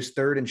 Calgary was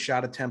third in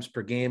shot attempts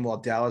per game, while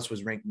Dallas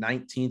was ranked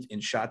 19th in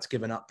shots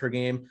given up per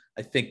game.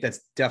 I think that's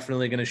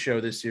definitely going to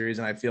show this series,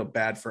 and I feel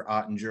bad for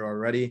Ottinger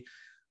already.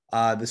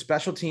 The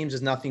special teams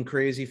is nothing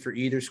crazy for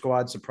either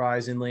squad,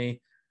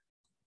 surprisingly.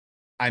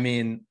 I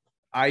mean,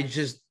 I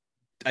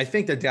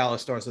think the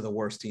Dallas Stars are the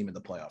worst team in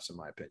the playoffs, in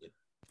my opinion.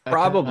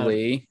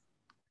 Probably.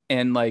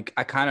 And like,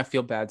 I kind of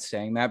feel bad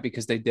saying that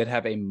because they did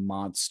have a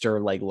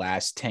monster like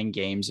last 10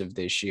 games of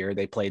this year.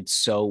 They played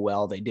so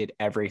well. They did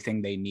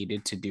everything they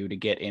needed to do to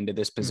get into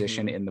this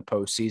position in the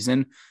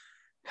postseason.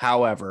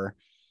 However,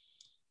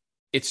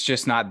 it's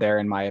just not there,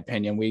 in my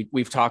opinion.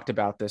 We've talked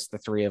about this, the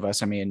three of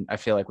us. I mean, I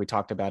feel like we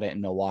talked about it in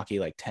Milwaukee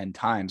like 10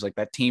 times. Like,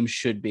 that team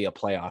should be a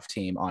playoff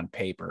team on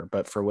paper,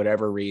 but for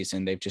whatever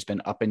reason, they've just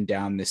been up and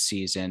down this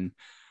season.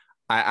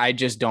 I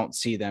just don't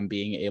see them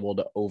being able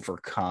to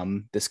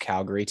overcome this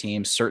Calgary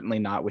team. Certainly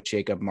not with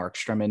Jacob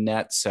Markstrom in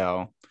net.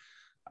 So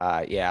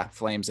yeah,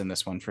 Flames in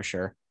this one for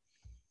sure.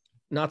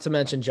 Not to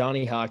mention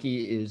Johnny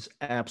Hockey is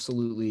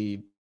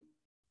absolutely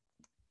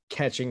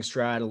catching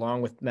stride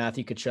along with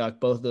Matthew Tkachuk.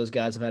 Both of those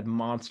guys have had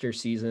monster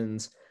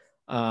seasons.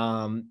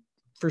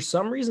 For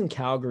some reason,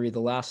 Calgary, the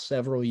last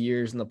several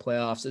years in the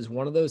playoffs, is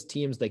one of those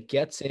teams that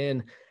gets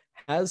in,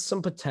 has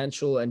some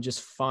potential, and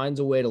just finds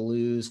a way to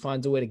lose,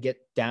 finds a way to get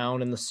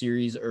down in the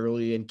series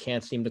early and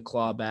can't seem to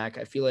claw back.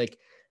 I feel like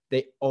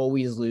they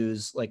always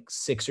lose like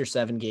 6 or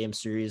 7 game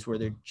series where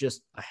they're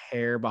just a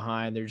hair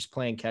behind. They're just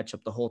playing catch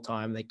up the whole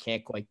time. They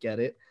can't quite get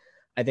it.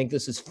 I think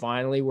this is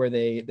finally where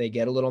they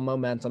get a little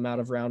momentum out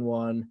of round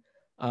one.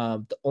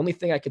 The only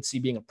thing I could see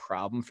being a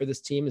problem for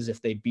this team is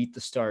if they beat the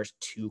Stars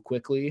too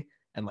quickly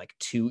and like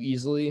too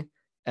easily,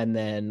 and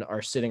then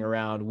are sitting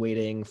around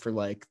waiting for,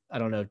 like, I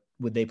don't know,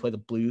 would they play the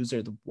Blues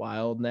or the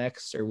Wild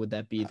next, or would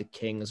that be the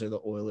Kings or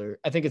the Oilers?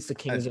 I think it's the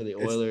Kings or the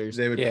Oilers.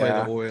 They would play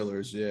the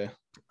Oilers, yeah.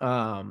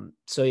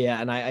 So yeah,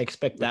 and I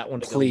expect that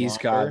one to please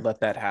go longer. God, let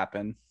that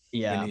happen.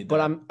 Yeah, but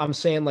I'm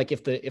saying, like,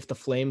 if the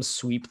Flames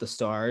sweep the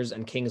Stars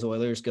and Kings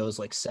Oilers goes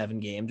like 7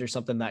 games or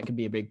something, that could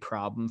be a big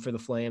problem for the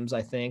Flames,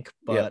 I think.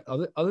 But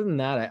other than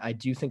that, I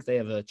do think they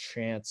have a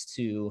chance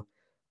to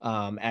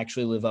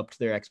actually live up to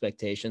their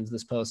expectations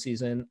this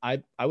postseason.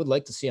 I would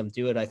like to see them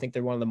do it. I think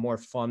they're one of the more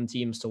fun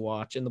teams to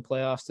watch in the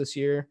playoffs this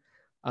year.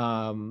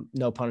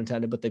 No pun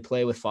intended, but they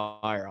play with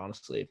fire,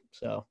 honestly.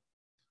 So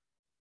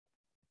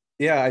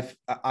yeah,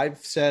 I've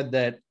said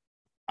that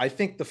I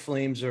think the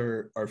Flames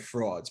are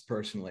frauds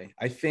personally.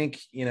 I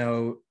think,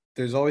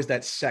 there's always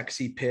that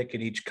sexy pick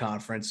in each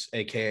conference,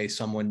 AKA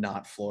someone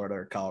not Florida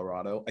or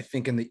Colorado. I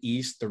think in the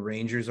East, the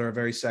Rangers are a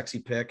very sexy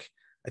pick.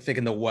 I think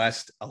in the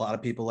West, a lot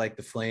of people like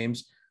the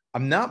Flames.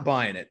 I'm not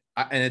buying it.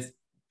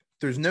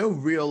 There's no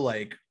real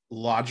like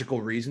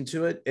logical reason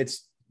to it.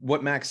 It's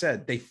what Max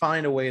said. They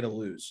find a way to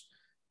lose.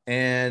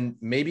 And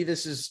maybe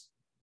this is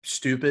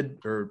stupid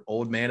or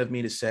old man of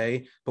me to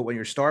say, but when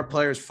your star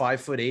player is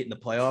 5'8" in the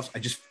playoffs, I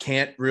just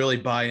can't really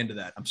buy into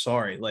that. I'm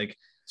sorry. Like,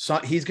 so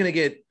he's going to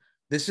get,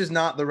 this is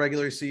not the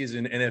regular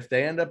season. And if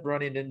they end up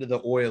running into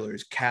the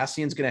Oilers,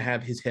 Cassian's going to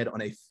have his head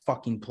on a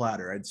fucking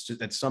platter. It's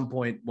just at some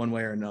point, one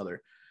way or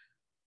another.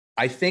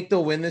 I think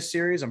they'll win this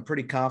series. I'm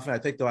pretty confident.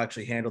 I think they'll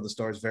actually handle the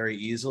Stars very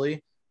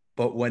easily.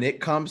 But when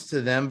it comes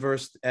to them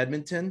versus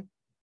Edmonton,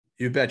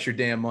 you bet your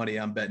damn money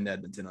I'm betting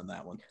Edmonton on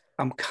that one.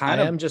 I'm kind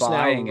of just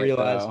now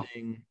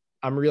realizing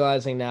I'm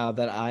realizing now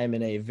that I'm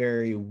in a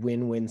very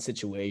win-win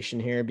situation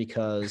here,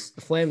 because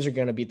the Flames are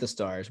going to beat the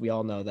Stars. We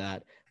all know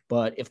that.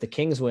 But if the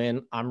Kings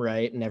win, I'm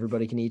right and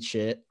everybody can eat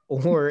shit.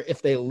 Or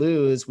if they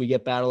lose, we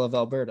get Battle of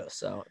Alberta.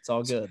 So it's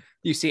all good.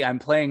 You see, I'm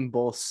playing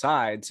both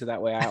sides, so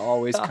that way I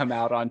always come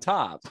out on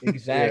top.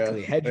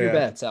 Exactly. Hedge your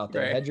bets out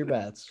there. Right. Hedge your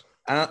bets.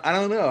 I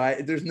don't know.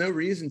 There's no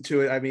reason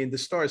to it. I mean, the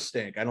Stars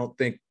stink. I don't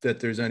think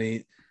there's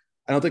any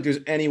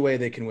way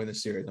they can win the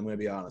series. I'm going to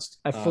be honest.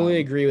 I fully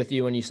agree with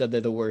you when you said they're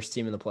the worst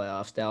team in the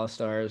playoffs. Dallas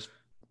Stars,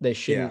 they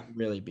shouldn't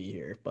really be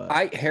here. But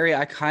I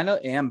kind of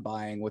am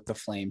buying what the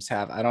Flames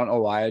have. I don't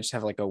know why. I just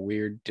have like a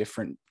weird,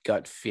 different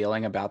gut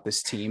feeling about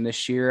this team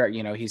this year.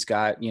 He's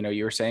got,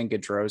 you were saying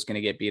Gaudreau's going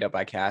to get beat up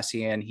by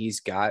Cassian. He's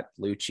got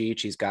Lucic.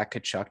 He's got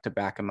Tkachuk to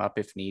back him up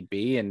if need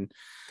be. And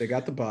they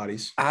got the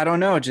bodies. I don't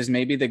know. Just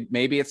maybe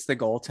it's the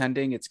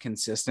goaltending. It's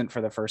consistent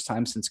for the first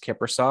time since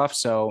Kiprusoff.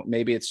 So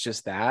maybe it's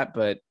just that,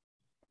 but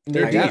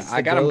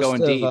I got him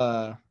going deep.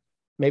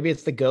 Maybe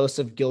it's the ghost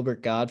of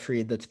Gilbert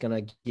Gottfried that's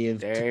going to give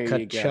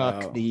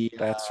Tkachuk the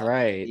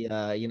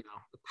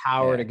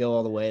power to go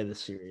all the way this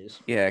series.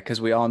 Yeah,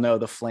 because we all know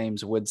the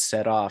Flames would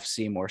set off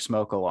Seymour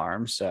smoke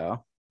alarm.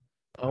 So,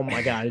 oh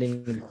my God, I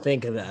didn't even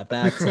think of that.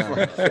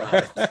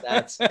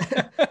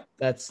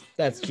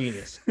 That's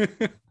genius.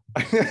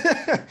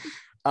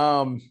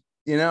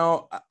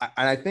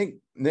 I think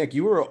Nick,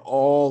 you were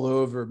all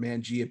over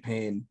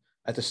Mangiapane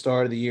at the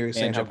start of the year,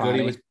 saying how good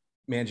he was.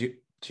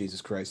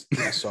 Jesus Christ.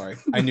 Yeah, sorry.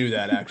 I knew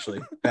that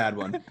actually. Bad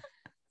one.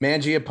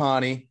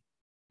 Mangiapane.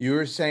 You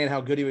were saying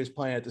how good he was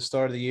playing at the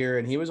start of the year,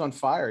 and he was on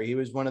fire. He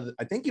was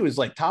I think he was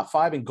like top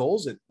 5 in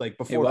goals at like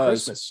before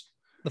Christmas.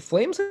 The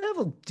Flames have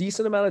a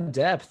decent amount of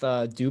depth.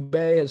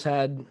 Dubé has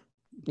had,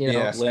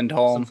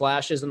 Lindholm, some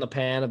flashes in the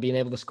pan of being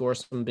able to score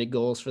some big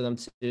goals for them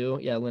too.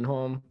 Yeah,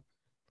 Lindholm.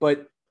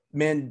 But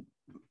man,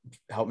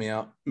 help me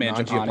out.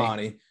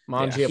 Mangiapane.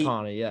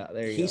 Mangiapane. Yeah,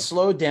 there you go. He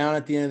slowed down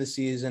at the end of the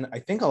season. I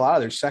think a lot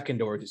of their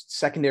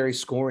secondary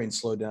scoring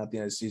slowed down at the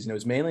end of the season. It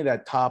was mainly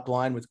that top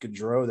line with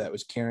Gaudreau that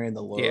was carrying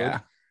the load. Yeah.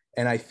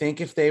 And I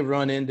think if they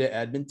run into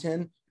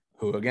Edmonton,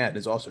 who again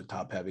is also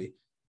top heavy,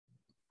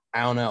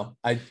 I don't know.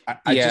 I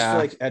just feel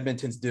like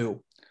Edmonton's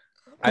due.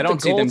 I don't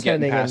see them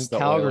getting past the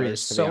Calgary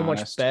Oilers, is to be so much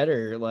honest.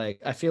 better.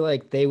 Like I feel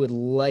like they would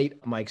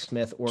light Mike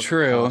Smith or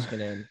True. Koskinen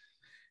in.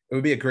 It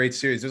would be a great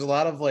series. There's a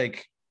lot of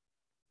like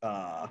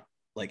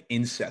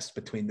incest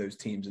between those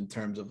teams in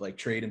terms of like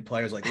trading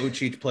players. Like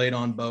Lucic played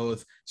on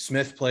both,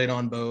 Smith played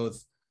on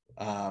both.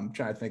 I'm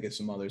trying to think of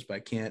some others, but I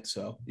can't.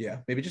 So yeah,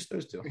 maybe just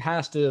those two. It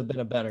has to have been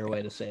a better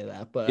way to say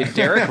that. But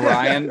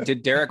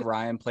Did Derek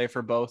Ryan play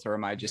for both, or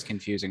am I just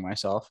confusing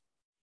myself?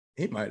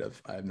 He might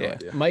have. I have no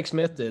idea. Mike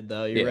Smith did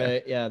though. You're Yeah.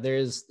 right. Yeah,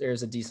 there's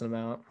a decent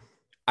amount.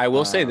 I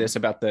will say this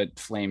about the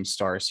Flame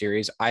Star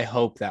series. I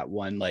hope that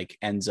one like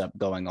ends up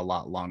going a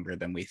lot longer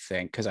than we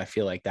think, because I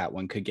feel like that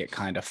one could get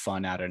kind of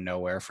fun out of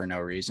nowhere for no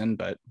reason.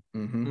 But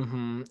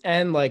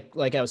And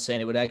like I was saying,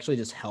 it would actually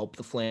just help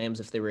the Flames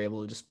if they were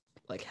able to just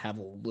like have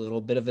a little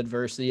bit of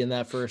adversity in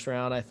that first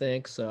round, I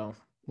think. So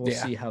we'll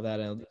see how that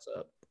ends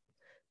up.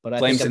 But I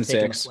Flames think I'm in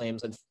taking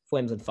 6. the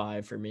Flames in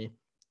 5 for me.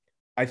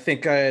 I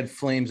think I had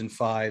Flames in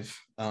 5.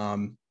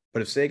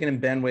 But if Sagan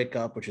and Ben wake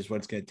up, which is what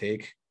it's going to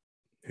take,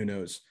 who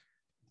knows?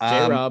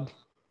 J-Rob.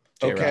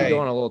 Okay. Go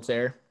on a little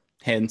tear.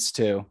 Hints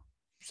too.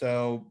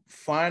 So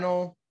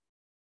final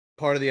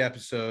part of the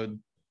episode,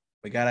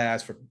 we got to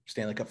ask for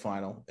Stanley Cup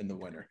final in the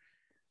winner.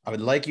 I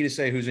would like you to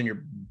say who's in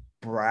your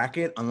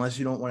bracket, unless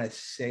you don't want to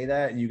say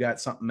that and you got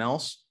something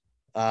else.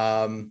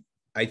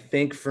 I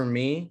think for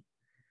me,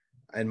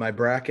 in my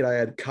bracket, I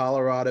had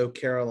Colorado,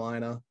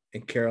 Carolina,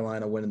 and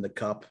Carolina winning the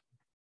cup.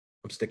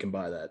 I'm sticking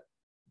by that.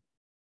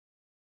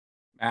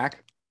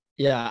 Mac?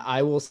 Yeah,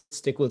 I will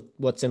stick with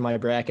what's in my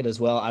bracket as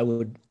well. I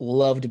would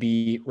love to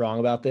be wrong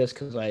about this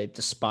because I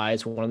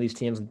despise one of these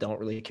teams and don't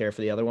really care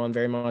for the other one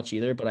very much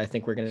either. But I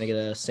think we're going to get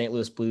a St.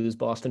 Louis Blues,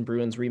 Boston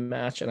Bruins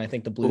rematch. And I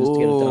think the Blues to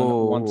get it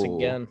done once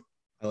again.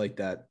 I like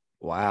that.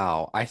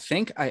 Wow. I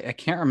think I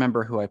can't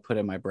remember who I put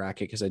in my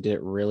bracket because I did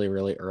it really,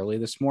 really early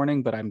this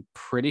morning, but I'm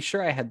pretty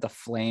sure I had the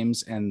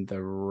Flames and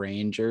the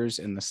Rangers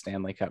in the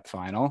Stanley Cup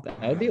final.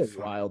 That would be a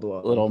wild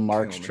one. Little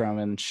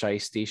Markstrom and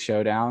Shiesty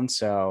showdown.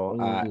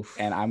 So,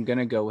 and I'm going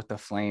to go with the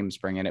Flames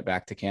bringing it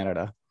back to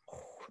Canada.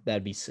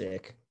 That'd be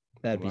sick.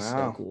 That'd be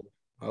so cool.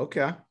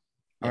 Okay.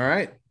 All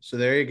right. So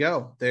there you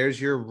go. There's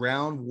your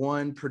round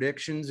 1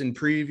 predictions and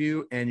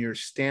preview and your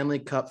Stanley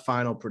Cup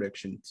final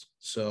predictions.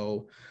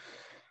 So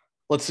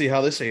let's see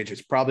how this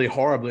ages. Probably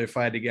horribly if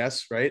I had to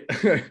guess, right?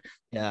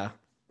 Yeah.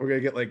 We're going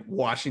to get like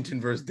Washington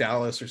versus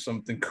Dallas or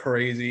something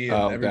crazy.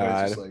 And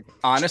everybody's just like,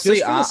 honestly,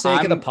 just for the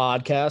sake of the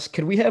podcast,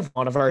 could we have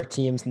one of our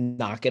teams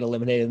not get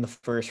eliminated in the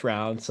first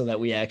round so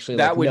that we actually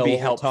that would know be what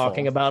helpful. we're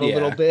talking about a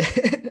little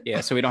bit? Yeah.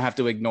 So we don't have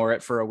to ignore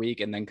it for a week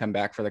and then come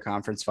back for the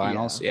conference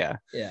finals. Yeah.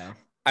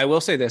 I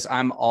will say this.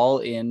 I'm all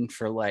in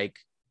for like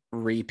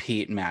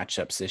repeat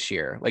matchups this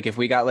year. Like if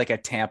we got like a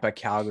Tampa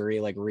Calgary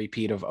like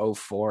repeat of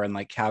 04 and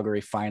like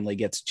Calgary finally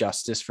gets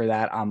justice for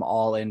that, I'm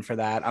all in for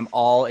that. I'm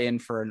all in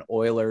for an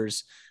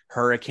Oilers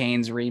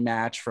Hurricanes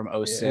rematch from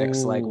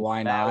 06. Like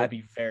why not? That would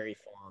be very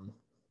fun.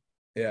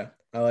 Yeah,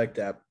 I like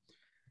that.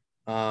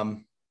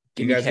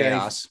 Give me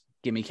chaos.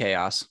 Give me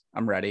chaos.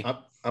 I'm ready.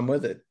 I'm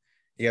with it.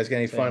 You guys got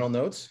any final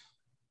notes?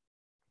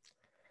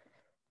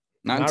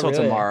 Not until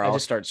really. Tomorrow. I'll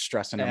start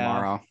stressing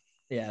tomorrow.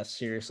 Yeah,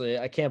 seriously.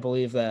 I can't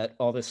believe that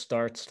all this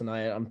starts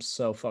tonight. I'm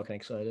so fucking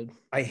excited.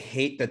 I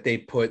hate that they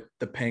put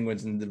the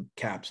Penguins and the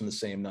Caps on the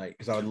same night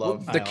because I would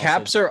love the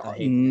Caps are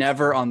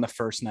never on the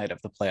first night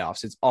of the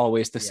playoffs. It's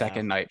always the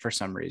second night for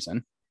some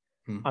reason.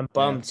 I'm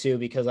bummed too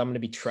because I'm going to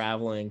be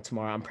traveling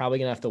tomorrow. I'm probably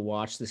going to have to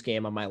watch this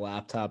game on my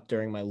laptop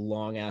during my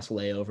long ass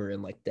layover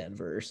in like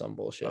Denver or some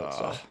bullshit.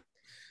 So.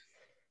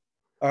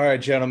 All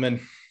right,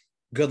 gentlemen.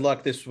 Good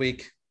luck this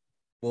week.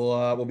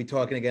 We'll be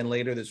talking again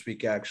later this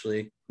week,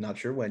 actually. Not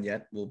sure when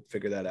yet. We'll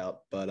figure that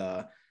out.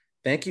 But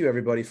thank you,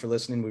 everybody, for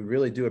listening. We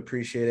really do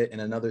appreciate it.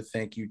 And another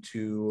thank you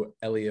to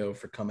Elio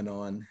for coming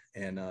on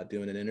and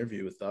doing an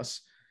interview with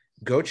us.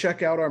 Go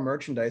check out our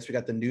merchandise. We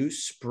got the new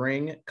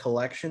spring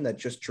collection that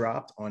just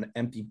dropped on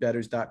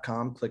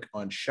emptybetters.com. Click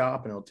on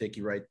shop, and it'll take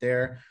you right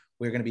there.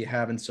 We're going to be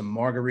having some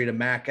Margarita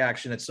Mac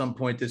action at some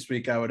point this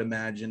week, I would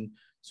imagine.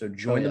 So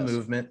join the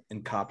movement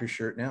and cop your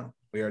shirt now.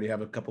 We already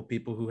have a couple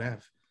people who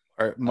have.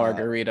 Or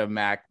Margarita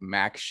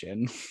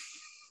Mac-shin.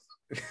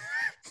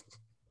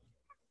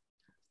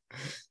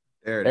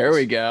 There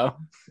we go.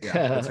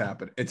 Yeah, it's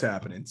happening. It's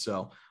happening.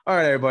 So, all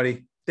right,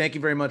 everybody. Thank you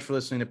very much for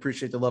listening.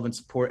 Appreciate the love and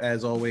support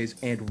as always.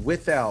 And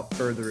without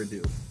further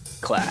ado,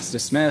 Class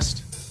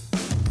dismissed.